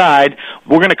I decide,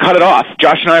 we're going to cut it off.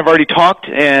 Josh and I have already talked,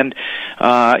 and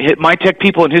my tech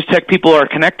people and his tech people are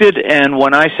connected, and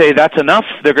when I say that's enough,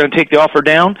 they're going to take the offer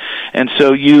down. And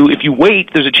so if you wait,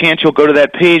 there's a chance you'll go to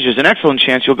that page. There's an excellent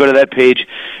chance you'll go to that page,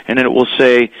 and then it will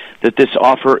say that this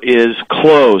offer is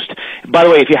closed. By the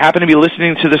way, if you happen to be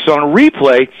listening to this on a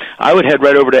replay, I would head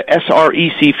right over to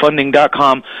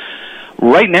srecfunding.com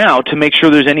right now to make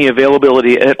sure there's any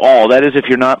availability at all. That is if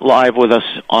you're not live with us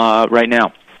right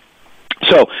now.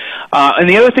 So, and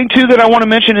the other thing, too, that I want to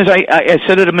mention is I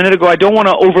said it a minute ago, I don't want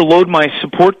to overload my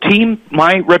support team.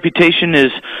 My reputation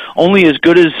is only as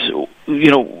good as,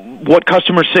 what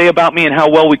customers say about me and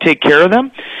how well we take care of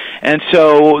them. And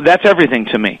so that's everything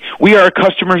to me. We are a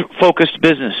customer-focused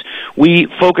business. We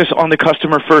focus on the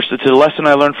customer first. It's a lesson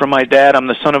I learned from my dad. I'm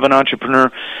the son of an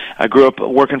entrepreneur. I grew up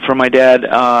working for my dad,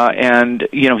 and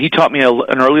he taught me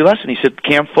an early lesson. He said,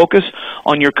 Cam, focus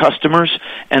on your customers,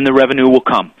 and the revenue will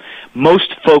come.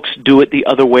 Most folks do it the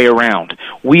other way around.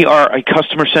 We are a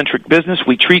customer-centric business.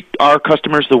 We treat our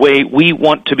customers the way we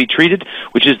want to be treated,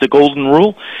 which is the golden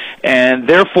rule. And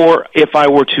therefore, if I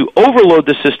were to overload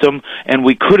the system and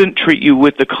we couldn't treat you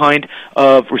with the kind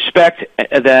of respect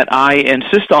that I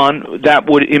insist on, that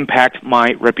would impact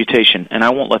my reputation, and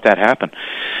I won't let that happen.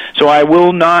 So I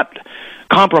will not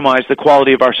compromise the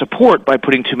quality of our support by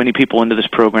putting too many people into this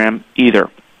program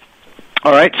either.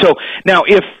 All right, so now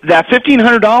if that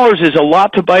 $1,500 is a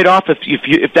lot to bite off,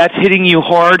 if that's hitting you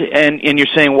hard and you're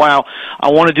saying, wow,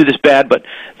 I want to do this bad, but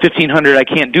 $1,500 I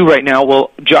can't do right now, well,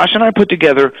 Josh and I put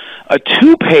together a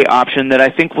 2-pay option that I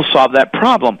think will solve that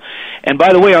problem. And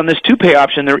by the way, on this 2-pay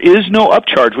option, there is no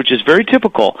upcharge, which is very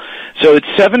typical. So it's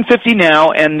 $750 now,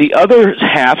 and the other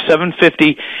half,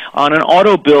 $750, on an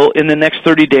auto bill in the next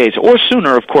 30 days, or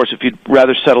sooner, of course, if you'd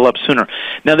rather settle up sooner.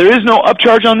 Now, there is no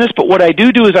upcharge on this, but what I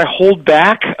do is I hold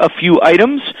back a few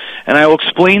items, and I will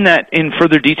explain that in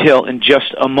further detail in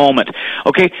just a moment.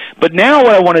 Okay, but now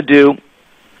what I want to do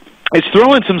is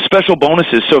throw in some special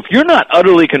bonuses. So if you're not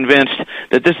utterly convinced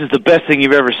that this is the best thing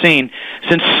you've ever seen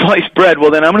since sliced bread,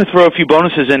 well, then I'm going to throw a few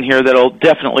bonuses in here that will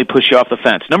definitely push you off the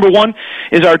fence. Number 1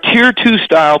 is our Tier 2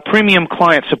 style premium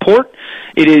client support.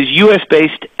 It is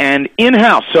U.S.-based and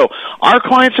in-house. So our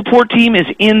client support team is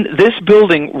in this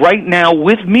building right now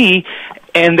with me,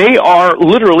 and they are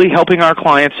literally helping our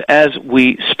clients as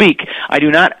we speak. I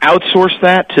do not outsource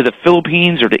that to the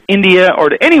Philippines or to India or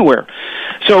to anywhere.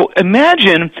 So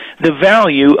imagine the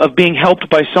value of being helped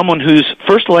by someone whose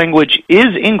first language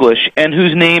is English and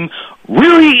whose name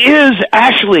really is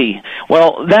Ashley.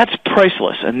 Well, that's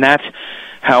priceless, and that's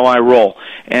how I roll.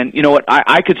 And you know what?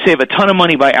 I could save a ton of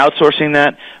money by outsourcing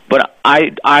that, but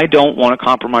I don't want to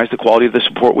compromise the quality of the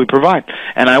support we provide.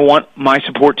 And I want my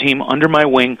support team under my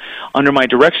wing, under my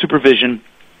direct supervision,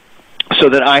 so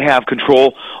that I have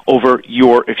control over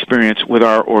your experience with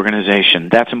our organization.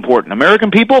 That's important.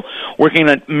 American people working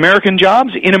at American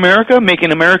jobs in America,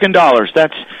 making American dollars.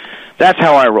 That's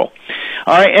how I roll.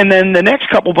 All right, and then the next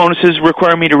couple bonuses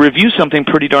require me to review something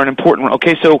pretty darn important.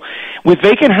 Okay, so with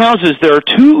vacant houses, there are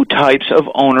two types of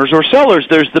owners or sellers.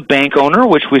 There's the bank owner,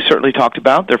 which we certainly talked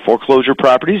about, their foreclosure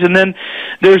properties, and then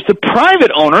there's the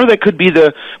private owner that could be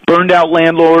the burned-out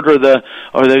landlord or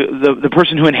the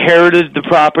person who inherited the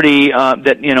property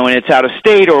that and it's out of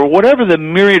state, or whatever the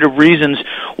myriad of reasons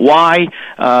why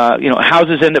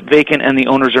houses end up vacant and the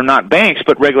owners are not banks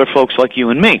but regular folks like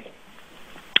you and me.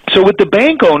 So with the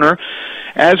bank owner,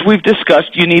 as we've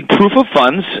discussed, you need proof of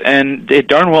funds, and it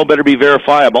darn well better be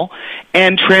verifiable,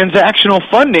 and transactional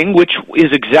funding, which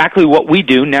is exactly what we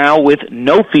do now with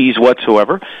no fees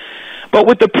whatsoever. But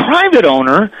with the private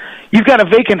owner, you've got a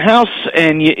vacant house,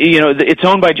 and it's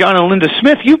owned by John and Linda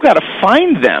Smith. You've got to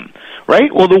find them,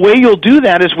 right? Well, the way you'll do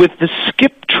that is with the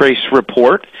skip trace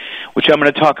report, which I'm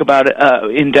going to talk about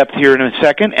in depth here in a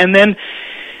second, and then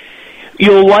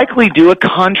you'll likely do a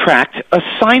contract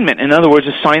assignment. In other words,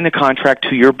 assign the contract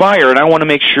to your buyer, and I want to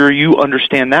make sure you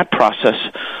understand that process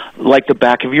like the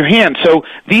back of your hand. So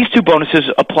these two bonuses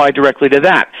apply directly to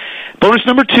that. Bonus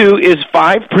number 2 is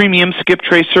 5 premium skip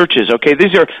trace searches. Okay,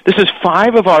 this is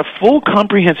 5 of our full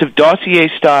comprehensive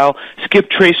dossier-style skip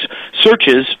trace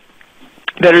searches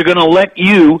that are going to let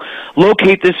you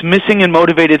locate this missing and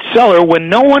motivated seller when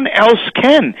no one else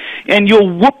can. And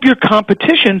you'll whoop your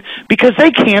competition because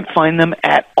they can't find them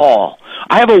at all.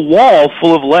 I have a wall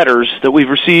full of letters that we've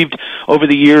received over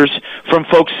the years from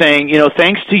folks saying,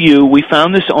 thanks to you, we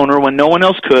found this owner when no one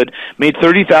else could, made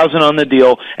 $30,000 on the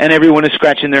deal, and everyone is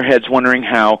scratching their heads wondering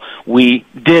how we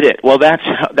did it. Well,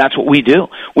 that's what we do.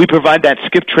 We provide that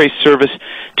skip trace service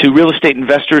to real estate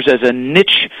investors as a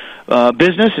niche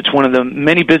business. It's one of the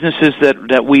many businesses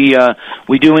that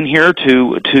we do in here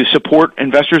to support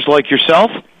investors like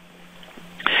yourself.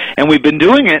 And we've been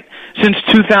doing it since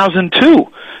 2002.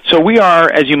 So we are,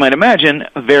 as you might imagine,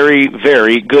 very,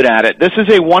 very good at it. This is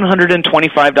a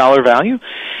 $125 value.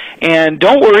 And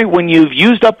don't worry, when you've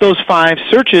used up those 5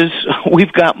 searches,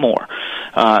 we've got more.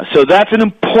 So that's an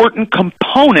important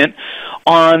component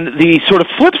on the sort of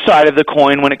flip side of the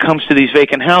coin when it comes to these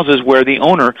vacant houses where the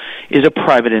owner is a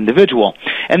private individual.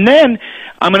 And then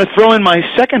I'm going to throw in my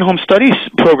second home studies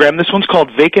program. This one's called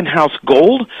Vacant House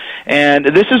Gold, and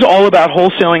this is all about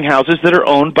wholesaling houses that are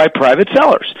owned by private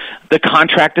sellers. The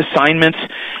contract assignments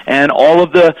and all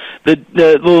of the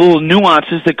little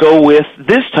nuances that go with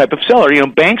this type of seller.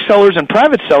 Bank sellers and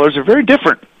private sellers are very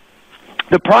different.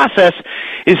 The process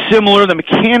is similar. The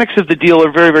mechanics of the deal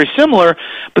are very, very similar,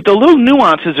 but the little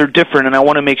nuances are different, and I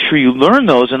want to make sure you learn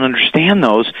those and understand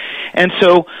those. And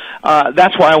so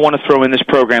that's why I want to throw in this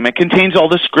program. It contains all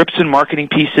the scripts and marketing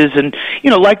pieces, and,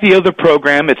 like the other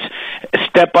program, it's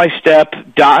step-by-step,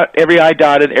 every I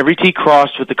dotted, every T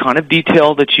crossed with the kind of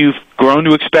detail that you've grown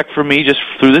to expect from me just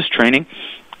through this training.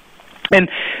 And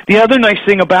the other nice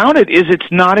thing about it is it's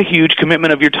not a huge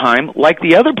commitment of your time like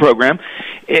the other program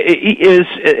is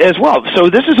as well. So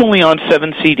this is only on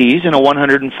 7 CDs and a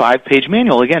 105-page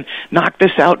manual. Again, knock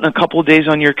this out in a couple of days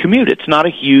on your commute. It's not a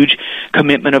huge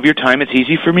commitment of your time. It's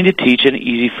easy for me to teach and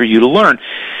easy for you to learn.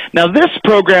 Now this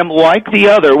program, like the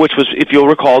other, which was, if you'll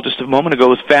recall just a moment ago,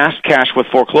 was Fast Cash with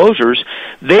Foreclosures,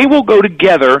 they will go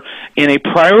together in a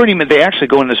priority mail. They actually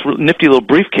go in this nifty little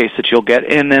briefcase that you'll get,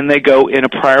 and then they go in a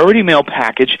priority mail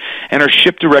package and are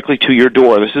shipped directly to your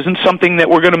door. This isn't something that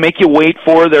we're going to make you wait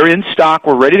for. They're in stock.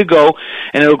 We're ready to go,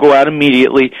 and it'll go out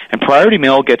immediately, and priority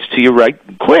mail gets to you right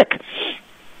quick.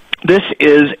 This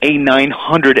is a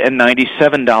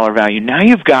 $997 value. Now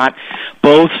you've got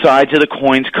both sides of the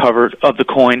coins covered, of the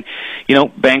coin,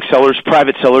 bank sellers,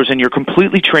 private sellers, and you're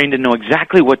completely trained to know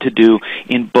exactly what to do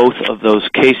in both of those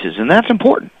cases, and that's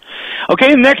important.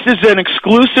 Okay, next is an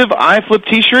exclusive iFlip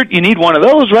t-shirt. You need one of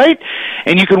those, right?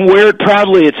 And you can wear it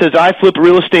proudly. It says iFlip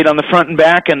Real Estate on the front and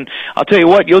back, and I'll tell you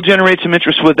what, you'll generate some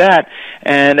interest with that.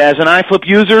 And as an iFlip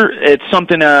user, it's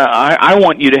something I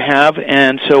want you to have,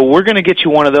 and so we're going to get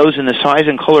you one of those in the size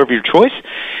and color of your choice.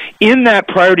 In that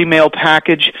priority mail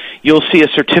package, you'll see a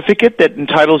certificate that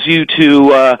entitles you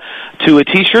to a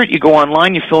t-shirt. You go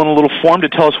online, you fill in a little form to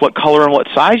tell us what color and what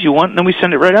size you want, and then we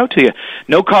send it right out to you.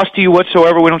 No cost to you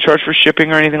whatsoever. We don't charge for extra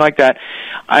shipping or anything like that.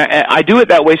 I do it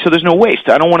that way so there's no waste.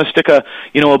 I don't want to stick a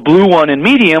blue one in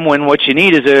medium when what you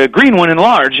need is a green one in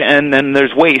large, and then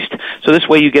there's waste. So this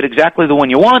way you get exactly the one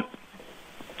you want,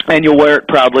 and you'll wear it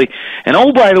proudly. And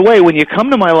oh, by the way, when you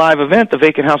come to my live event, the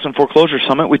Vacant House and Foreclosure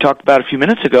Summit we talked about a few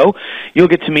minutes ago, you'll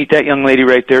get to meet that young lady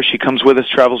right there. She comes with us,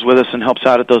 travels with us, and helps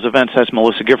out at those events. That's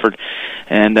Melissa Gifford,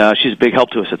 and she's a big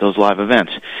help to us at those live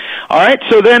events. All right,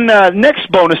 so then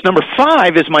next bonus, number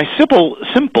 5, is my simple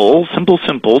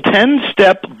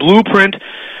 10-step blueprint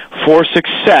for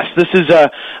success. This is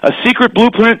a secret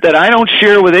blueprint that I don't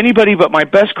share with anybody but my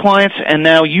best clients, and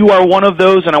now you are one of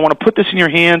those, and I want to put this in your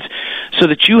hands so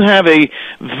that you have a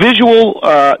visual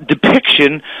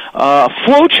depiction,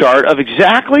 flow chart of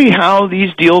exactly how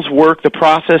these deals work, the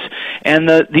process, and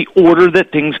the order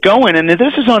that things go in. And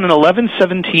this is on an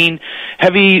 11/17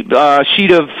 heavy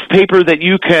sheet of paper that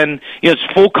you can, it's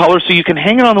full color, so you can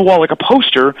hang it on the wall like a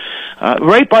poster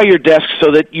right by your desk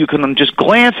so that you can just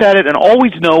glance at it and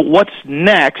always know what's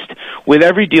next with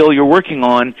every deal you're working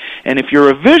on. And if you're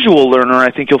a visual learner,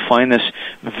 I think you'll find this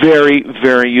very,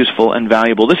 very useful and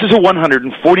valuable. This is a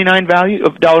 $149 value.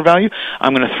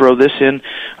 I'm going to throw this in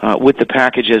with the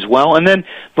package as well. And then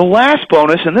the last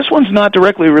bonus, and this one's not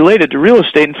directly related to real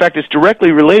estate. In fact, it's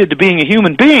directly related to being a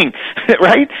human being,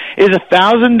 right, is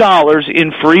 $1,000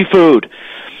 in free food.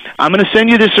 I'm going to send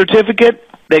you this certificate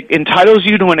that entitles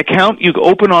you to an account you can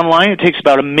open online. It takes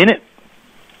about a minute.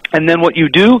 And then what you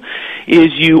do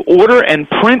is you order and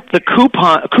print the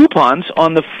coupons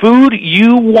on the food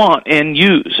you want and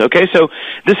use, okay? So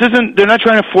they're not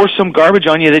trying to force some garbage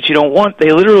on you that you don't want.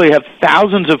 They literally have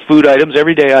thousands of food items,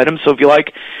 everyday items. So if you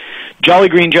like Jolly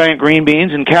Green Giant green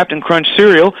beans and Captain Crunch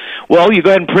cereal, well, you go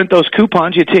ahead and print those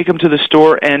coupons, you take them to the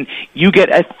store, and you get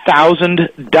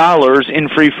 $1,000 in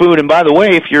free food. And by the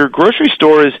way, if your grocery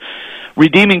store is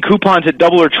redeeming coupons at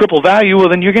double or triple value, well,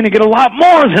 then you're going to get a lot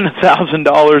more than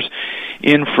 $1,000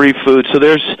 in free food. So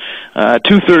there's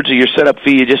 2/3 of your setup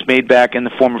fee you just made back in the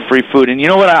form of free food. And you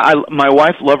know what? My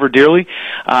wife, love her dearly.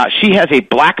 She has a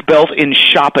black belt in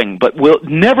shopping, but will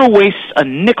never waste a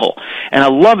nickel. And I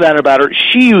love that about her.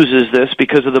 She uses this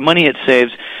because of the money it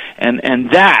saves, and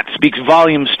that speaks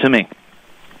volumes to me.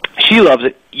 She loves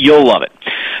it. You'll love it.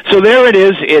 So there it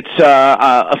is. It's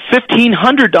a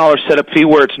 $1,500 setup fee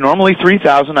where it's normally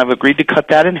 $3,000. I've agreed to cut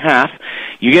that in half.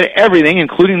 You get everything,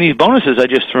 including these bonuses I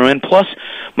just threw in, plus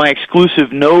my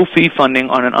exclusive no-fee funding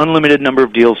on an unlimited number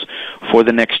of deals for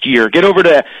the next year. Get over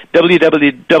to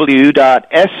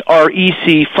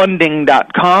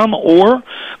www.srecfunding.com or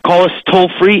call us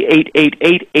toll-free,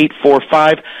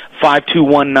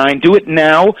 888-845-5219. Do it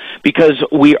now because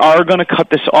we are going to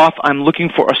cut this off. I'm looking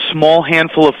for a small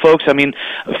handful of folks. I mean,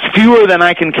 fewer than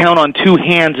I can count on 2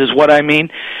 hands is what I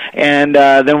mean. And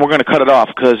then we're going to cut it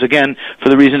off because, again, for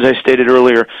the reasons I stated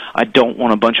earlier, I don't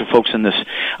want a bunch of folks in this.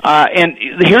 And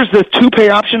here's the 2-pay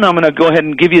option. I'm going to go ahead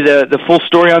and give you the full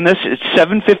story on this. It's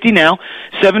 $750 now,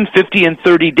 $750 in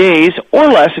 30 days or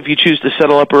less if you choose to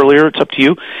settle up earlier. It's up to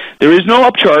you. There is no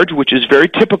upcharge, which is very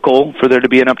typical for there to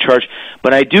be an upcharge,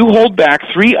 but I do hold back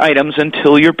 3 items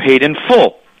until you're paid in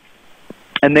full.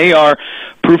 And they are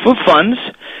proof of funds,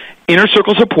 Inner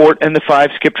Circle support, and the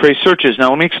 5 skip trace searches. Now,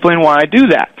 let me explain why I do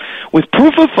that. With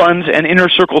proof of funds and Inner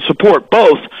Circle support,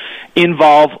 both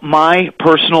involve my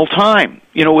personal time.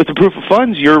 You know, with the proof of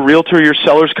funds, your realtor, your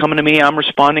seller's coming to me, I'm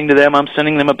responding to them, I'm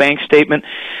sending them a bank statement.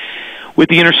 With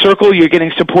the Inner Circle, you're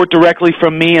getting support directly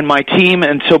from me and my team,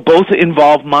 and so both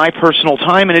involve my personal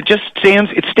time, and it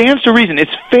stands to reason.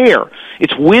 It's fair.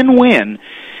 It's win-win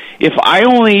if I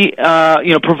only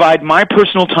provide my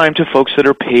personal time to folks that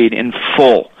are paid in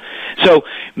full. So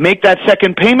make that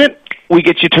second payment, we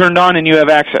get you turned on and you have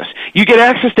access. You get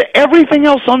access to everything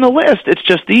else on the list. It's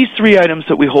just these 3 items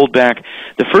that we hold back.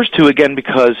 The first 2, again,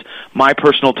 because my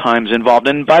personal time's involved.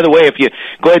 And by the way, if you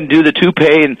go ahead and do the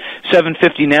 2-pay and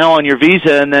 $750 now on your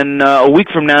Visa, and then a week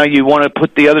from now you want to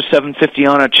put the other $750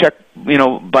 on a check,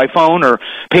 by phone or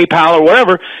PayPal or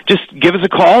whatever, just give us a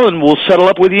call and we'll settle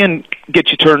up with you and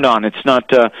get you turned on. It's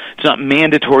not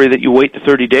mandatory that you wait the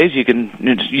 30 days.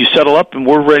 You settle up and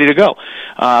we're ready to go.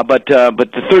 But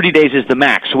the 30 days is the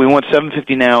max. So we want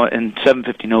 $750 now and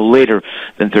 $750 no later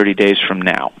than 30 days from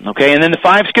now. Okay, and then the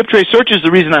 5 skip trace searches.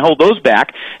 The reason I hold those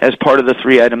back as part of the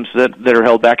 3 items that are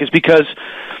held back is because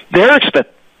they're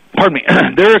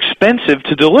expensive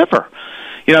to deliver.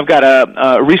 I've got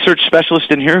a research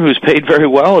specialist in here who's paid very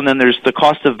well, and then there's the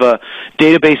cost of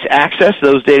database access,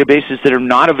 those databases that are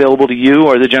not available to you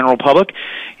or the general public.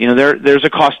 There's a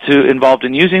cost involved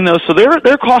in using those, so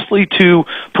they're costly to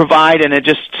provide, and it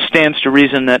just stands to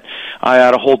reason that I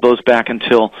ought to hold those back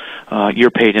until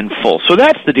you're paid in full. So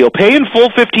that's the deal. Pay in full,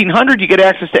 $1,500, you get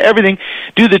access to everything.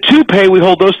 Do the 2-pay, we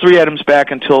hold those 3 items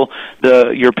back until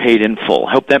you're paid in full.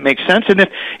 I hope that makes sense. And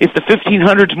if the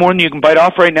 $1,500 is more than you can bite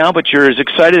off right now, but you're as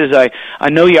excited as I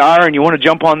know you are, and you want to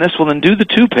jump on this, well, then do the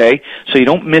 2-pay so you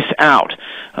don't miss out.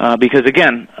 Because,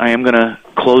 again, I am going to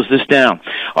close this down.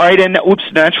 All right, and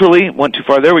naturally, went too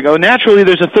far. There we go. Naturally,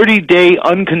 there's a 30-day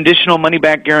unconditional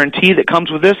money-back guarantee that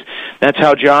comes with this. That's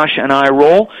how Josh and I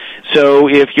roll. So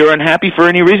if you're unhappy for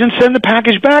any reason, send the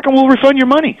package back and we'll refund your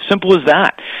money. Simple as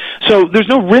that. So there's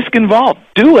no risk involved.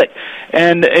 Do it.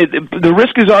 And the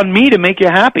risk is on me to make you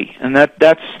happy. And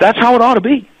that's how it ought to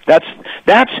be. That's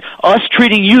us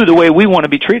treating you the way we want to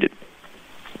be treated.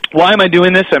 Why am I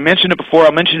doing this? I mentioned it before.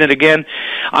 I'll mention it again.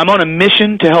 I'm on a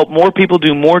mission to help more people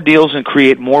do more deals and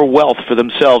create more wealth for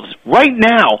themselves right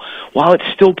now while it's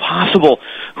still possible.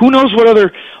 Who knows what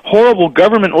other horrible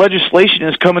government legislation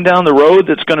is coming down the road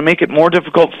that's going to make it more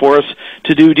difficult for us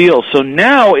to do deals. So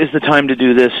now is the time to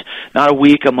do this, not a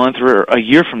week, a month, or a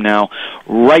year from now,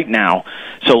 right now.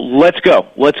 So let's go.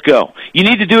 Let's go. You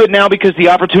need to do it now because the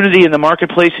opportunity in the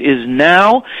marketplace is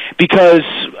now, because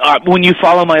when you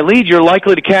follow my lead, you're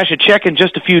likely to cash a check in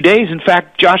just a few days. In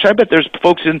fact, Josh, I bet there's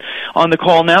folks on the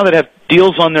call now that have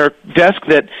deals on their desk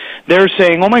that they're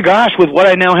saying, oh my gosh, with what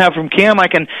I now have from Cam, I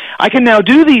can now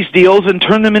do these deals and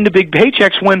turn them into big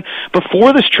paychecks, when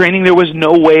before this training there was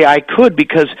no way I could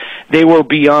because they were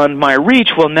beyond my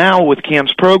reach. Well, now with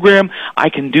Cam's program, I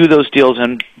can do those deals,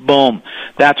 and boom,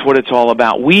 that's what it's all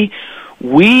about.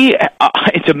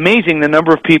 It's amazing the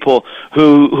number of people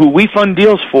who we fund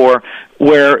deals for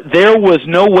where there was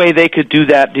no way they could do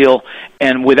that deal,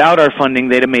 and without our funding,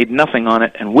 they'd have made nothing on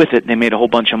it, and with it, they made a whole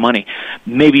bunch of money.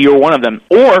 Maybe you're one of them.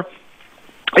 Or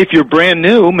if you're brand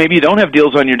new, maybe you don't have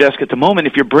deals on your desk at the moment.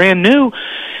 If you're brand new,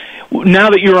 now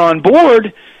that you're on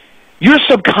board, your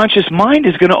subconscious mind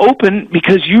is going to open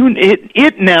because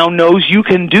it now knows you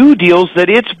can do deals that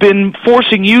it's been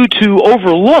forcing you to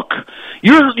overlook.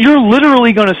 You're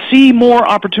literally going to see more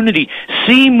opportunity,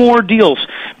 see more deals,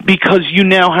 because you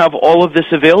now have all of this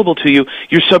available to you.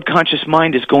 Your subconscious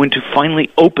mind is going to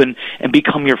finally open and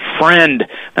become your friend.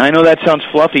 Now, I know that sounds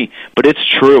fluffy, but it's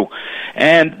true.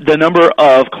 And the number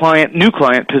of new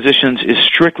client positions is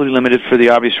strictly limited for the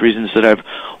obvious reasons that I've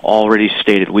already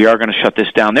stated. We are going to shut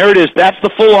this down. There it is. That's the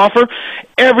full offer.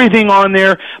 Everything on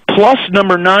there, plus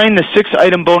number 9, the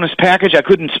 6-item bonus package. I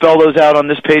couldn't spell those out on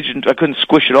this page, and I couldn't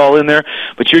squish it all in there,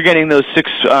 but you're getting those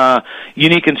 6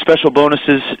 unique and special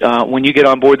bonuses when you get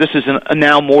on board. This is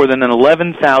now more than an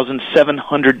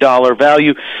 $11,700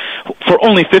 value for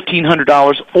only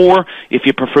 $1,500, or if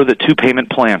you prefer the 2-payment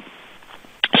plan.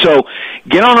 So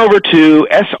get on over to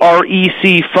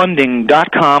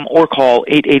srecfunding.com or call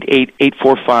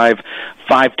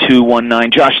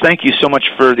 888-845-5219. Josh, thank you so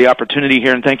much for the opportunity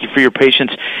here, and thank you for your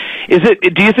patience.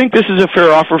 Do you think this is a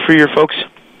fair offer for your folks?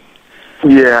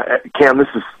 Yeah, Cam, this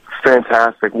is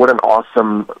fantastic. What an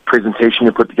awesome presentation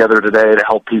you put together today to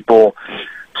help people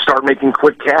start making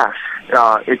quick cash.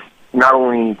 It's not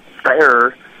only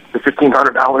fair, the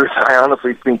 $1,500, I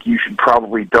honestly think you should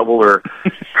probably double or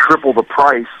triple the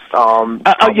price.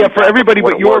 Yeah, for everybody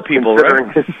but your people,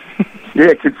 right?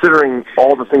 Yeah, considering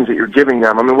all the things that you're giving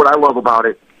them. I mean, what I love about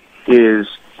it is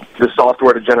the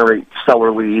software to generate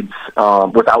seller leads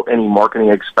without any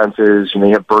marketing expenses.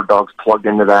 You have Bird Dogs plugged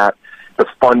into that. The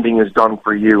funding is done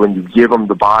for you, and you give them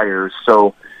the buyers.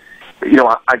 So,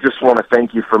 I just want to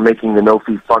thank you for making the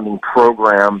no-fee funding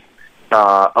program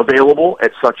available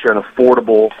at such an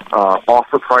affordable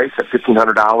offer price at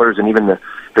 $1,500, and even the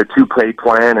 2-pay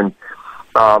plan, and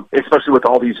especially with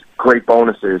all these great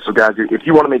bonuses. So, guys, if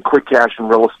you want to make quick cash in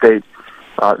real estate,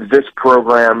 this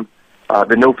program,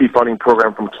 the no-fee funding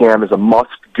program from Cam, is a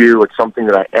must-do. It's something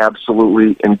that I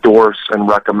absolutely endorse and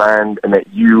recommend, and that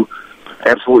you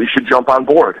absolutely should jump on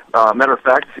board. Matter of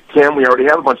fact, Cam, we already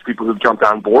have a bunch of people who've jumped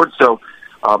on board, so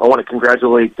I want to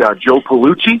congratulate Joe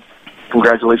Palucci.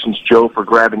 Congratulations, Joe, for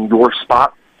grabbing your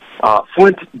spot.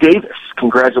 Flint Davis,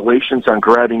 congratulations on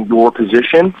grabbing your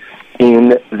position in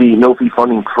the no-fee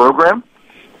funding program.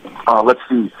 Let's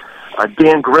see.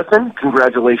 Dan Griffin,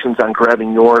 congratulations on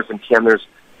grabbing yours. And Cam, there's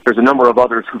a number of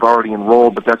others who've already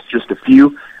enrolled, but that's just a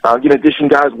few. In addition,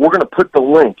 guys, we're going to put the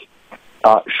link,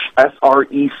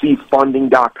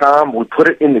 srecfunding.com. We'll put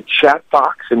it in the chat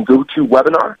box and go to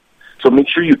webinar. So make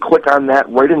sure you click on that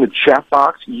right in the chat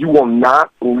box. You will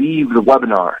not leave the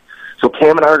webinar. So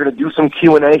Cam and I are going to do some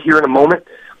Q&A here in a moment.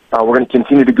 We're going to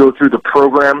continue to go through the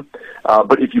program.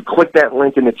 But if you click that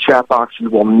link in the chat box, you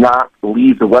will not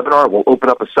leave the webinar. We'll open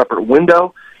up a separate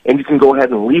window, and you can go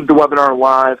ahead and leave the webinar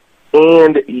live,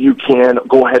 and you can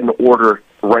go ahead and order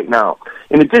right now.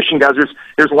 In addition, guys,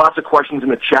 there's lots of questions in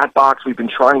the chat box. We've been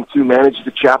trying to manage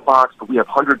the chat box, but we have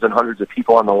hundreds and hundreds of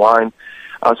people on the line.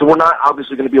 So we're not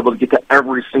obviously going to be able to get to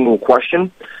every single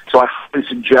question. So I highly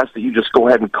suggest that you just go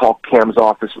ahead and call Cam's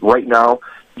office right now,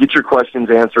 get your questions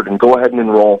answered, and go ahead and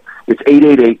enroll. It's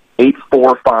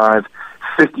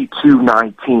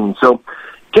 888-845-5219. So,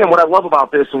 Cam, what I love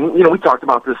about this, and we talked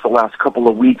about this the last couple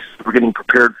of weeks, we're getting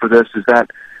prepared for this, is that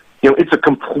it's a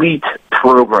complete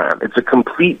program. It's a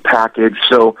complete package.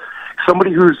 So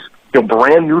somebody who's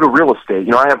brand new to real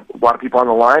estate, I have a lot of people on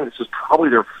the line. This is probably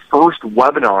their first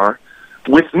webinar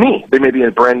with me. They may be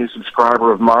a brand new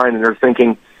subscriber of mine, and they're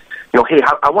thinking, hey,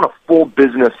 I want a full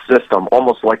business system,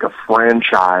 almost like a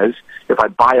franchise. If I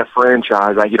buy a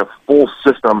franchise, I get a full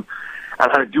system on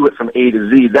how to do it from A to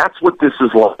Z. That's what this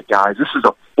is like, guys. This is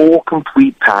a full,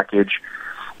 complete package.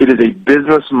 It is a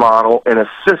business model and a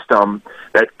system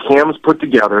that Cam's put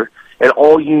together, and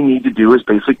all you need to do is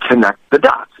basically connect the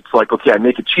dots. It's like, okay, I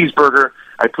make a cheeseburger,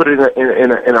 I put it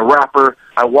in a wrapper,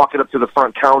 I walk it up to the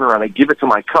front counter, and I give it to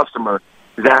my customer.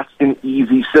 That's an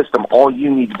easy system. All you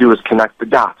need to do is connect the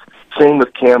dots. Same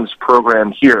with Cam's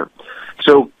program here.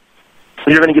 So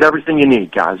you're going to get everything you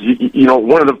need, guys.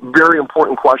 One of the very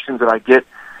important questions that I get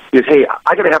is, hey,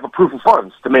 I got to have a proof of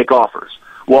funds to make offers.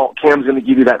 Well, Cam's going to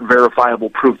give you that verifiable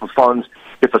proof of funds.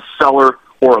 If a seller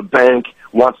or a bank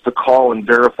wants to call and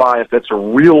verify if that's a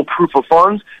real proof of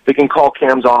funds, they can call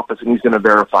Cam's office and he's going to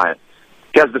verify it.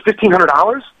 Guys, the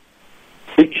 $1,500,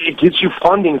 it gets you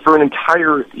funding for an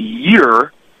entire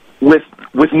year with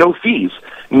no fees.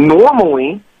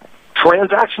 Normally,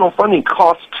 transactional funding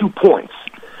costs 2 points.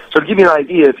 So to give you an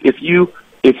idea, if you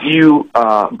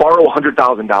borrow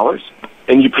 $100,000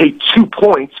 and you pay 2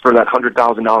 points for that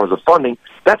 $100,000 of funding,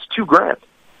 that's $2,000.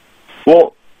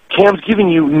 Well, Cam's giving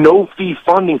you no fee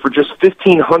funding for just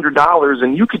 $1,500,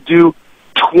 and you could do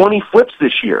 20 flips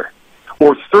this year,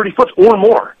 or 30 flips or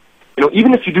more.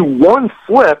 Even if you do one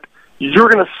flip, you're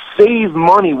going to save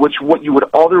money, what you would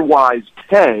otherwise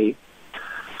pay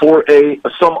for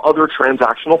some other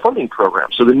transactional funding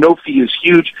program. So the no fee is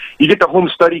huge. You get the home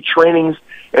study trainings,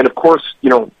 and of course,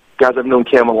 guys, I've known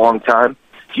Cam a long time.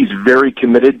 He's very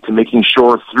committed to making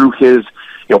sure through his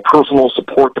personal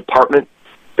support department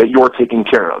that you're taken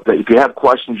care of. That if you have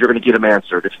questions, you're going to get them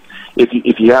answered.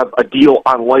 If you have a deal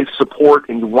on life support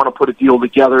and you want to put a deal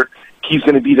together, he's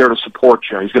going to be there to support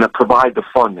you. He's going to provide the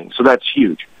funding. So that's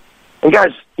huge. And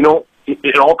guys,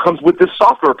 it all comes with this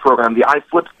software program, the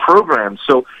iFlip program.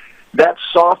 So that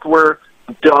software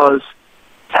does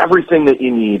everything that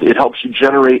you need. It helps you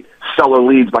generate seller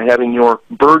leads by having your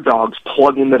bird dogs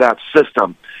plug into that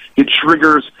system. It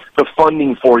triggers the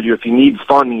funding for you if you need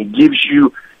funding. It gives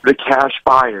you the cash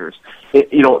buyers.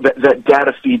 That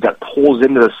data feed that pulls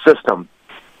into the system.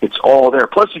 It's all there.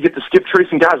 Plus, you get the skip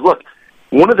tracing. Guys, look,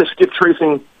 one of the skip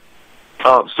tracing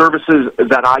services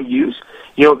that I use,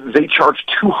 they charge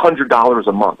 $200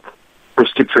 a month for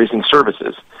skip tracing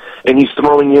services. And he's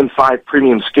throwing in 5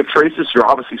 premium skip traces. You're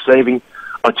obviously saving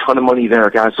a ton of money there,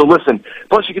 guys. So listen,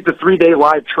 plus you get the 3-day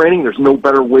live training. There's no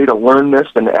better way to learn this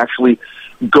than to actually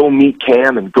go meet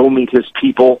Cam and go meet his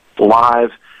people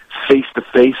live,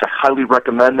 face-to-face. I highly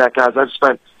recommend that, guys. I've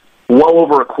spent well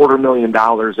over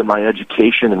 $250,000 in my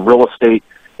education in real estate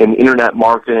and internet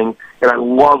marketing, and I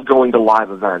love going to live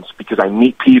events because I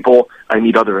meet people, I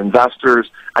meet other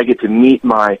investors, I get to meet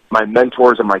my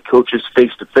mentors and my coaches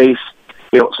face-to-face,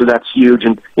 so that's huge.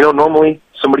 And, normally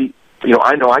somebody,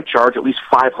 I know I charge at least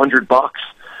 $500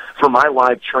 for my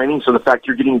live training, so the fact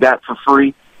you're getting that for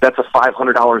free, that's a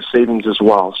 $500 savings as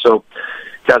well. So,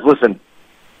 guys, listen,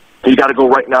 you got to go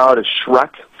right now to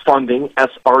Shrek Funding,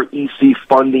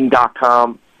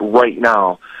 SRECfunding.com right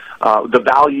now. The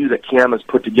value that Cam has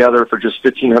put together for just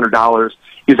 $1,500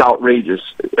 is outrageous.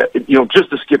 Just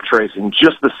the skip tracing,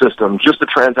 just the system, just the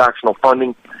transactional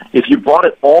funding. If you bought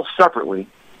it all separately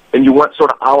and you went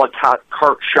sort of a la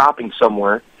carte shopping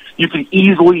somewhere, you could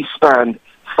easily spend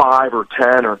 $5,000 or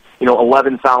 $10,000 or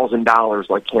 $11,000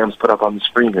 like Cam's put up on the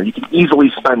screen here. You could easily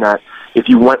spend that if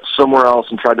you went somewhere else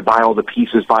and tried to buy all the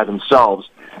pieces by themselves.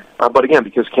 But again,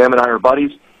 because Cam and I are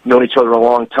buddies, known each other a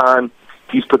long time,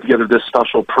 he's put together this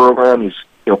special program. He's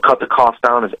cut the cost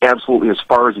down as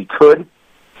far as he could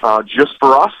just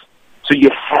for us. So you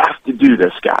have to do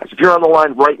this, guys. If you're on the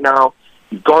line right now,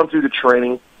 you've gone through the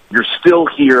training, you're still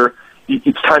here,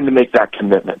 it's time to make that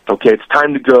commitment, okay? It's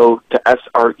time to go to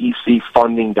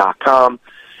SRECfunding.com.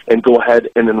 and go ahead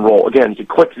and enroll. Again, you can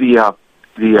click the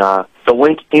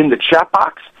link in the chat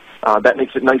box. That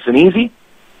makes it nice and easy.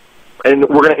 And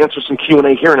we're going to answer some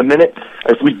Q&A here in a minute.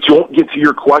 If we don't get to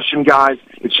your question, guys,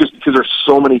 it's just because there's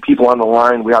so many people on the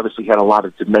line. We obviously had a lot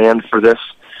of demand for this.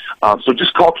 So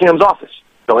just call Cam's office.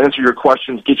 They'll answer your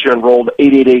questions, get you enrolled,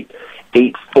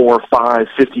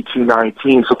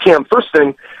 888-845-5219. So, Cam, first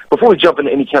thing, before we jump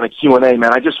into any kind of Q&A,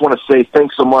 man, I just want to say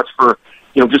thanks so much for,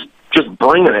 just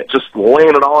bringing it, just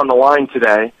laying it all on the line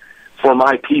today for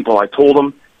my people. I told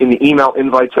them in the email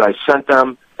invites that I sent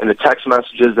them and the text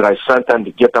messages that I sent them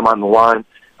to get them on the line.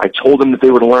 I told them that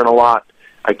they would learn a lot.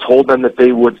 I told them that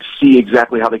they would see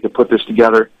exactly how they could put this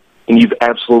together, and you've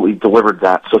absolutely delivered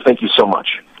that. So thank you so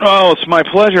much. Oh, it's my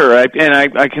pleasure. I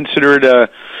consider it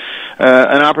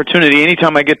an opportunity.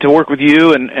 Anytime I get to work with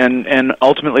you and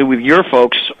ultimately with your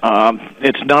folks,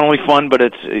 it's not only fun, but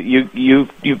it's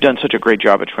you've done such a great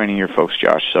job at training your folks,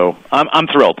 Josh. So I'm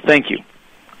thrilled. Thank you.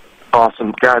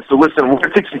 Awesome, guys. So listen, we're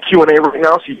going to take some Q&A right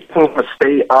now, so you want to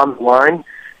stay on the line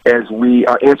as we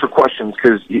answer questions,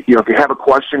 because if you have a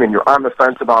question and you're on the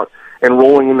fence about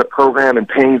enrolling in the program and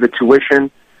paying the tuition,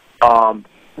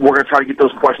 we're going to try to get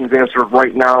those questions answered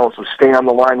right now, so stay on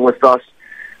the line with us.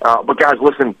 But guys,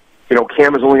 listen,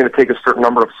 Cam is only going to take a certain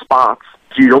number of spots,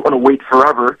 so you don't want to wait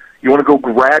forever. You want to go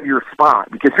grab your spot,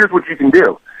 because here's what you can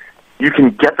do. You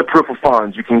can get the proof of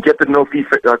funds. You can get the no-fee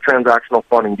transactional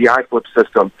funding, the iFlip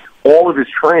system, all of his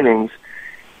trainings,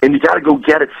 and you got to go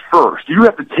get it first. You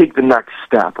have to take the next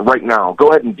step right now. Go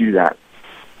ahead and do that.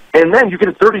 And then you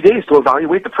get 30 days to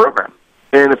evaluate the program.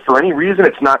 And if for any reason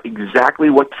it's not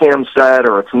exactly what Cam said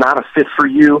or it's not a fit for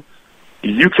you,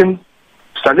 you can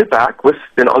send it back with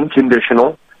an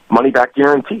unconditional money-back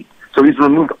guarantee. So he's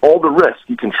removed all the risk.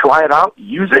 You can try it out,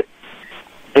 use it,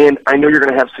 and I know you're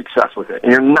going to have success with it,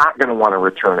 and you're not going to want to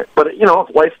return it. But,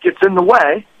 if life gets in the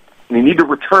way and you need to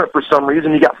return it for some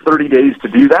reason, you got 30 days to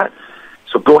do that.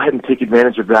 So go ahead and take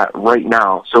advantage of that right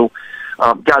now. So,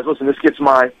 guys, listen, this gets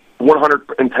my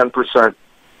 110%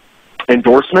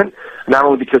 endorsement, not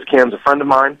only because Cam's a friend of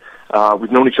mine.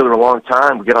 We've known each other a long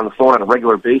time. We get on the phone on a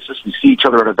regular basis. We see each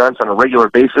other at events on a regular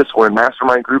basis or in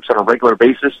mastermind groups on a regular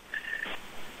basis.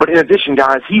 But in addition,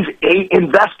 guys, he's an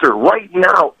investor right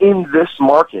now in this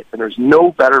market, and there's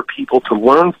no better people to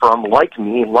learn from like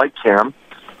me and like Cam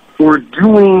who are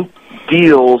doing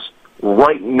deals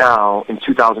right now in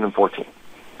 2014,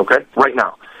 okay, right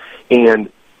now.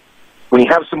 And when you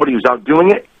have somebody who's out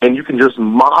doing it and you can just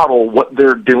model what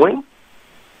they're doing,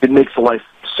 it makes life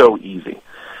so easy.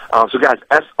 So, guys,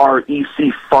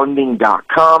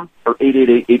 SRECfunding.com or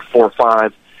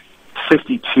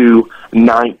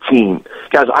 888-845-5219.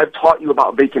 Guys, I've taught you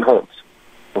about vacant homes,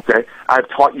 okay? I've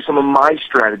taught you some of my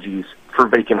strategies for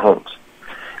vacant homes,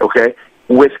 okay?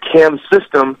 With Cam's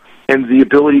system and the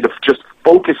ability to just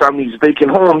focus on these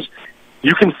vacant homes,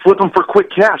 you can flip them for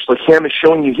quick cash, like Cam is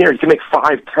showing you here. You can make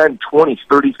 $5,000, $10,000, $20,000,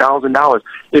 $30,000.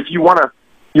 If you want to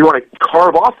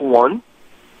carve off one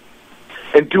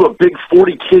and do a big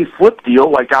 40K flip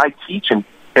deal like I teach and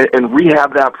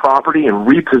rehab that property and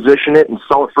reposition it and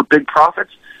sell it for big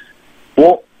profits,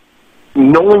 well,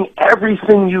 knowing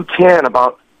everything you can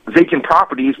about vacant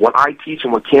properties, what I teach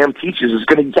and what Cam teaches, is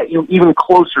going to get you even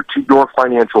closer to your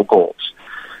financial goals.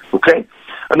 Okay?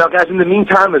 Now, guys, in the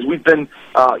meantime, as we've been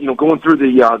going through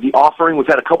the offering, we've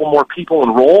had a couple more people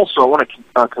enroll, so I want to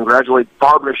congratulate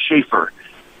Barbara Schaefer.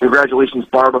 Congratulations,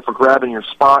 Barbara, for grabbing your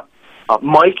spot.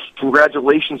 Mike,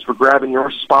 congratulations for grabbing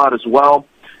your spot as well.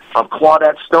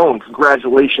 Claudette Stone,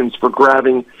 congratulations for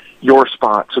grabbing your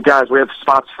spot. So, guys, we have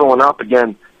spots filling up.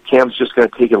 Again, Cam's just going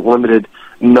to take a limited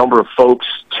number of folks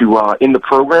to in the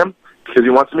program because he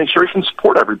wants to make sure he can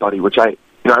support everybody, which I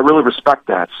really respect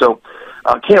that. So,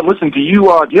 Cam, listen, do you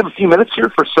have a few minutes here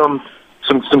for some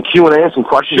Q&A and some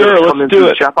questions? Sure, that come let's into do the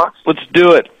it. Chat box? Let's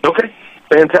do it. Okay,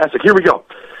 fantastic. Here we go.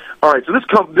 All right, so this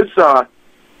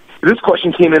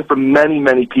question came in from many,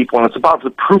 many people, and it's about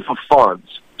the proof of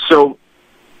funds. So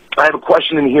I have a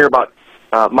question in here about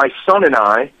my son and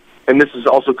I, and this is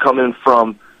also coming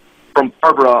from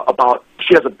Barbara about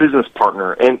she has a business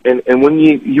partner, and when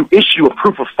you issue a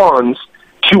proof of funds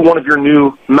to one of your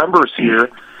new members here,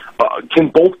 can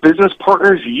both business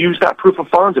partners use that proof of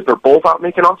funds if they're both out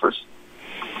making offers?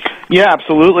 Yeah,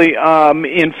 absolutely.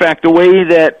 In fact, the way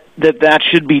that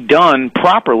should be done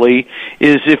properly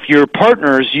is if you're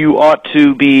partners, you ought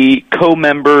to be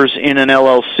co-members in an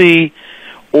LLC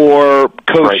or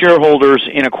co-shareholders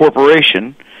in a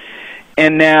corporation,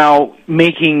 and now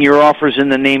making your offers in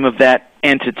the name of that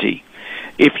entity.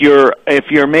 If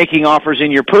you're making offers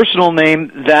in your personal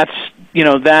name, that's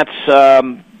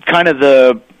kind of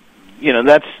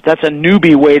that's a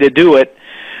newbie way to do it.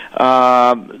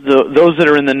 those that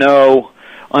are in the know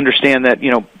understand that,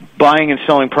 buying and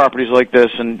selling properties like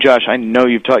this, and Josh, I know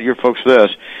you've taught your folks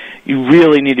this, you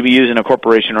really need to be using a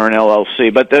corporation or an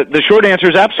LLC. But the short answer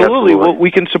is absolutely. We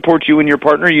can support you and your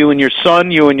partner, you and your son,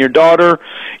 you and your daughter,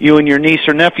 you and your niece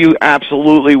or nephew.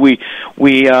 Absolutely.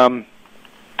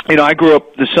 I grew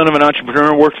up the son of an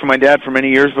entrepreneur, worked for my dad for many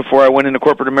years before I went into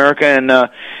corporate America,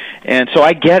 and so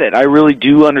I get it. I really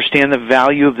do understand the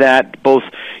value of that, both,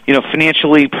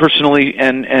 financially, personally,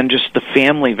 and just the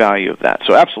family value of that.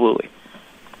 So absolutely.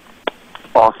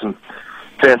 Awesome.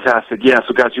 Fantastic. Yeah,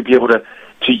 so guys, you'll be able to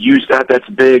use that. That's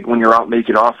big when you're out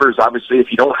making offers. Obviously,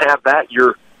 if you don't have that,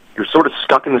 you're sort of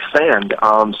stuck in the sand.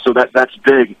 So that's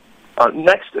big.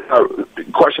 Next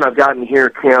question I've gotten here,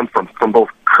 Cam, from both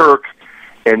Kirk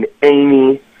and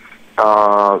Amy.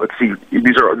 Let's see.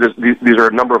 These are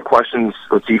a number of questions.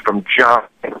 Let's see, from John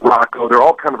and Rocco. They're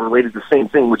all kind of related to the same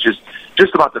thing, which is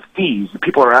just about the fees.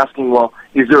 People are asking, well,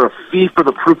 is there a fee for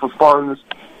the proof of funds?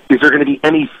 Is there going to be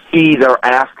any fee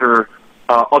thereafter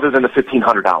other than the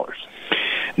 $1,500?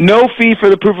 No fee for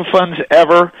the proof of funds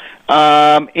ever,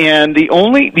 and the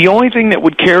only thing that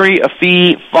would carry a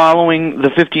fee following the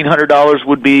 $1,500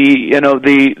 would be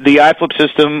the iFlip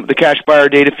system, the cash buyer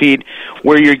data feed,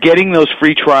 where you're getting those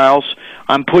free trials.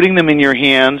 I'm putting them in your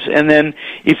hands, and then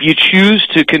if you choose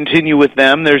to continue with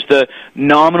them, there's the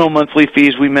nominal monthly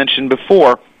fees we mentioned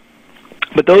before.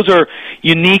 But those are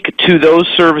unique to those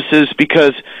services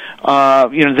because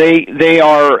they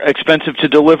are expensive to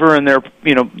deliver, and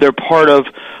they're part of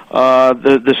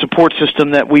the support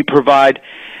system that we provide.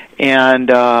 And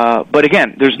but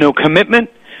again, there's no commitment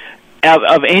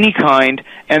of any kind,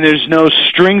 and there's no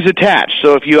strings attached.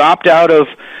 So if you opt out of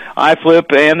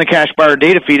iFlip and the cash buyer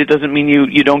data feed, it doesn't mean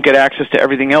you don't get access to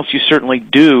everything else. You certainly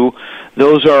do.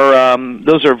 Those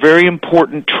are very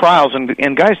important trials,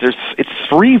 and guys, it's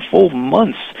 3 full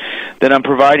months that I'm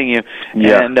providing you.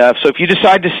 Yeah. And so if you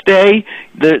decide to stay,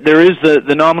 there is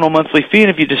the nominal monthly fee, and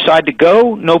if you decide to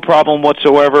go, no problem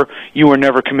whatsoever. You were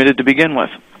never committed to begin with.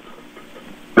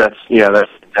 That's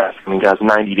fantastic. I mean, guys,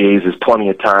 90 days is plenty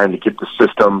of time to get the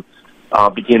system,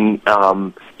 begin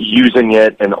using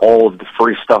it, and all of the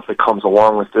free stuff that comes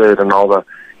along with it, and all the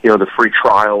the free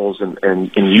trials and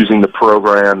using the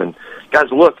program. And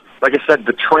guys, look, like I said,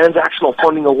 the transactional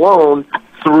funding alone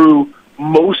through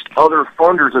most other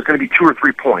funders is going to be 2 or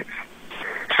 3 points.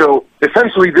 So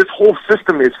essentially, this whole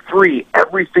system is free.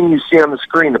 Everything you see on the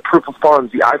screen, the proof of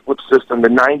funds, the iFlip system, the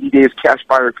 90 days cash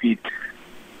buyer feed,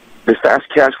 the fast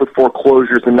cash with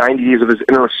foreclosures, the 90 days of his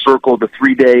inner circle, the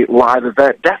 3-day live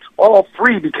event, that's all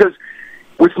free, because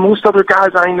with most other guys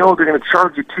I know, they're going to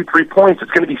charge you 2-3 points.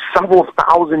 It's going to be several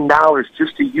 $1,000s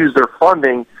just to use their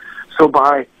funding. So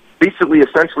by basically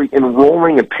essentially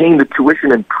enrolling and paying the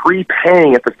tuition and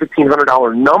prepaying at the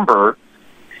 $1,500 number,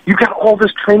 you got all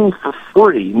this training for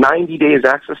free. 90 days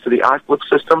access to the iFlip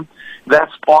system.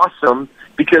 That's awesome,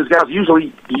 because guys,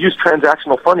 usually you use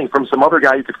transactional funding from some other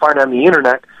guy you could find on the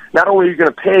internet. Not only are you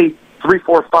going to pay $3,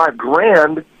 $4, $5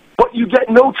 grand, but you get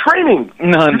no training.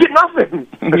 None. You get nothing.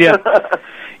 Yeah.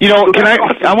 So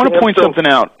I want to point something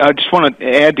out. I just want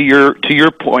to add to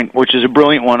your point, which is a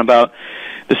brilliant one about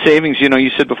the savings. You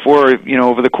said before,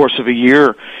 over the course of a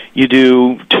year, you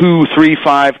do 2, 3,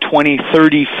 5, 20,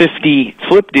 30, 50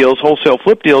 flip deals, wholesale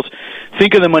flip deals.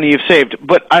 Think of the money you've saved.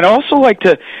 But I'd also like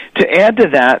to add to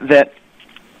that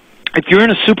if you're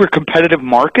in a super competitive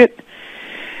market,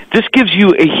 this gives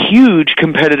you a huge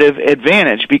competitive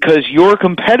advantage, because your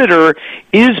competitor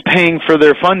is paying for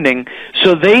their funding,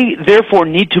 so they therefore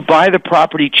need to buy the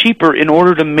property cheaper in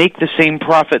order to make the same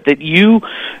profit that you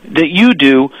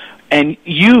do, and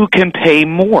you can pay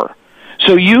more.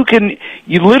 So you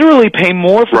literally pay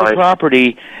more for the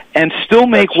property and still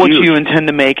make what you intend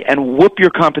to make and whoop your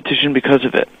competition because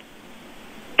of it.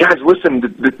 Guys, listen,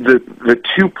 the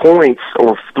 2 points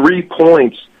or 3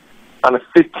 points on a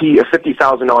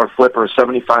 $50,000 flip or a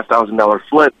 $75,000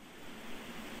 flip,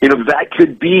 that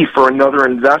could be for another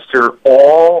investor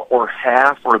all or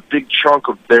half or a big chunk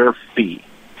of their fee.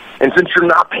 And since you're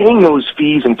not paying those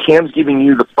fees and Cam's giving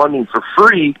you the funding for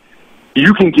free,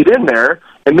 you can get in there,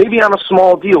 and maybe on a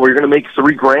small deal where you're going to make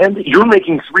 $3 grand, you're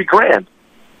making $3 grand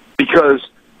because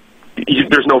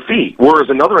there's no fee. Whereas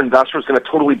another investor is going to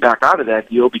totally back out of that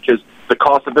deal because the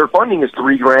cost of their funding is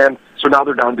 $3 grand, so now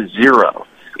they're down to zero.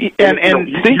 And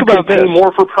think about this. You can pay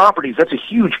more for properties. That's a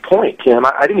huge point, Cam.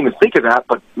 I didn't even think of that,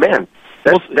 but man,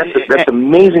 that's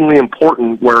amazingly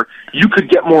important, where you could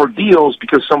get more deals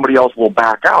because somebody else will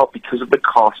back out because of the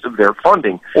cost of their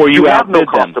funding. Or you have no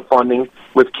cost of funding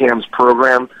with Cam's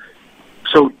program,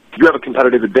 so you have a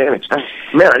competitive advantage.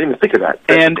 Man, I didn't even think of that.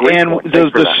 And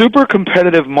the super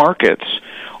competitive markets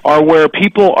are where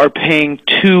people are paying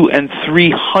 $200,000 and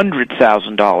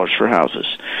 $300,000 for houses.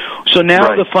 So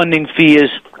now the funding fee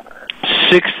is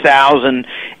 $6,000,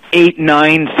 $8,000,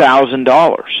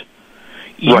 $9,000.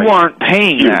 You aren't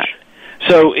paying that.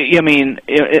 So I mean,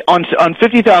 on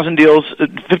 $50,000 deals,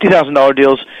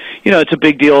 it's a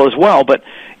big deal as well. But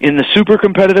in the super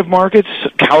competitive markets,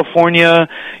 California,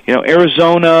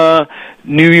 Arizona,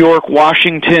 New York,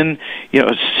 Washington,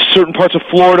 certain parts of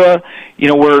Florida,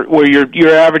 where your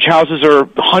average houses are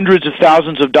hundreds of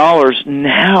thousands of dollars,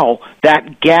 now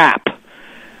that gap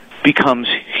becomes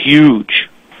huge.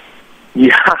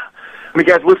 Yeah. I mean,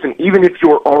 guys, listen, even if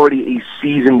you're already a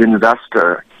seasoned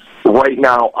investor right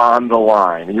now on the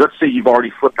line, and let's say you've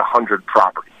already flipped 100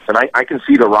 properties, and I can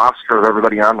see the roster of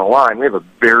everybody on the line. We have a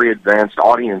very advanced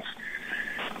audience.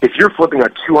 If you're flipping a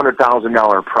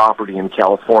 $200,000 property in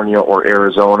California or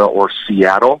Arizona or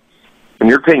Seattle, and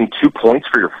you're paying 2 points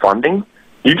for your funding,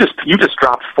 you just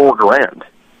dropped $4,000.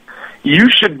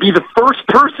 You should be the first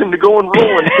person to go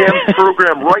enroll in Cam's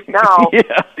program right now,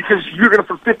 because you're going to,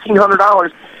 for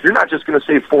 $1,500, you're not just going to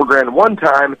save $4,000 one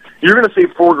time. You're going to save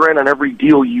 $4,000 on every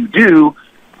deal you do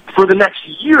for the next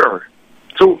year.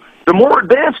 So the more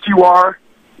advanced you are,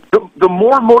 the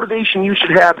more motivation you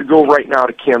should have to go right now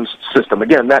to Cam's system.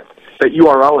 Again, that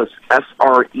URL is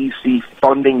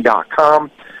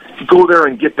srecfunding.com. Go there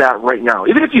and get that right now.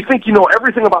 Even if you think you know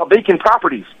everything about vacant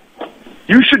properties,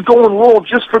 you should go enroll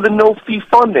just for the no-fee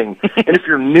funding. And if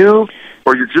you're new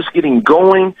or you're just getting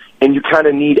going and you kind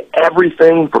of need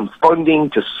everything from funding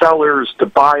to sellers to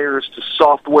buyers to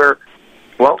software,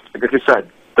 well, like I said,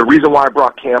 the reason why I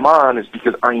brought Cam on is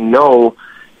because I know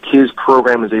his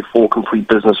program is a full, complete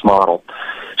business model.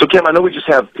 So, Cam, I know we just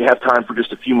have time for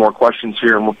just a few more questions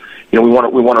here, and we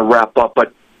want to wrap up.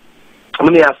 But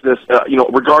let me ask this: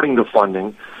 regarding the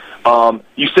funding,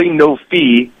 you say no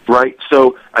fee, right?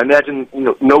 So I imagine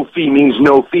no fee means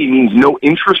no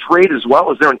interest rate as well.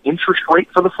 Is there an interest rate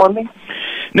for the funding?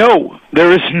 No,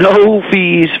 there is no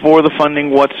fees for the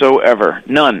funding whatsoever.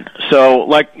 None.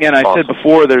 So, I said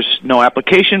before, there's no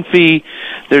application fee,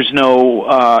 there's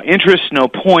no interest, no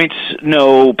points,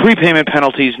 no prepayment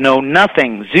penalties, no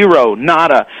nothing, zero,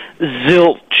 nada,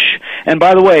 zilch. And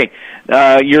by the way,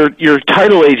 your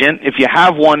title agent, if you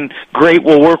have one, great,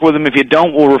 we'll work with them. If you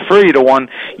don't, we'll refer you to one.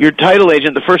 Your title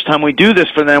agent, the first time we do this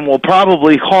for them, will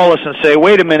probably call us and say,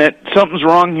 wait a minute, something's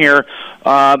wrong here.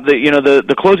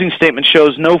 The closing statement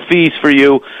shows no fees for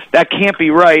you. That can't be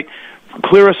right.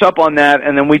 Clear us up on that,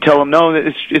 and then we tell them, no,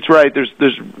 it's right.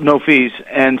 There's no fees.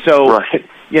 And so,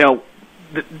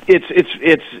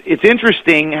 it's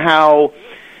interesting how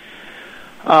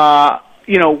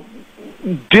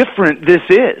different this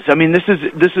is. I mean, this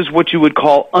is what you would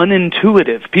call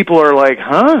unintuitive. People are like,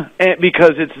 huh?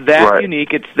 Because it's that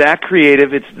unique, it's that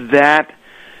creative, it's that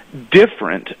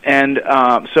different, and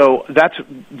so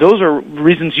those are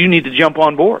reasons you need to jump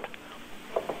on board.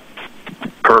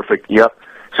 Perfect. Yep.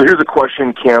 So here's a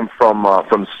question, Cam,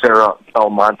 from Sarah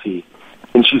Almonte,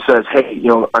 and she says, "Hey,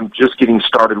 I'm just getting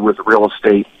started with real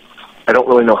estate. I don't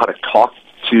really know how to talk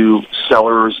to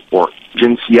sellers or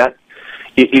agents yet.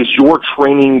 Is your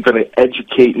training going to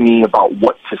educate me about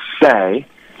what to say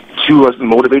to a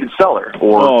motivated seller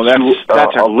or that's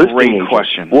a listing great agent?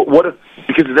 Question.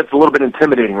 Because that's a little bit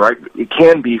intimidating, right? It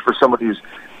can be for somebody who's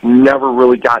never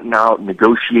really gotten out,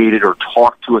 negotiated, or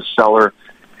talked to a seller.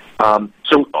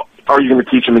 So are you going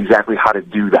to teach them exactly how to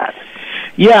do that?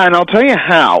 Yeah, and I'll tell you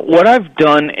how. What I've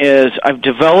done is I've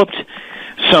developed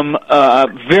some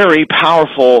very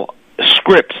powerful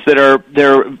scripts that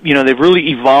they've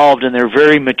really evolved and they're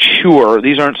very mature.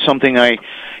 These aren't something I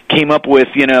came up with,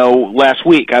 last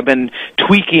week. I've been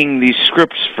tweaking these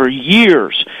scripts for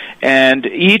years, and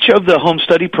each of the home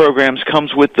study programs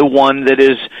comes with the one that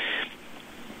is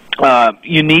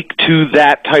unique to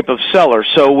that type of seller.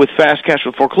 So with Fast Cash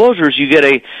with Foreclosures, you get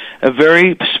a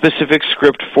very specific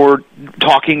script for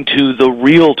talking to the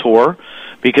realtor,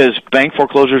 because bank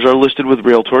foreclosures are listed with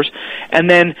realtors. And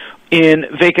then in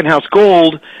Vacant House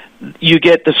Gold, you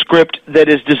get the script that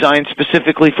is designed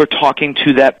specifically for talking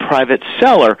to that private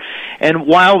seller. And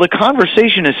while the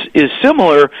conversation is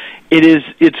similar,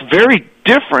 it's very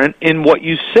different in what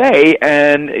you say.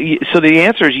 And so the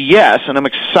answer is yes, and I'm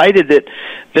excited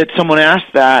that someone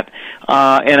asked that,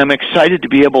 and I'm excited to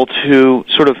be able to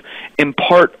sort of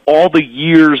impart all the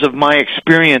years of my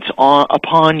experience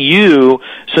upon you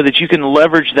so that you can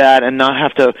leverage that and not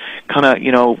have to kind of,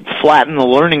 flatten the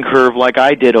learning curve like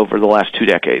I did over the last 2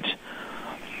 decades.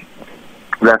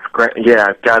 That's great.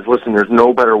 Yeah, guys, listen, there's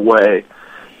no better way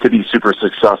to be super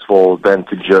successful than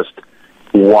to just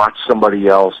watch somebody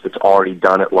else that's already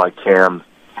done it like Cam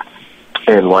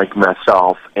and like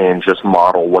myself and just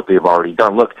model what they've already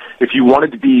done. Look, if you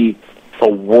wanted to be a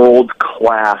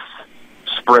world-class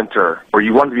sprinter, or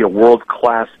you wanted to be a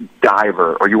world-class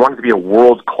diver, or you wanted to be a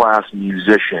world-class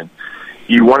musician,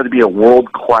 you wanted to be a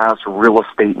world-class real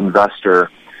estate investor,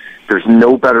 there's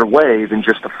no better way than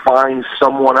just to find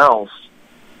someone else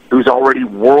who's already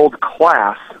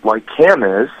world-class, like Cam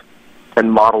is,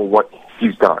 and model what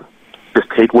he's done. Just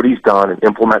take what he's done and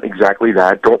implement exactly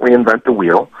that. Don't reinvent the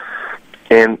wheel.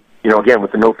 And, again,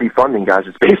 with the no-fee funding, guys,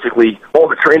 it's basically all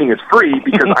the training is free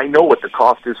because I know what the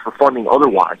cost is for funding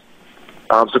otherwise.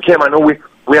 So, Cam, I know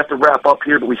we have to wrap up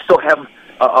here, but we still have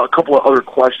a couple of other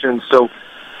questions. So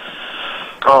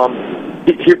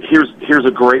here's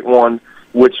a great one,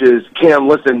 which is, Cam,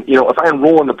 listen, if I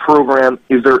enroll in the program,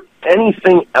 is there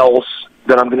anything else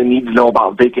that I'm going to need to know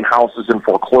about vacant houses and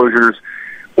foreclosures,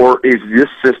 or is this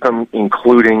system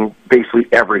including basically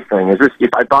everything? Is this,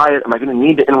 if I buy it, am I going to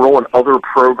need to enroll in other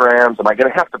programs? Am I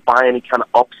going to have to buy any kind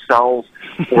of upsells,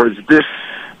 or is this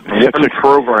one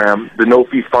program, the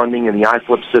no-fee funding and the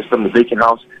iFlip system, the vacant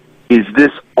house, is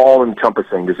this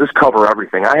all-encompassing? Does this cover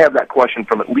everything? I have that question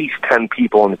from at least 10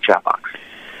 people in the chat box.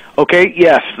 Okay,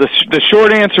 yes. The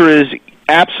short answer is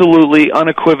absolutely,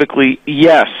 unequivocally,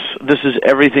 yes, this is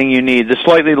everything you need. The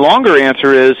slightly longer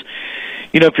answer is,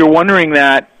 if you're wondering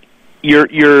that,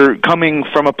 you're coming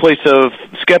from a place of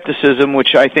skepticism,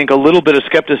 which I think a little bit of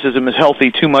skepticism is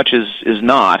healthy, too much is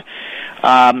not.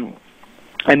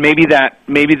 And maybe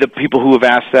the people who have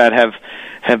asked that have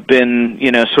been,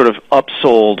 sort of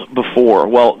upsold before.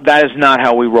 Well, that is not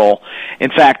how we roll.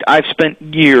 In fact, I've spent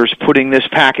years putting this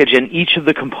package and each of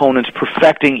the components,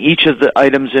 perfecting each of the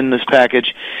items in this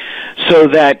package so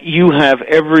that you have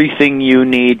everything you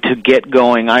need to get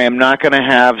going. I am not going to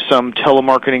have some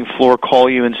telemarketing floor call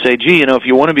you and say, gee, if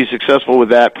you want to be successful with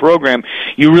that program,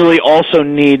 you really also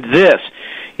need this.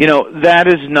 That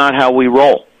is not how we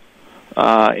roll.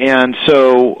 And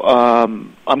so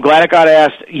I'm glad I got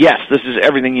asked. Yes, this is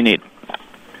everything you need.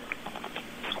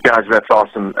 Guys, that's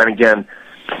awesome. And again,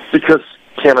 because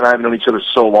Cam and I have known each other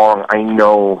so long, I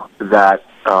know that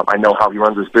I know how he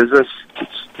runs his business.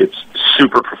 It's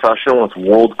super professional. It's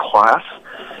world class.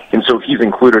 And so he's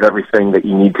included everything that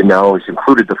you need to know. He's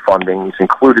included the funding. He's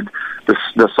included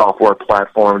the software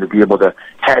platform to be able to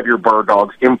have your bird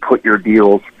dogs input your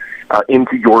deals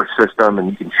into your system, and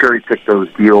you can cherry pick those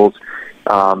deals.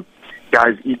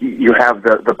 Guys, you have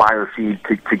the buyer feed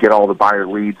to get all the buyer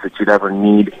leads that you'd ever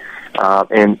need.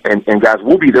 And guys,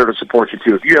 we'll be there to support you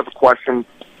too. If you have a question,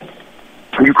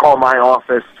 you call my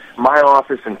office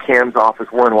and Cam's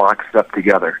office, we're in lockstep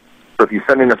together. So if you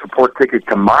send in a support ticket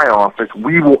to my office,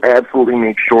 we will absolutely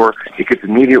make sure it gets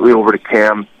immediately over to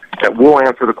Cam, that we'll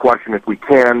answer the question if we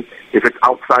can, if it's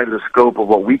outside of the scope of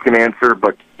what we can answer,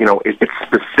 but it's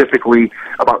specifically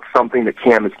about something that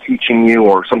Cam is teaching you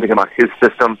or something about his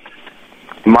system.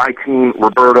 My team,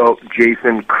 Roberto,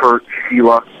 Jason, Kurt,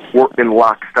 Sheila, we're in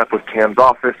lockstep with Cam's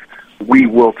office. We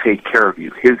will take care of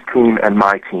you, his team and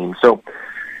my team. So,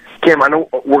 Cam, I know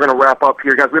we're going to wrap up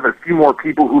here. Guys, we have a few more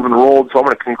people who've enrolled, so I'm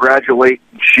going to congratulate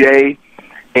Jay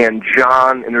and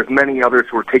John, and there's many others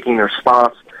who are taking their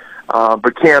spots.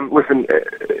 But, Cam, listen,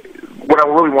 what I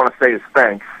really want to say is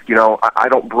thanks. I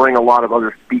don't bring a lot of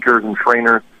other speakers and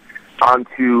trainers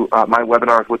onto my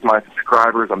webinars with my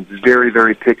subscribers. I'm very,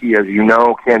 very picky, as you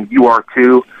know. Cam, you are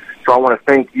too. So I want to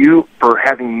thank you for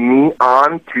having me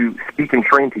on to speak and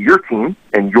train to your team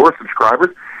and your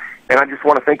subscribers. And I just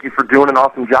want to thank you for doing an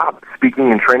awesome job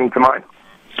speaking and training to mine.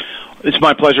 It's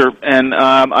my pleasure, and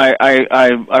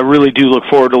I really do look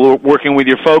forward to working with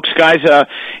your folks. Guys,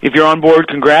 if you're on board,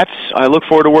 congrats. I look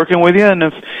forward to working with you, and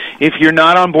if you're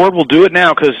not on board, we'll do it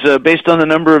now, because based on the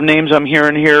number of names I'm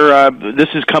hearing here, this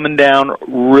is coming down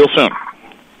real soon.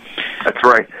 That's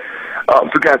right.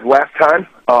 So, guys, last time,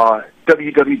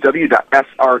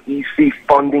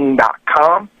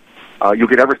 www.srecfunding.com. You'll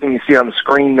get everything you see on the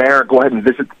screen there. Go ahead and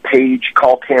visit the page.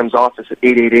 Call Cam's office at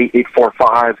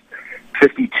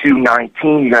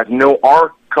 888-845-5219. You guys know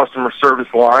our customer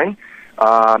service line.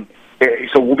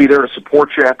 So we'll be there to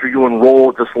support you after you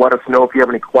enroll. Just let us know if you have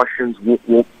any questions.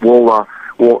 We'll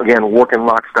again work in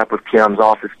lockstep with Cam's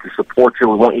office to support you.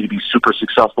 We want you to be super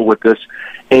successful with this,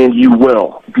 and you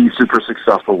will be super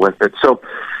successful with it. So,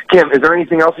 Cam, is there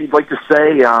anything else you'd like to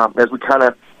say as we kind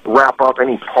of wrap up?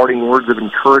 Any parting words of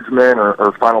encouragement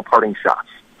or final parting shots?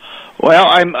 Well,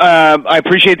 I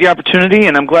appreciate the opportunity,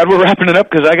 and I'm glad we're wrapping it up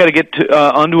because I got to get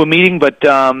onto a meeting. But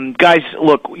guys,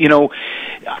 look, we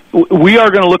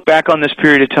are going to look back on this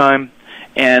period of time,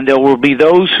 and there will be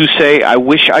those who say, "I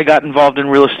wish I got involved in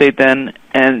real estate then,"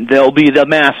 and there'll be the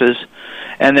masses.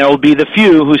 and there will be the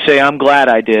few who say, I'm glad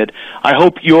I did. I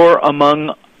hope you're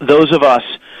among those of us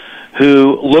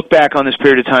who look back on this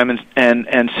period of time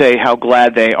and say how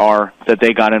glad they are that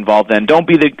they got involved then. Don't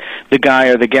be the guy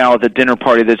or the gal at the dinner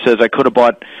party that says, I could have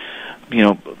bought,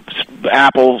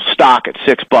 Apple stock at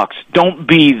 $6. Don't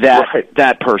be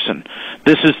that person.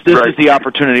 This is the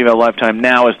opportunity of a lifetime.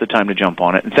 Now is the time to jump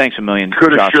on it. And thanks a million.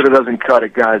 Coulda, shoulda doesn't cut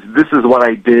it, guys. This is what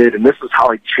I did, and this is how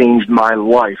I changed my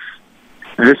life.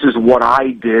 This is what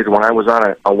I did when I was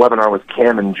on a webinar with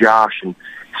Cam and Josh, and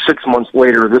 6 months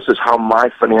later, this is how my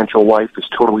financial life is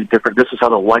totally different. This is how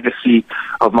the legacy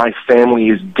of my family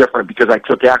is different because I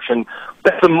took action.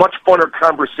 That's a much funner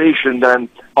conversation than,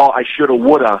 I shoulda,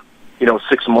 woulda,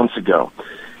 6 months ago.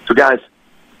 So, guys,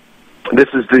 this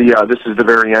is the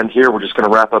very end here. We're just going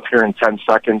to wrap up here in 10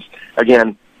 seconds.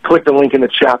 Again, click the link in the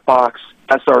chat box,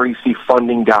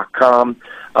 srecfunding.com.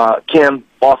 Cam,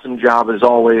 awesome job as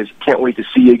always. Can't wait to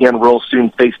see you again real soon,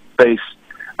 face to face.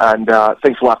 And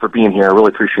thanks a lot for being here. I really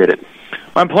appreciate it.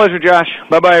 My pleasure, Josh.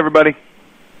 Bye-bye, everybody.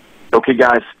 Okay,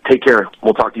 guys, take care.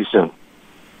 We'll talk to you soon.